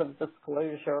consequences of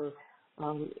disclosure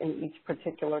in each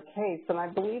particular case. And I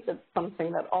believe it's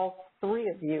something that all three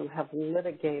of you have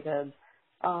litigated.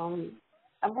 I'm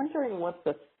wondering what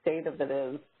the state of it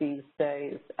is these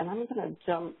days. And I'm going to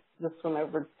jump this one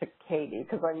over to Katie,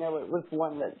 because I know it was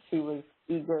one that she was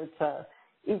eager to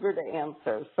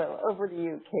answer. So over to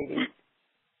you, Katie.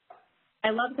 I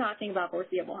love talking about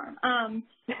foreseeable harm.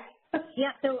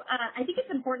 Yeah, so I think it's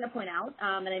important to point out,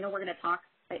 and I know we're going to talk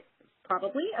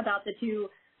probably about the two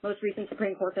most recent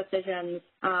Supreme Court decisions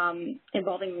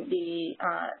involving the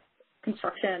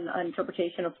construction and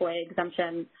interpretation of FOIA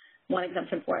exemptions, one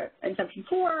exemption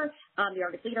 4, the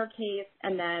Argus Leader case,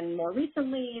 and then more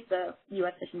recently the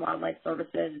U.S. Fish and Wildlife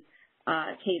Services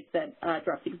case that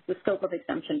addresses the scope of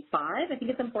Exemption 5. I think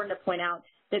it's important to point out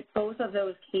that both of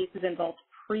those cases involved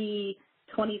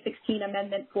pre-2016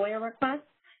 amendment FOIA requests,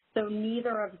 so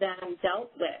neither of them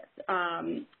dealt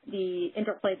with the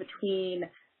interplay between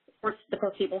the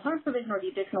foreseeable harm provision or the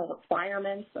additional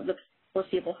requirements of the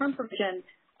foreseeable harm provision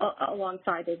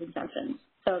alongside those exemptions.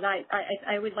 So that,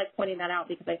 I would like pointing that out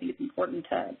because I think it's important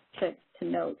to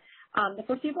note. The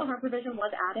foreseeable harm provision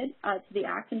was added to the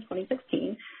Act in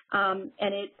 2016, and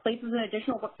it places an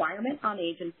additional requirement on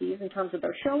agencies in terms of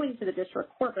their showing to the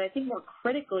district court, but I think more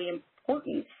critically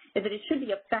important is that it should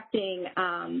be affecting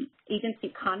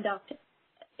agency conduct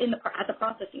at the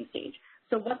processing stage.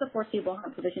 So what the foreseeable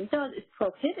harm provision does is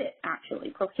prohibit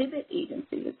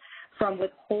agencies from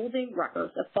withholding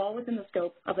records that fall within the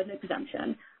scope of an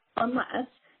exemption unless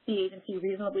the the agency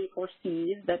reasonably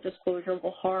foresees that disclosure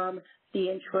will harm the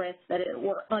interest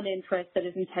or uninterest that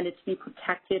is intended to be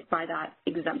protected by that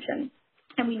exemption.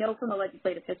 And we know from the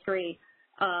legislative history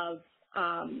of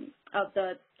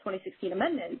the 2016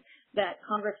 amendments that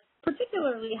Congress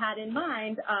particularly had in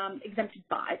mind Exemption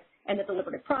 5 and the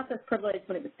deliberative process privilege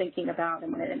when it was thinking about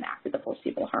and when it enacted the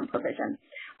foreseeable harm provision.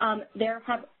 There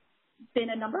have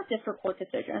been a number of district court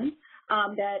decisions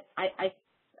that I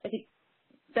think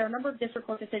there are a number of district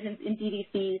court decisions in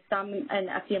DDC, some in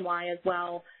FDNY as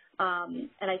well, and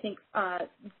I think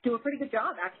do a pretty good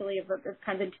job actually of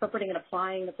kind of interpreting and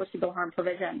applying the foreseeable harm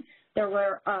provision. There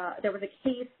was a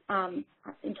case in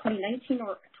 2018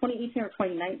 or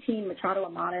 2019,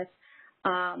 Machado-Amatis,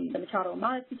 the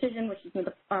Machado-Amatis decision, which is in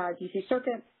the D.C.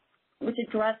 Circuit, which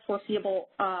addressed foreseeable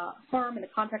harm in the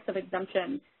context of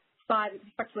Exemption 5 with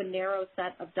respect to a narrow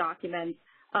set of documents.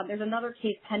 There's another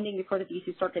case pending before the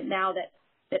D.C. Circuit now that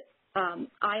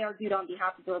I argued on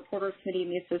behalf of the Reporters Committee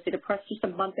and the Associated Press just a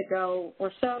month ago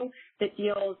or so that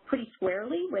deals pretty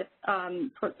squarely with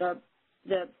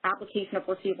the application of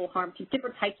foreseeable harm to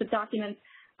different types of documents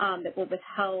that were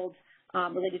withheld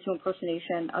related to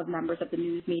impersonation of members of the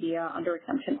news media under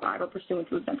Exemption 5 or pursuant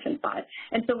to Exemption 5.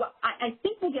 And so I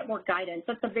think we'll get more guidance.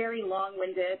 That's a very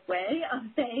long-winded way of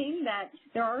saying that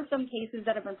there are some cases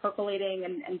that have been percolating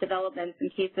and developments in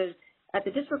cases at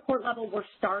the district court level. We're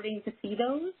starting to see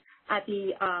those at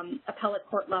the appellate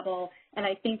court level, and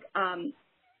I think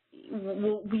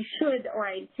we should, or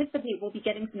I anticipate we'll be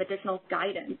getting some additional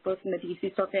guidance both from the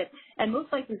D.C. Circuit and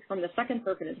most likely from the Second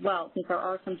Circuit as well, since there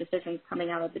are some decisions coming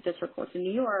out of the district courts in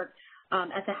New York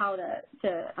as to how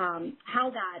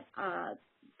that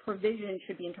provision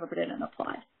should be interpreted and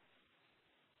applied.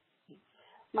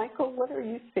 Michael, what are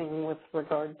you seeing with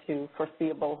regard to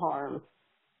foreseeable harm?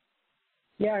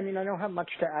 Yeah, I mean, I don't have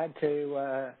much to add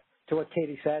to what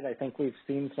Katie said. I think we've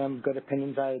seen some good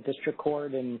opinions out of the district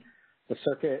court, and the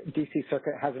D.C.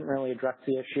 Circuit hasn't really addressed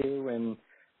the issue, and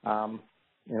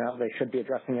they should be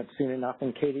addressing it soon enough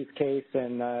in Katie's case,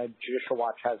 and Judicial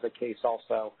Watch has a case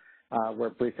also where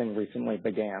briefing recently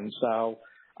began. So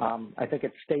I think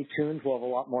it's stay tuned. We'll have a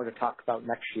lot more to talk about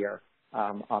next year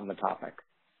on the topic.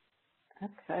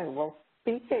 Okay. Well,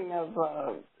 speaking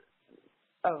of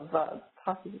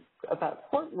talking about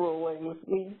court rulings,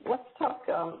 let's talk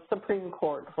Supreme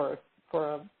Court for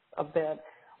a bit.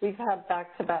 We've had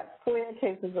back-to-back FOIA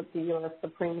cases at the U.S.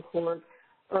 Supreme Court.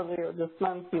 Earlier this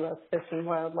month, U.S. Fish and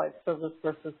Wildlife Service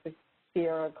versus the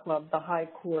Sierra Club, the High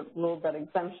Court ruled that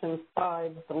Exemption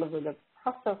 5, deliberative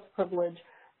process privilege,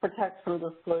 protects from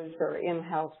disclosure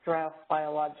in-house draft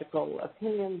biological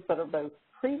opinions that are both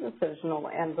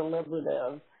pre-decisional and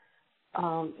deliberative,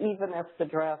 even if the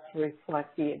drafts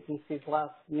reflect the agency's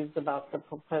last views about the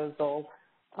proposal.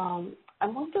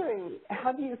 I'm wondering,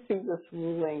 how do you see this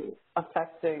ruling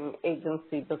affecting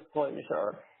agency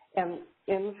disclosure? And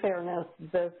in fairness,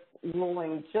 this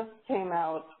ruling just came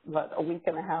out, a week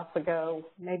and a half ago,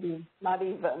 maybe not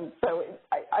even. So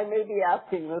I may be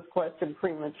asking this question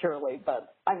prematurely,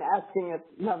 but I'm asking it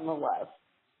nonetheless.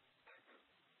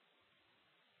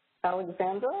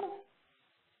 Alexandra?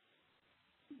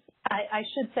 I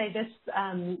should say this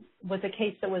was a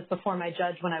case that was before my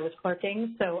judge when I was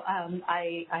clerking, so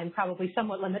I'm probably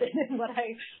somewhat limited in what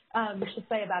I should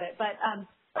say about it. But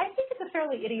I think it's a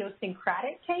fairly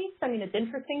idiosyncratic case. I mean, it's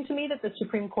interesting to me that the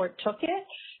Supreme Court took it.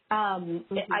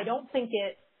 I don't think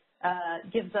it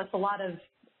gives us a lot of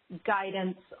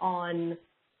guidance on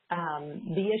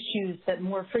the issues that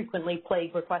more frequently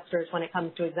plague requesters when it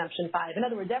comes to Exemption 5. In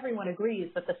other words, everyone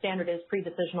agrees that the standard is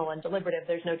pre-decisional and deliberative.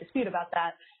 There's no dispute about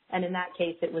that. And in that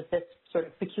case, it was this sort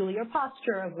of peculiar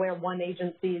posture of where one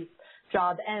agency's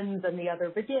job ends and the other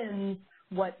begins,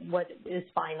 what is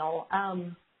final.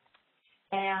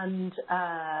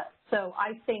 So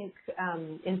I think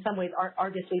in some ways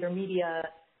Argus Leader Media,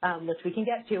 which we can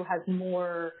get to, has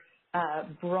more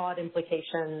broad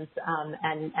implications,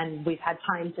 and we've had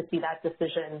time to see that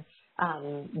decision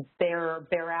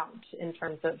bear out in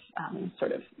terms of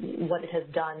sort of what it has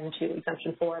done to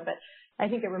Exemption 4. But I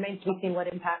think it remains to be seen what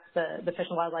impacts the Fish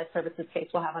and Wildlife Services case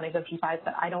will have on Exemption 5,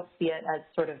 but I don't see it as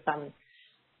sort of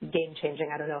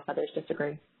game-changing. I don't know if others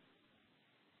disagree.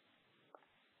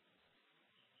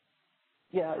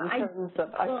 Yeah, in terms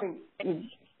of, I think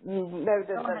you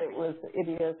noted that it was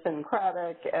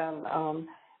idiosyncratic, and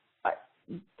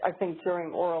I think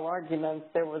during oral arguments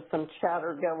there was some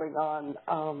chatter going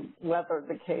on whether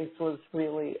the case was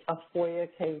really a FOIA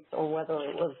case or whether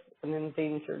it was an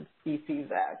Endangered Species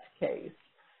Act case,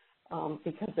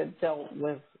 because it dealt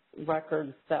with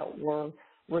records that were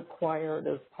required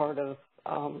as part of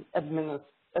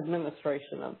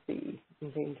administration of the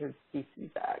Endangered Species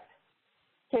Act.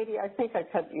 Katie, I think I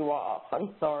cut you off.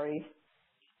 I'm sorry.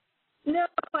 No,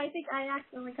 I think I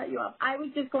accidentally cut you off. I was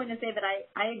just going to say that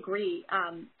I agree,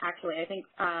 actually. I think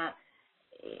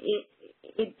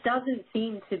it doesn't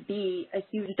seem to be a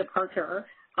huge departure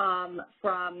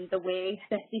from the way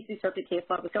that D.C. Circuit case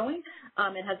law was going.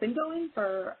 It has been going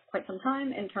for quite some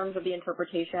time in terms of the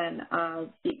interpretation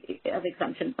of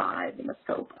Exemption 5 and the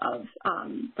scope of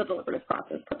the deliberative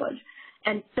process privilege.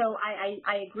 And so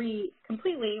I agree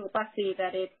completely with Lexi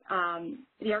that it's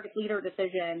the Argus Leader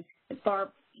decision is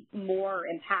far more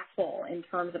impactful in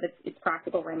terms of its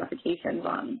practical ramifications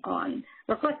on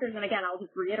requesters. And again, I'll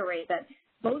just reiterate that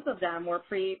both of them were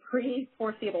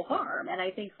pre-foreseeable harm, and I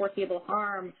think the foreseeable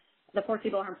harm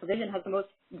provision has the most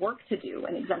work to do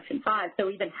in Exemption 5.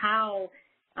 So even how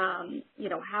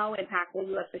impactful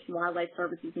U.S. Fish and Wildlife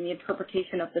Services and the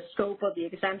interpretation of the scope of the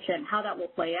exemption, how that will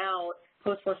play out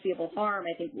post-foreseeable harm,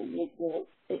 I think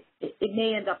it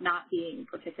may end up not being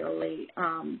particularly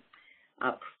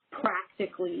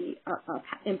practically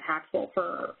impactful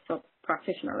for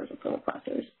practitioners or for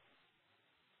requesters.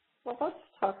 Well, let's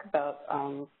talk about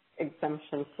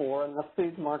Exemption 4 and the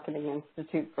Food Marketing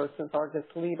Institute versus Argus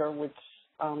Leader, which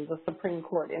the Supreme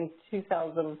Court in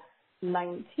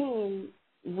 2019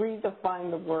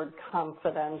 redefined the word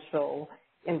confidential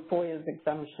in FOIA's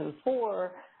Exemption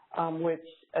 4, which,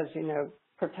 as you know,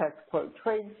 protects, quote,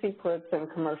 trade secrets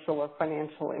and commercial or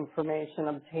financial information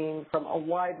obtained from a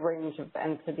wide range of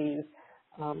entities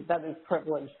that is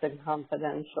privileged and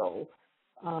confidential.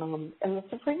 And the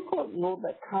Supreme Court ruled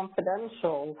that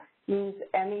confidential means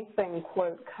anything,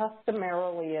 quote,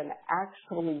 customarily and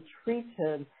actually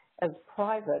treated as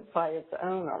private by its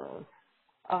owner.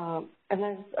 And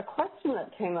there's a question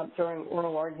that came up during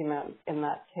oral argument in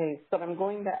that case that I'm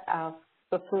going to ask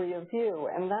the three of you,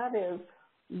 and that is,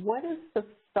 what is to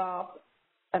stop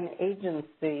an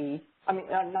agency,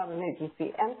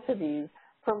 entities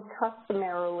from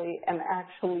customarily and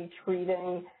actually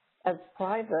treating as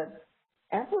private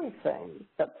everything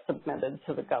that's submitted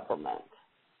to the government?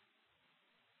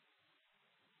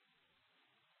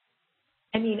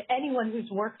 I mean, anyone who's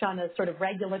worked on a sort of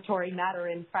regulatory matter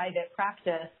in private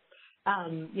practice,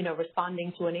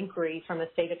 responding to an inquiry from a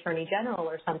state attorney general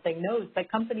or something, knows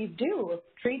that companies do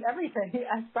treat everything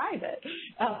as private.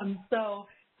 So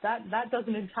that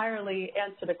doesn't entirely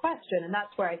answer the question, and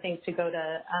that's where I think, to go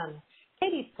to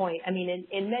Katie's point, I mean,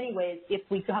 in many ways, if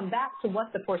we come back to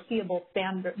what the foreseeable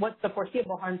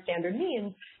harm standard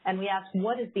means, and we ask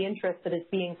what is the interest that is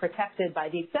being protected by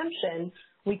the exemption,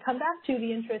 we come back to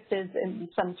the interest is in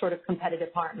some sort of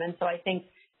competitive harm. And so I think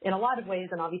in a lot of ways,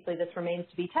 and obviously this remains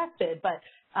to be tested, but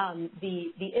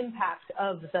the impact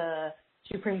of the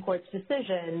Supreme Court's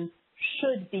decision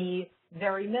should be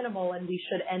very minimal, and we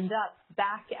should end up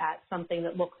back at something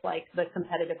that looks like the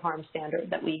competitive harm standard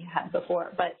that we had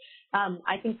before. But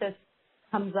I think this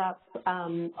comes up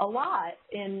a lot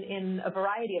in a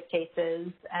variety of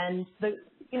cases, and the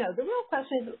real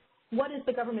question is, what is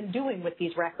the government doing with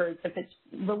these records? If it's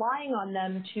relying on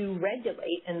them to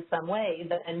regulate in some way,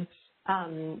 then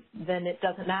it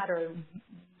doesn't matter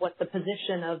what the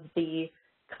position of the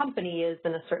company is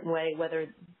in a certain way,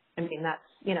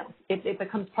 it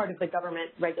becomes part of the government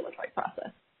regulatory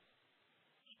process.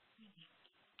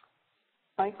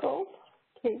 Michael?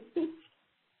 Katie?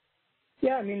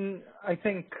 Yeah, I mean, I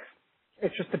think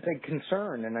it's just a big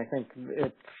concern, and I think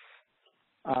it's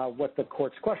what the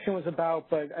court's question was about.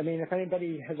 But, I mean, if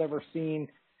anybody has ever seen,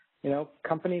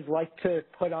 companies like to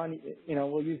put on,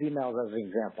 we'll use emails as an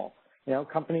example.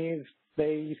 Companies,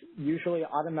 they usually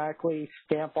automatically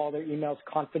stamp all their emails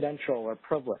confidential or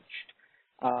privileged.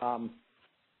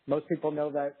 Most people know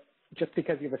that just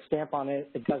because you have a stamp on it,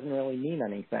 it doesn't really mean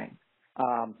anything.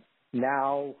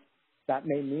 Now that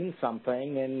may mean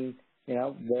something, and,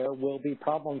 there will be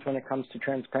problems when it comes to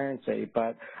transparency.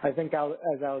 But I think,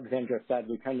 as Alexandra said,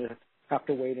 we kind of have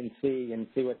to wait and see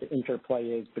what the interplay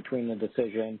is between the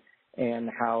decision and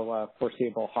how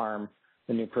foreseeable harm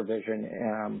the new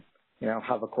provision,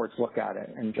 how the courts look at it,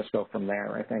 and just go from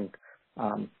there. I think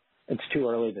it's too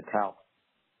early to tell.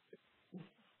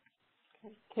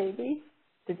 Katie,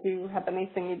 did you have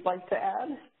anything you'd like to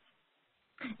add?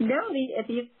 No,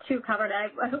 these two covered.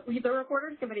 The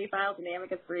Reporters Committee filed an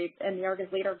amicus brief in the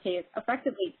Argus Leader case,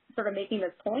 effectively sort of making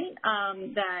this point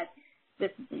that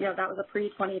that was a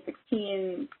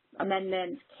pre-2016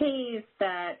 amendment case,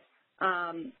 that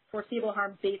foreseeable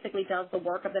harm basically does the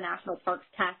work of the National Parks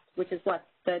Test, which is what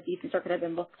the D.C. Circuit has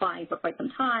been applying for quite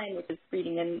some time, which is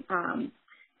reading in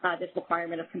this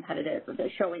requirement of the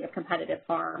showing of competitive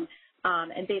harm,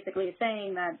 and basically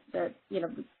saying that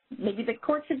maybe the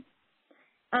court should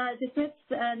dismissed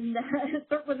and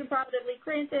cert was improvidently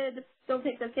granted. Don't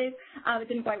take this case. It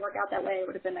didn't quite work out that way. It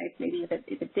would have been nice maybe if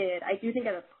it did. I do think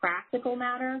as a practical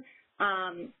matter,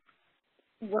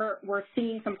 we're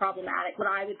seeing some problematic, what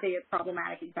I would say is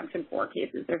problematic Exemption 4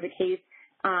 cases. There's a case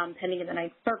pending in the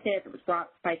Ninth Circuit. It was brought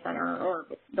by Center, or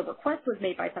the request was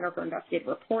made by Center for Investigative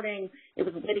Reporting. It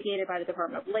was litigated by the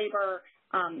Department of Labor.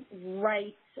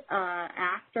 Right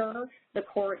after the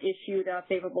court issued a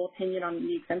favorable opinion on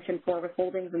the Exemption 4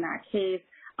 withholdings in that case,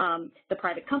 the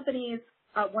private companies,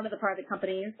 one of the private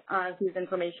companies whose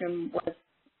information was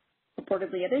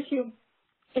purportedly at issue,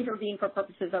 intervened for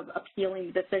purposes of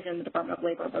appealing the decision the Department of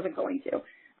Labor wasn't going to.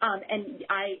 And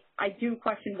I do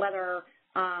question whether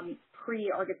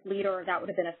pre-Argus Leader that would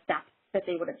have been a step that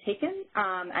they would have taken.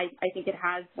 I think it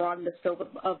has broadened the scope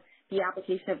of the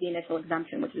application of the initial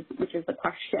exemption, which is the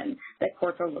question that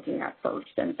courts are looking at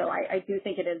first. And so I do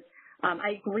think it is.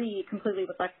 I agree completely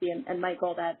with Lexi and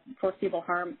Michael that foreseeable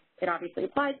harm, it obviously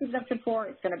applies to Exemption 4.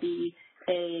 It's going to be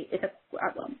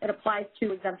it applies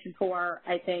to Exemption 4.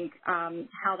 I think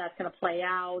how that's going to play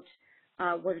out,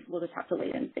 we'll just have to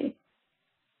wait and see.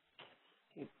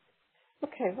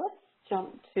 Okay, let's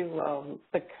jump to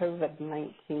the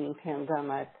COVID-19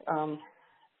 pandemic.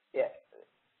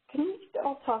 Can you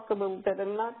all talk a little bit,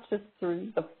 and not just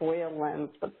through the FOIA lens,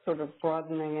 but sort of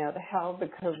broadening it, how the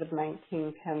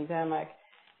COVID-19 pandemic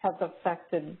has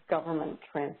affected government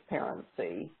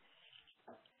transparency?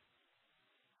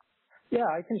 Yeah,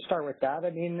 I can start with that. I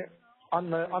mean, on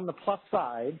the plus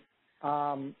side,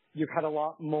 you've had a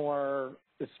lot more,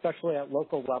 especially at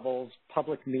local levels,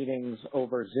 public meetings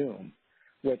over Zoom,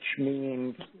 which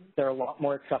means they're a lot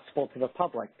more accessible to the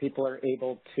public. People are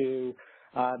able to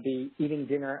be eating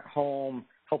dinner at home,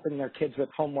 helping their kids with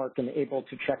homework, and able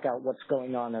to check out what's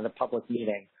going on at a public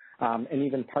meeting, and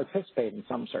even participate in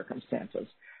some circumstances.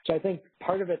 So I think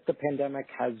part of it, the pandemic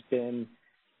has been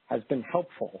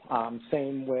helpful.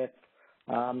 Same with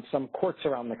some courts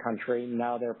around the country.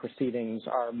 Now their proceedings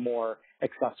are more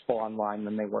accessible online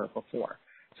than they were before.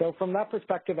 So from that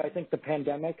perspective, I think the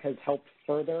pandemic has helped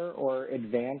further or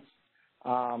advance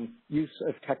use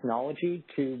of technology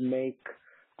to make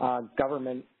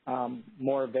government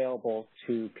more available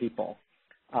to people.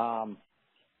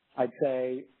 I'd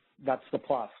say that's the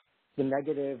plus. The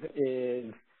negative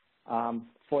is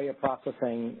FOIA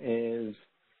processing is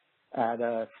at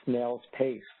a snail's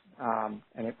pace,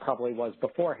 and it probably was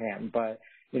beforehand. But,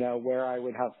 you know, where I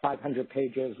would have 500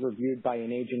 pages reviewed by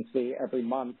an agency every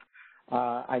month,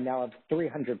 I now have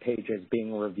 300 pages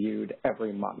being reviewed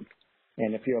every month.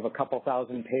 And if you have a couple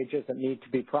thousand pages that need to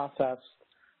be processed,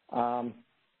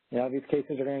 you know, these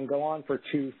cases are going to go on for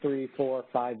 2, 3, 4,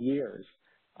 5 years.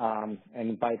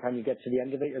 And by the time you get to the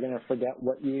end of it, you're going to forget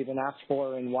what you even asked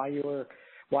for and why you were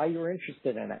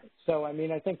interested in it. So, I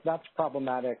mean, I think that's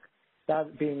problematic,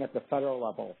 that being at the federal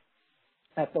level.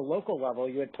 At the local level,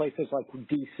 you had places like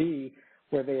D.C.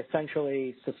 where they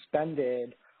essentially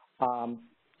suspended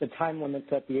the time limits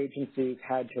that the agencies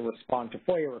had to respond to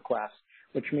FOIA requests,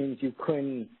 which means you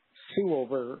couldn't sue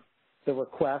over the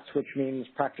request, which means,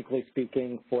 practically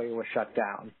speaking, FOIA was shut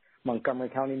down. Montgomery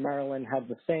County, Maryland had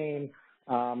the same,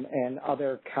 and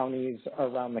other counties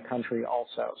around the country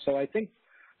also. So I think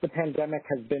the pandemic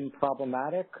has been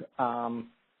problematic, I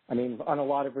mean, on a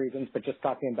lot of reasons, but just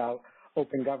talking about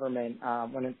open government,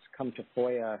 when it's come to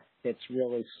FOIA, it's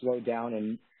really slowed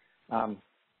down and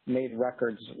made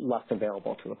records less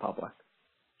available to the public.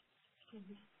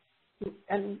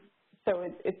 And so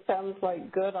it sounds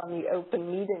like good on the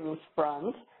open meetings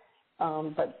front,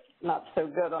 but not so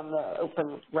good on the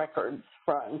open records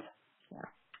front. Yeah.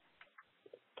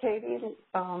 Katie,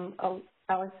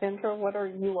 Alexandra, what are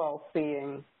you all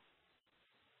seeing?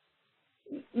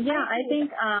 Yeah, I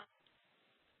think.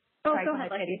 Go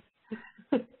ahead, Katie.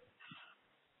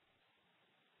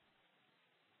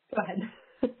 Go ahead.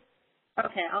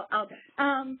 Okay, I'll go.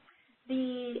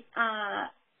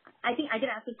 I think I get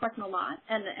asked this question a lot,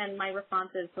 and my response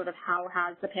is sort of how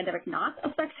has the pandemic not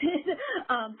affected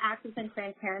access and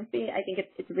transparency? I think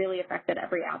it's really affected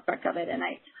every aspect of it, and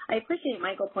I appreciate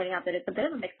Michael pointing out that it's a bit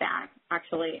of a mixed bag,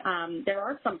 actually. There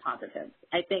are some positives.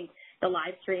 I think the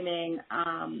live streaming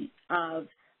of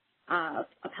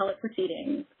appellate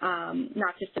proceedings,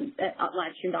 not just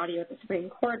live streamed audio at the Supreme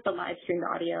Court, but live streamed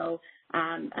audio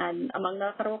and among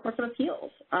the federal courts of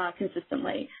appeals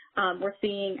consistently. We're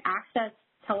seeing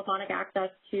telephonic access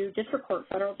to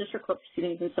federal district court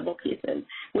proceedings in civil cases,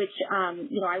 which,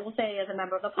 you know, I will say as a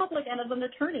member of the public and as an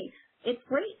attorney, it's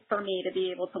great for me to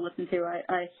be able to listen to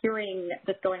a hearing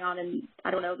that's going on in,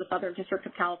 I don't know, the Southern District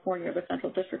of California or the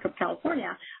Central District of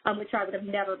California, which I would have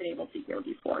never been able to hear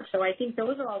before. So I think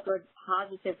those are all good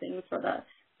positive things for the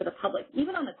to the public.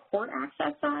 Even on the court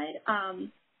access side,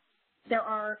 there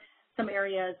are some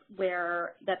areas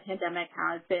where the pandemic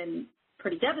has been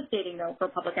pretty devastating, though, for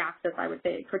public access, I would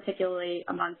say, particularly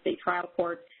among state trial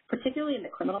courts, particularly in the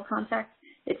criminal context.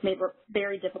 It's made it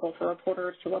very difficult for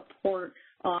reporters to report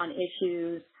on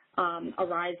issues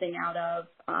arising out of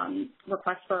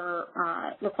requests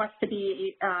to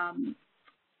be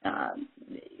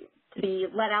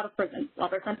let out of prison while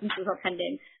their sentences are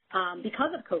pending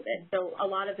because of COVID. So a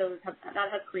lot of those that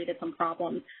has created some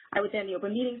problems. I would say on the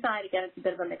open meeting side, again, it's a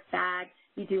bit of a mixed bag.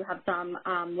 You do have some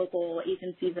local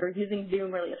agencies that are using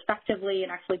Zoom really effectively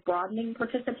and actually broadening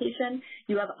participation.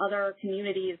 You have other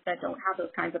communities that don't have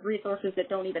those kinds of resources, that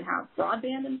don't even have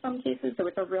broadband in some cases, so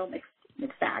it's a real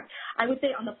mixed bag. I would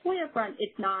say on the FOIA front,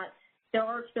 it's not, there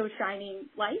are those shining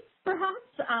lights, perhaps.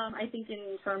 I think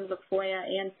in terms of FOIA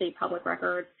and state public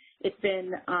records, it's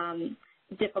been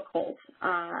difficult.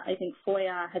 I think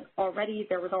FOIA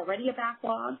there was already a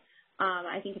backlog.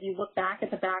 I think if you look back at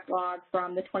the backlog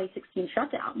from the 2016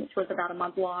 shutdown, which was about a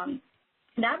month long,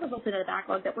 that resulted in a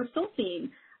backlog that we're still seeing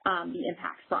the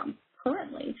impacts from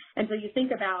currently. And so you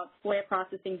think about FOIA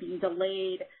processing being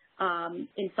delayed.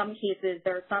 In some cases,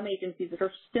 there are some agencies that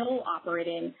are still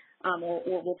operating, or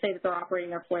will say that they're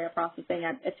operating their FOIA processing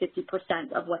at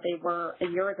 50% of what they were a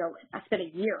year ago. That's been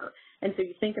a year. And so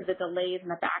you think of the delays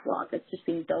and the backlog that's just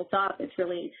being built up. It's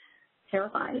really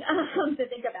terrifying to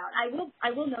think about.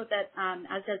 I will note that,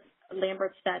 as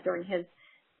Lamberth said during his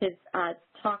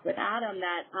talk with Adam,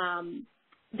 that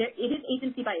it is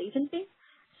agency by agency.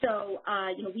 So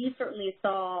we certainly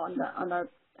saw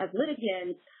as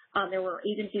litigants, there were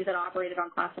agencies that operated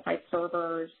on classified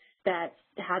servers that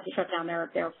had to shut down their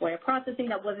FOIA processing.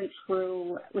 That wasn't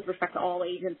true with respect to all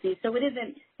agencies. So it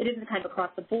isn't kind of across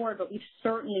the board, but we've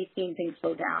certainly seen things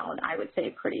slow down, I would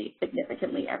say, pretty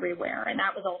significantly everywhere. And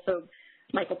that was also,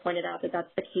 Michael pointed out that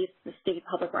that's the case at the state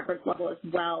public records level as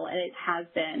well, and it has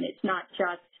been. It's not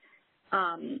just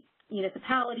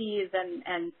municipalities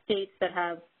and states that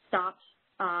have stopped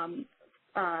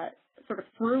sort of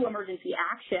through emergency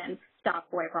action, stop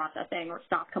FOIA processing or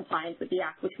stop compliance with the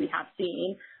Act, which we have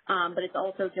seen. But it's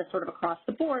also just sort of across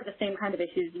the board, the same kind of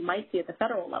issues you might see at the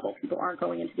federal level. People aren't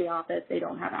going into the office. They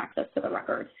don't have access to the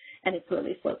records, and it's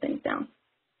really slowed things down.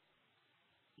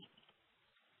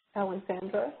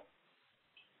 Alexandra?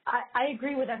 I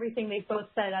agree with everything they've both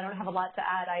said. I don't have a lot to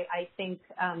add. I think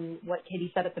what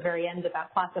Katie said at the very end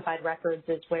about classified records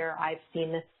is where I've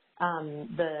seen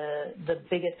the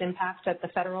biggest impact at the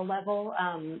federal level.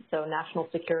 So national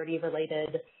security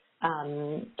related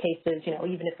cases,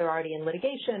 even if they're already in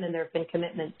litigation and there have been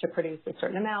commitments to produce a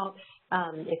certain amount,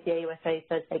 if the AUSA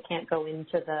says they can't go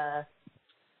into the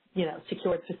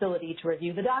secured facility to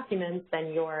review the documents,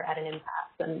 then you're at an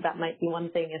impasse. And that might be one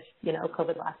thing if,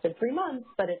 COVID lasted 3 months,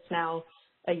 but it's now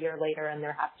a year later and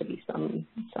there has to be some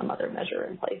other measure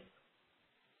in place.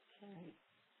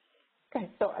 Okay,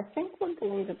 so I think we're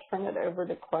going to turn it over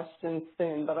to questions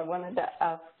soon, but I wanted to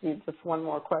ask you just one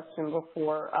more question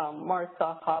before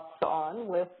Martha hops on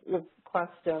with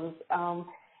questions.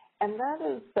 And that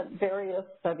is that various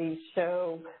studies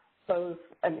show both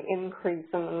an increase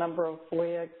in the number of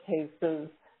FOIA cases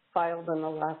filed in the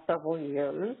last several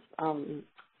years,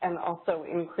 and also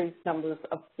increased numbers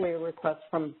of FOIA requests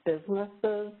from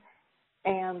businesses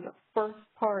and first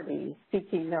parties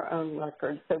seeking their own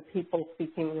records, so people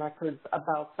seeking records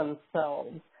about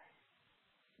themselves.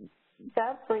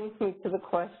 That brings me to the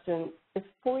question, is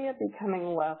FOIA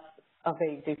becoming less of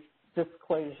a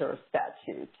disclosure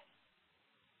statute?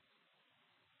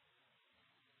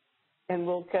 And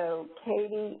we'll go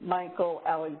Katie, Michael,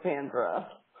 Alexandra.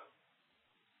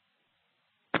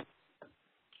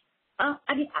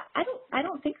 I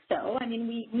don't think so. I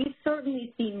mean, we've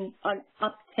certainly seen an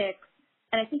uptick,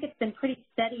 and I think it's been pretty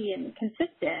steady and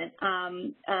consistent,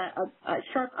 a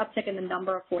sharp uptick in the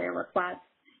number of FOIA requests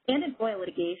and in FOIA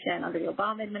litigation under the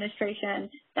Obama administration.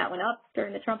 That went up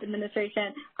during the Trump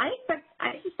administration. I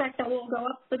suspect that will go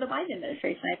up with the Biden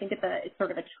administration. I think it's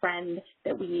sort of a trend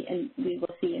that we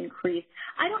will see increase.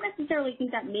 I don't necessarily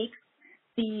think that makes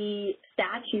the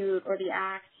statute or the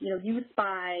act, used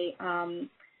by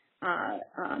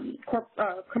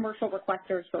commercial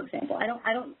requesters, for example.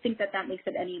 I don't think that makes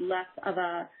it any less of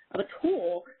a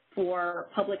tool for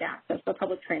public access, for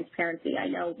public transparency. I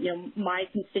know, my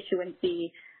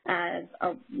constituency as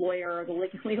a lawyer, the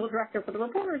legal director for the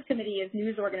Reporters Committee, is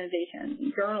news organizations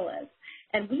and journalists,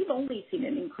 and we've only seen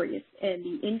an increase in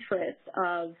the interest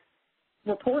of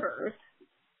reporters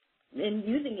in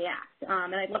using the Act.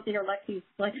 And I'd love to hear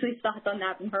Lexi's thoughts on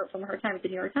that from her time at the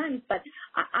New York Times. But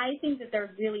I think that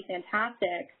there's really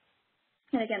fantastic,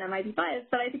 and again, I might be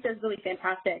biased, but I think there's really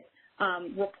fantastic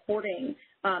reporting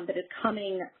that is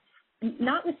coming,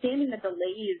 notwithstanding the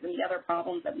delays and the other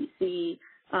problems that we see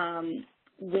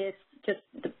with just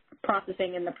the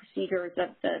processing and the procedures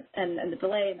and the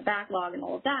delay and the backlog and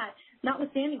all of that.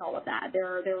 Notwithstanding all of that,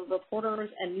 there are reporters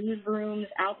and newsrooms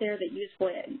out there that use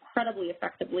FOIA incredibly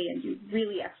effectively and do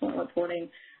really excellent reporting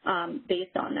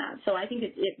based on that. So I think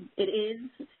it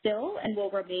is still and will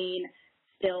remain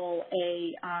still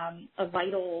a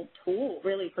vital tool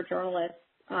really for journalists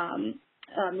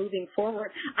moving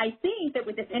forward. I think that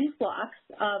with this influx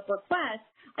of requests,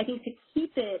 I think to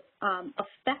keep it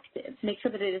effective, to make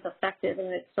sure that it is effective and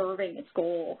it's serving its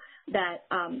goal, that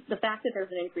the fact that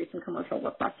there's an increase in commercial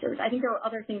requesters, I think there are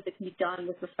other things that can be done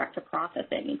with respect to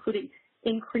processing, including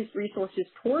increased resources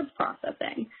towards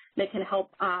processing that can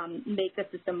help make the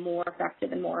system more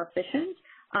effective and more efficient.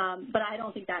 But I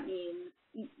don't think that means,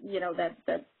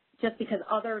 that just because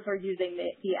others are using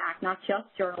the Act, not just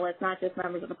journalists, not just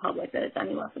members of the public, that it's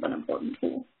any less of an important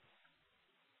tool.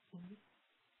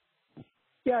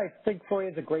 Yeah, I think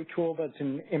FOIA is a great tool, but it's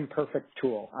an imperfect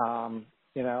tool.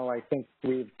 I think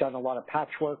we've done a lot of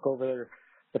patchwork over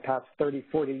the past 30,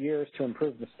 40 years to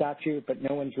improve the statute, but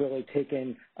no one's really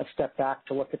taken a step back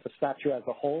to look at the statute as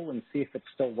a whole and see if it's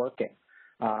still working.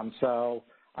 So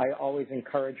I always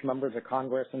encourage members of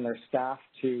Congress and their staff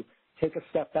to take a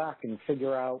step back and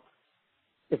figure out,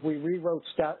 if we rewrote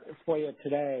FOIA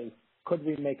today, could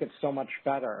we make it so much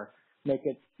better, make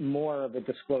it more of a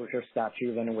disclosure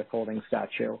statute than a withholding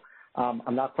statute?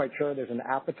 I'm not quite sure there's an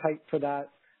appetite for that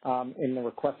in the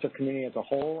requester community as a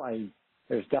whole.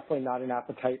 There's definitely not an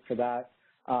appetite for that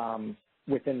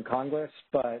within Congress,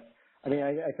 but I mean,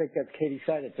 I think as Katie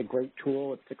said, it's a great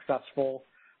tool. It's successful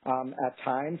at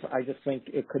times. I just think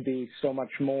it could be so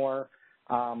much more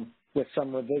with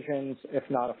some revisions, if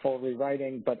not a full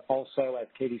rewriting, but also, as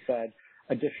Katie said,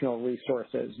 additional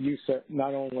resources, use of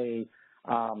not only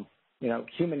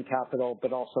human capital,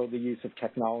 but also the use of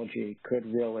technology could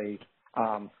really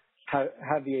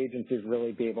have the agencies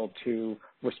really be able to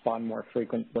respond more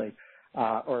frequently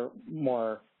or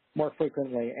more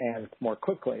frequently and more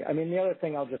quickly. I mean, the other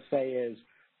thing I'll just say is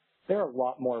there are a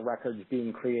lot more records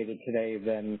being created today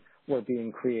than were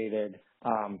being created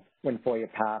when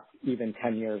FOIA passed even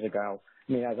 10 years ago.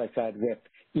 I mean, as I said, with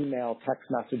email, text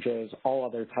messages, all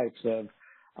other types of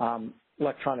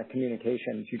electronic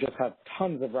communications, you just have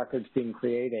tons of records being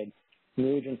created, and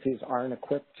the agencies aren't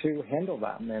equipped to handle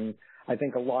them. And I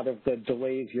think a lot of the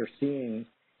delays you're seeing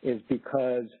is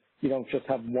because you don't just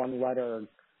have one letter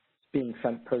being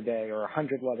sent per day or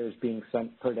 100 letters being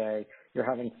sent per day. You're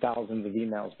having thousands of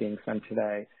emails being sent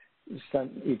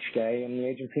each day, and the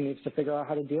agency needs to figure out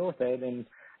how to deal with it, and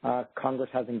Congress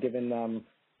hasn't given them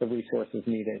the resources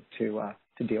needed to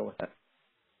deal with it.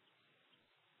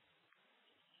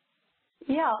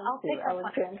 Yeah, I'll take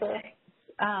Alexandra.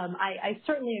 I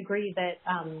certainly agree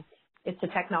that it's a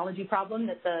technology problem,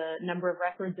 that the number of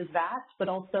records is vast, but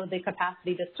also the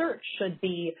capacity to search should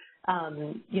be,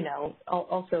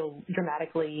 also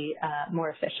dramatically more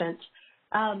efficient.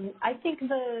 I think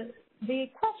the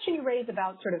question you raised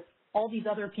about sort of all these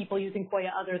other people using FOIA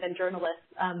other than journalists,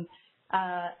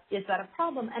 is that a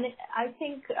problem? And I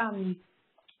think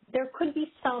there could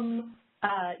be some,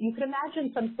 you could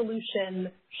imagine some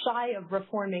solution shy of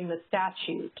reforming the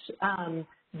statute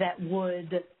that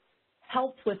would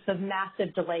help with the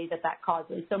massive delay that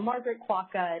causes. So Margaret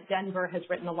Kwaka at Denver has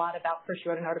written a lot about, first she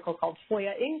wrote an article called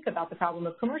FOIA Inc. about the problem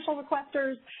of commercial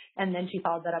requesters, and then she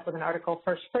followed that up with an article,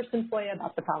 First Person FOIA,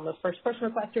 about the problem of first-person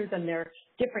requesters, and there are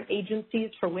different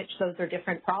agencies for which those are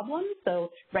different problems. So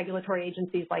regulatory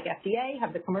agencies like FDA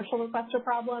have the commercial requester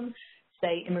problem.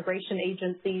 Say immigration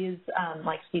agencies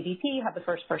like CBP have the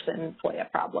first-person FOIA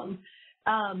problem.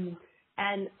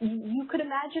 And you could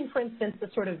imagine, for instance, the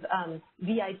sort of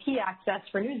VIP access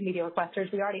for news media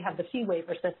requesters. We already have the fee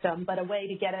waiver system, but a way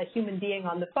to get a human being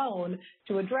on the phone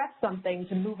to address something,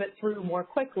 to move it through more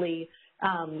quickly,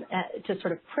 to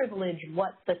sort of privilege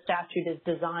what the statute is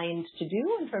designed to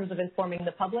do in terms of informing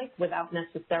the public without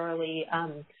necessarily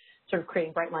sort of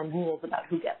creating bright line rules about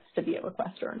who gets to be a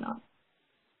requester or not.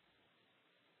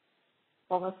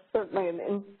 Well, that's certainly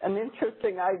an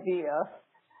interesting idea.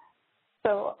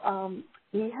 So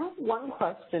we have one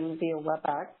question via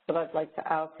WebEx that I'd like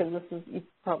to ask, and this is, you've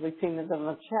probably seen it in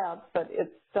the chat, but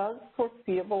it does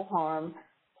foreseeable harm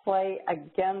play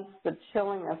against the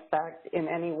chilling effect in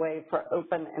any way for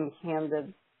open and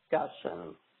candid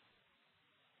discussions?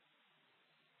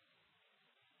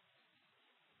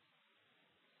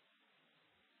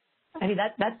 I mean,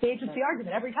 that's the agency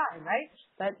argument every time, right?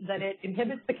 That it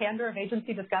inhibits the candor of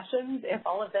agency discussions if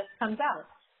all of this comes out.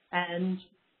 And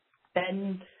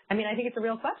then I mean, I think it's a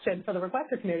real question for the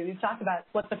requester community. We've talked about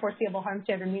what the foreseeable harm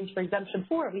standard means for exemption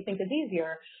 4. We think is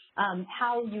easier.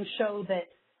 How you show that,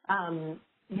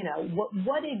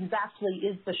 what exactly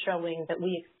is the showing that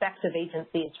we expect of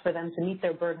agencies for them to meet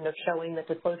their burden of showing that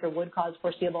disclosure would cause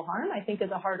foreseeable harm, I think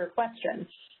is a harder question.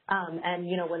 And,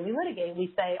 when we litigate,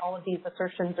 we say all of these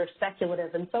assertions are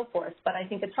speculative and so forth, but I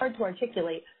think it's hard to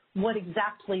articulate what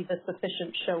exactly the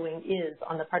sufficient showing is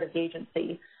on the part of the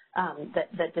agency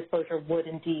that disclosure would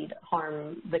indeed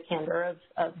harm the candor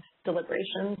of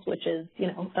deliberations, which is,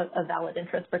 a valid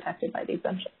interest protected by the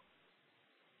exemption.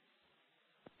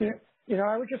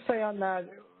 I would just say on that,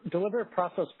 deliberative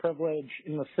process privilege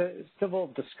in the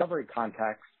civil discovery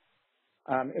context,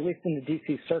 at least in the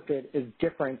D.C. Circuit, is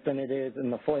different than it is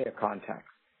in the FOIA context.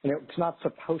 And it's not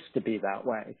supposed to be that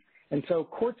way. And so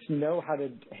courts know how to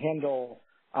handle,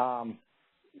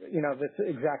 this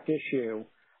exact issue,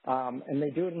 and they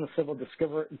do it in the civil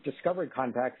discovery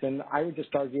context. And I would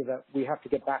just argue that we have to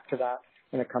get back to that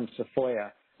when it comes to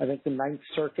FOIA. I think the Ninth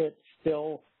Circuit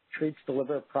still treats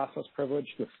deliberative process privilege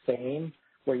the same,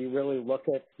 where you really look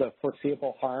at the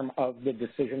foreseeable harm of the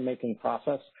decision-making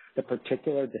process, the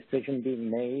particular decision being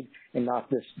made, and not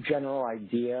this general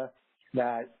idea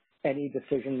that any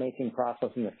decision-making process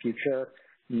in the future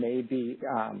may be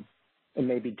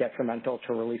detrimental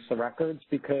to release the records,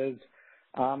 because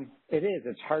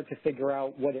it's hard to figure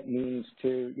out what it means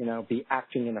to, be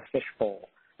acting in a fishbowl,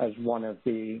 as one of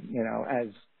the, as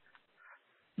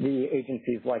the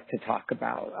agencies like to talk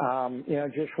about.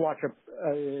 Judge Royce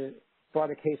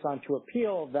brought a case onto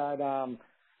appeal that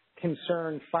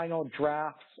concerned final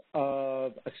drafts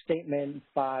of a statement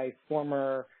by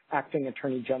former Acting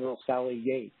Attorney General Sally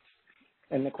Yates.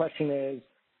 And the question is,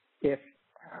 if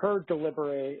her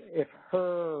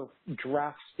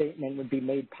draft statement would be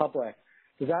made public,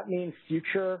 does that mean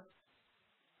future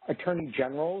attorney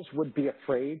generals would be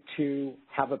afraid to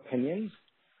have opinions?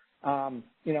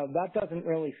 That doesn't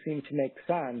really seem to make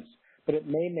sense, but it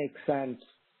may make sense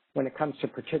when it comes to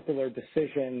particular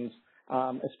decisions,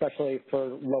 especially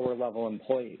for lower level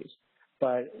employees.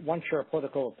 But once you're a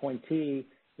political appointee,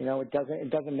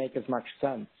 it doesn't make as much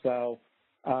sense. So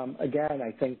again,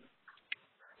 I think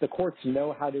the courts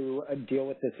know how to deal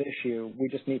with this issue. We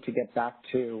just need to get back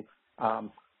to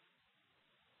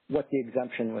what the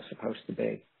exemption was supposed to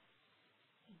be.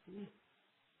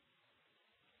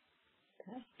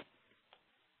 Okay.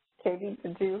 Katie,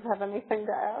 did you have anything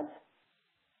to add?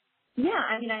 Yeah,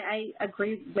 I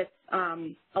agree with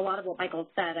a lot of what Michael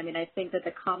said. I think that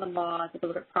the common law, the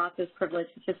deliberative process privilege,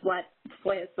 which is what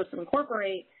FOIA is supposed to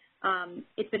incorporate,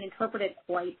 it's been interpreted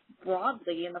quite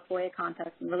broadly in the FOIA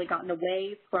context and really gotten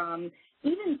away from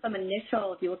even some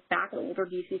initial, if you look back at older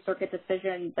D.C. Circuit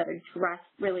decisions that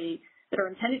are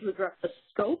intended to address the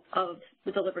scope of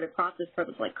the deliberative process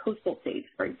privilege, like coastal states,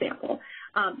 for example.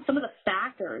 Some of the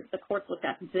factors the courts looked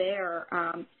at there,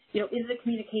 is the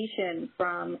communication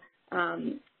from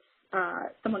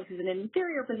someone who's in an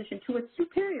inferior position to a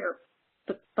superior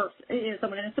person,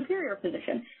 someone in a superior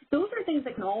position. Those are things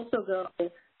that can also go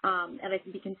and I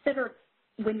can be considered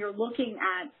when you're looking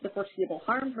at the foreseeable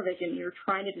harm provision. You're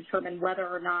trying to determine whether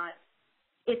or not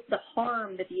if the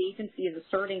harm that the agency is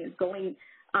asserting is going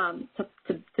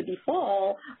to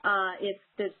befall, if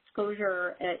the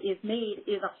disclosure is made,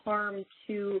 is a harm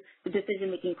to the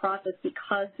decision-making process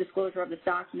because disclosure of this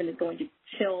document is going to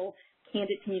chill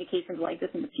candid communications like this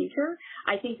in the future.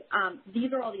 I think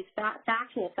these are all these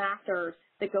factual factors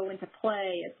that go into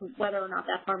play as to whether or not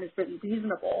that harm is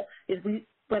reasonable,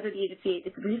 whether the agency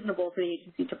is reasonable for the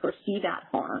agency to foresee that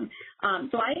harm.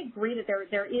 So I agree that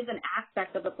there is an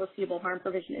aspect of the foreseeable harm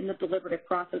provision in the deliberative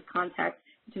process context,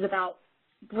 which is about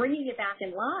bringing it back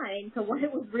in line to what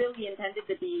it was really intended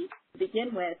to be to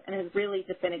begin with, and has really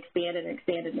just been expanded and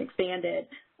expanded and expanded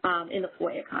in the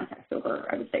FOIA context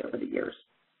over the years.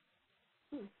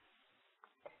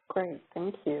 Great,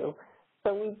 thank you.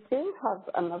 So we do have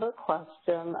another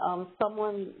question.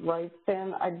 Someone writes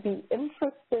in, I'd be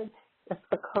interested if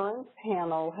the current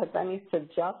panel has any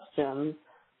suggestions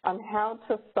on how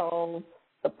to solve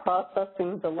the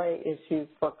processing delay issues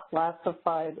for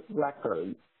classified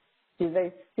records. Do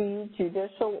they see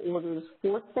judicial orders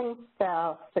forcing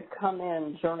staff to come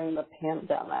in during the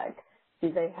pandemic?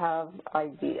 Do they have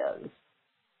ideas?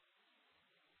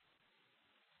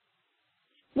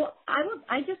 Well,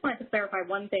 I just wanted to clarify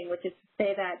one thing, which is to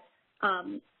say that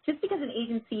just because an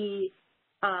agency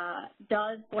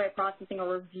does FOIA processing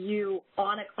or review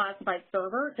on a classified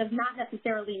server does not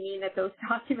necessarily mean that those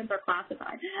documents are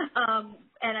classified.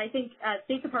 And I think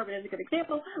State Department is a good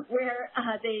example where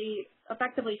they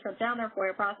effectively shut down their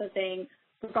FOIA processing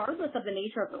regardless of the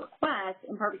nature of the request,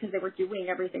 in part because they were doing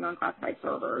everything on classified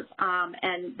servers.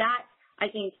 And that, I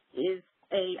think,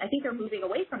 I think they're moving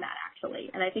away from that, actually.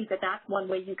 And I think that that's one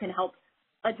way you can help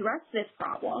address this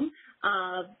problem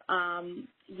of,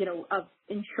 of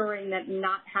ensuring that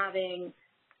not having,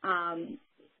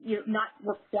 not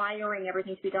requiring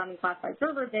everything to be done in classified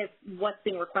servers if what's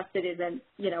being requested isn't,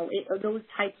 those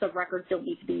types of records don't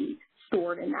need to be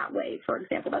stored in that way. For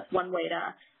example, that's one way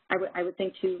to, I would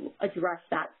think, to address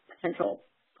that potential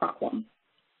problem.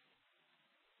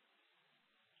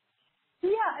 Yeah,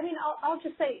 I mean, I'll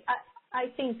just say, I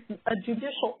think a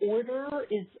judicial order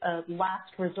is a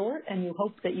last resort, and you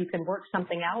hope that you can work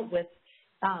something out with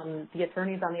the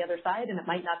attorneys on the other side, and it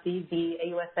might not be the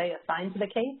AUSA assigned to the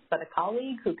case, but a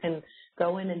colleague who can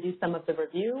go in and do some of the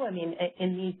review. I mean,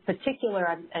 in the particular,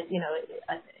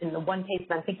 in the one case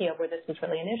that I'm thinking of where this is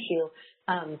really an issue,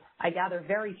 I gather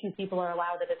very few people are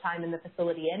allowed at a time in the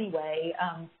facility anyway.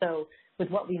 So with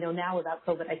what we know now about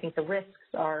COVID, I think the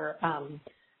risks are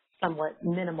somewhat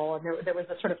minimal. And there was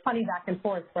a sort of funny back and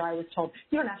forth where I was told,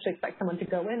 you don't actually expect someone to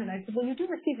go in. And I said, well, you do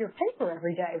receive your paper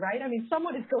every day, right? I mean,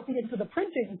 someone is going into the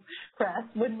printing press.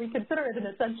 When we consider it an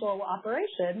essential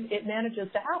operation, it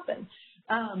manages to happen.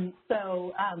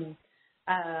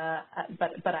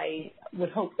 But I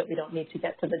would hope that we don't need to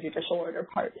get to the judicial order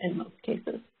part in most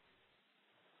cases.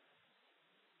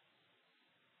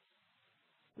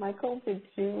 Michael, did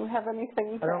you have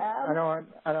anything to add?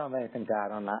 I don't have anything to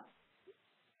add on that.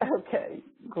 Okay,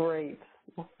 great.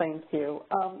 Well, thank you.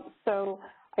 So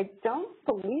I don't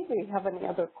believe we have any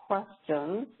other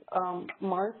questions.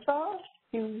 Martha,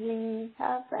 do we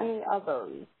have any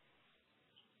others?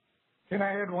 Can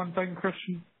I add one thing,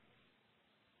 Kirsten?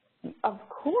 Of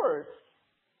course.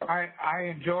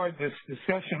 I enjoyed this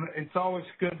discussion. It's always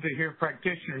good to hear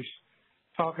practitioners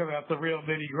talk about the real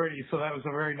nitty-gritty, so that was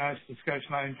a very nice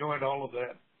discussion. I enjoyed all of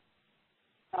that.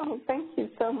 Oh, thank you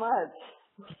so much.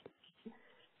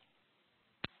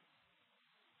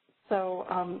 So,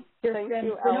 thank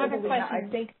you. No other questions. I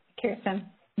think, Kirsten,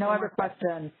 no other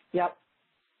questions. Yep.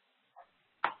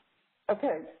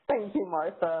 Okay, thank you,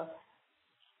 Martha.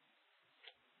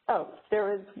 Oh,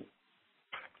 there is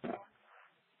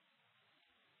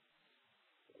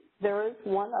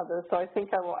one other, so I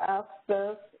think I will ask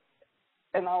this,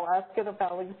 and I'll ask it of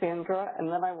Alexandra, and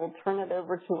then I will turn it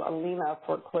over to Alina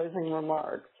for closing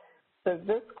remarks. So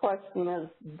this question is,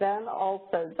 then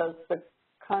also, does the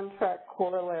contract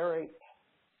corollary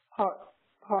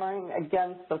parring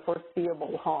against the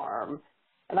foreseeable harm?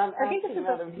 And I'm asking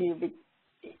that of you.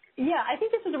 Yeah, I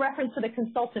think this is a reference to the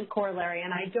consultant corollary,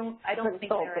 and I don't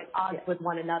think they're at odds with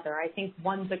one another. I think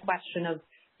one's a question of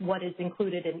what is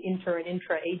included in inter and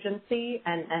intra-agency,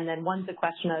 and then one's a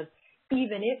question of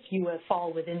even if you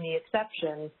fall within the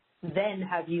exception, then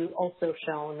have you also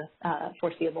shown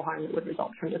foreseeable harm that would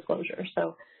result from disclosure.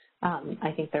 So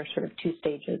I think there's sort of two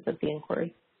stages of the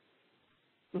inquiry.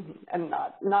 Mm-hmm. And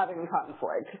not in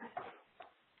conflict.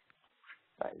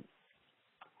 Right.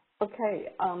 Okay,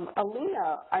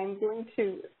 Alina, I'm going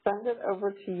to send it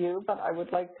over to you, but I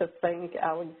would like to thank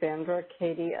Alexandra,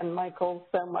 Katie, and Michael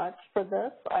so much for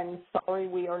this. I'm sorry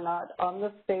we are not on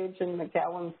the stage in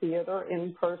McGowan Theater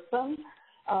in person,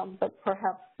 but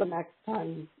perhaps the next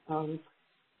time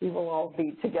we will all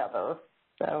be together.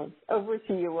 So over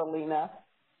to you, Alina.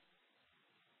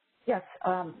 Yes,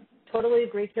 totally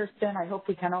agree, Kirsten. I hope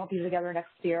we can all be together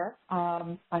next year.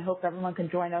 I hope everyone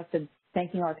can join us in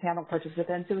thanking our panel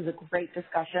participants. It was a great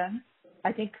discussion.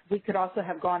 I think we could also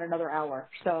have gone another hour.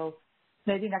 So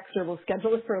maybe next year we'll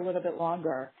schedule it for a little bit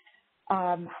longer.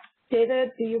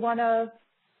 David, do you want to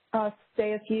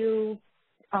say a few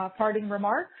parting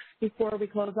remarks before we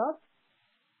close up?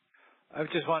 I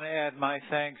just want to add my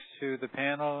thanks to the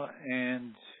panel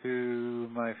and to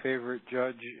my favorite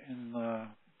judge in the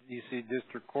D.C.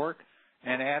 District Court.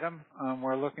 And Adam,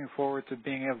 we're looking forward to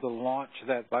being able to launch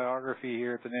that biography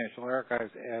here at the National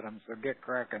Archives, Adam, so get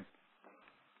cracking.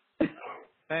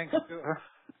 Thanks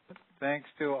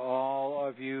to all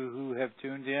of you who have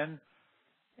tuned in,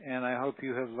 and I hope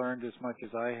you have learned as much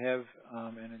as I have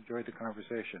and enjoyed the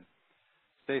conversation.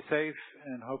 Stay safe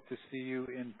and hope to see you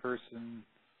in person,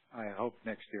 I hope,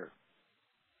 next year.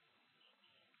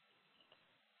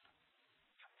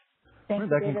 Thank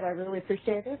you, David. I really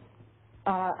appreciate it.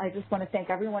 I just want to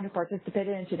thank everyone who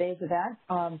participated in today's event.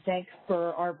 Thanks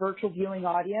for our virtual viewing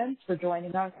audience for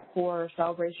joining us for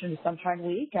celebration of Sunshine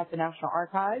Week at the National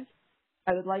Archives.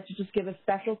 I would like to just give a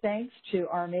special thanks to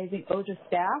our amazing OGIS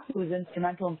staff who was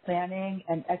instrumental in planning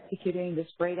and executing this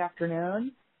great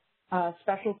afternoon.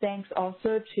 Special thanks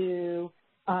also to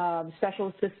Special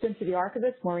Assistant to the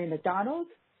Archivist, Maureen McDonald,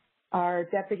 our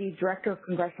Deputy Director of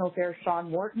Congressional Affairs,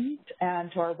 Sean Morton,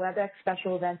 and to our WebEx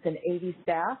Special Events and AV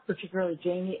staff, particularly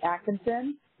Jamie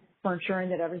Atkinson, for ensuring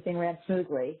that everything ran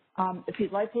smoothly. If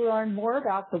you'd like to learn more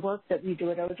about the work that we do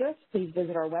at OGIS, please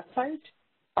visit our website,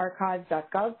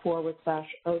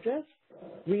 archives.gov/OGIS.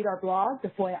 Read our blog, The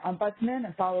FOIA Ombudsman,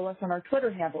 and follow us on our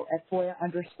Twitter handle at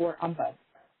FOIA_Ombud.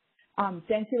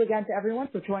 Thank you again to everyone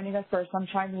for joining us for our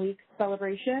Sunshine Week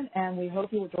celebration, and we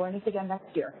hope you will join us again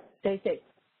next year. Stay safe.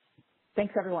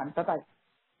 Thanks, everyone. Bye-bye.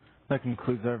 That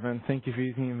concludes our event. Thank you for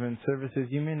using Event Services.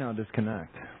 You may now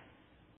disconnect.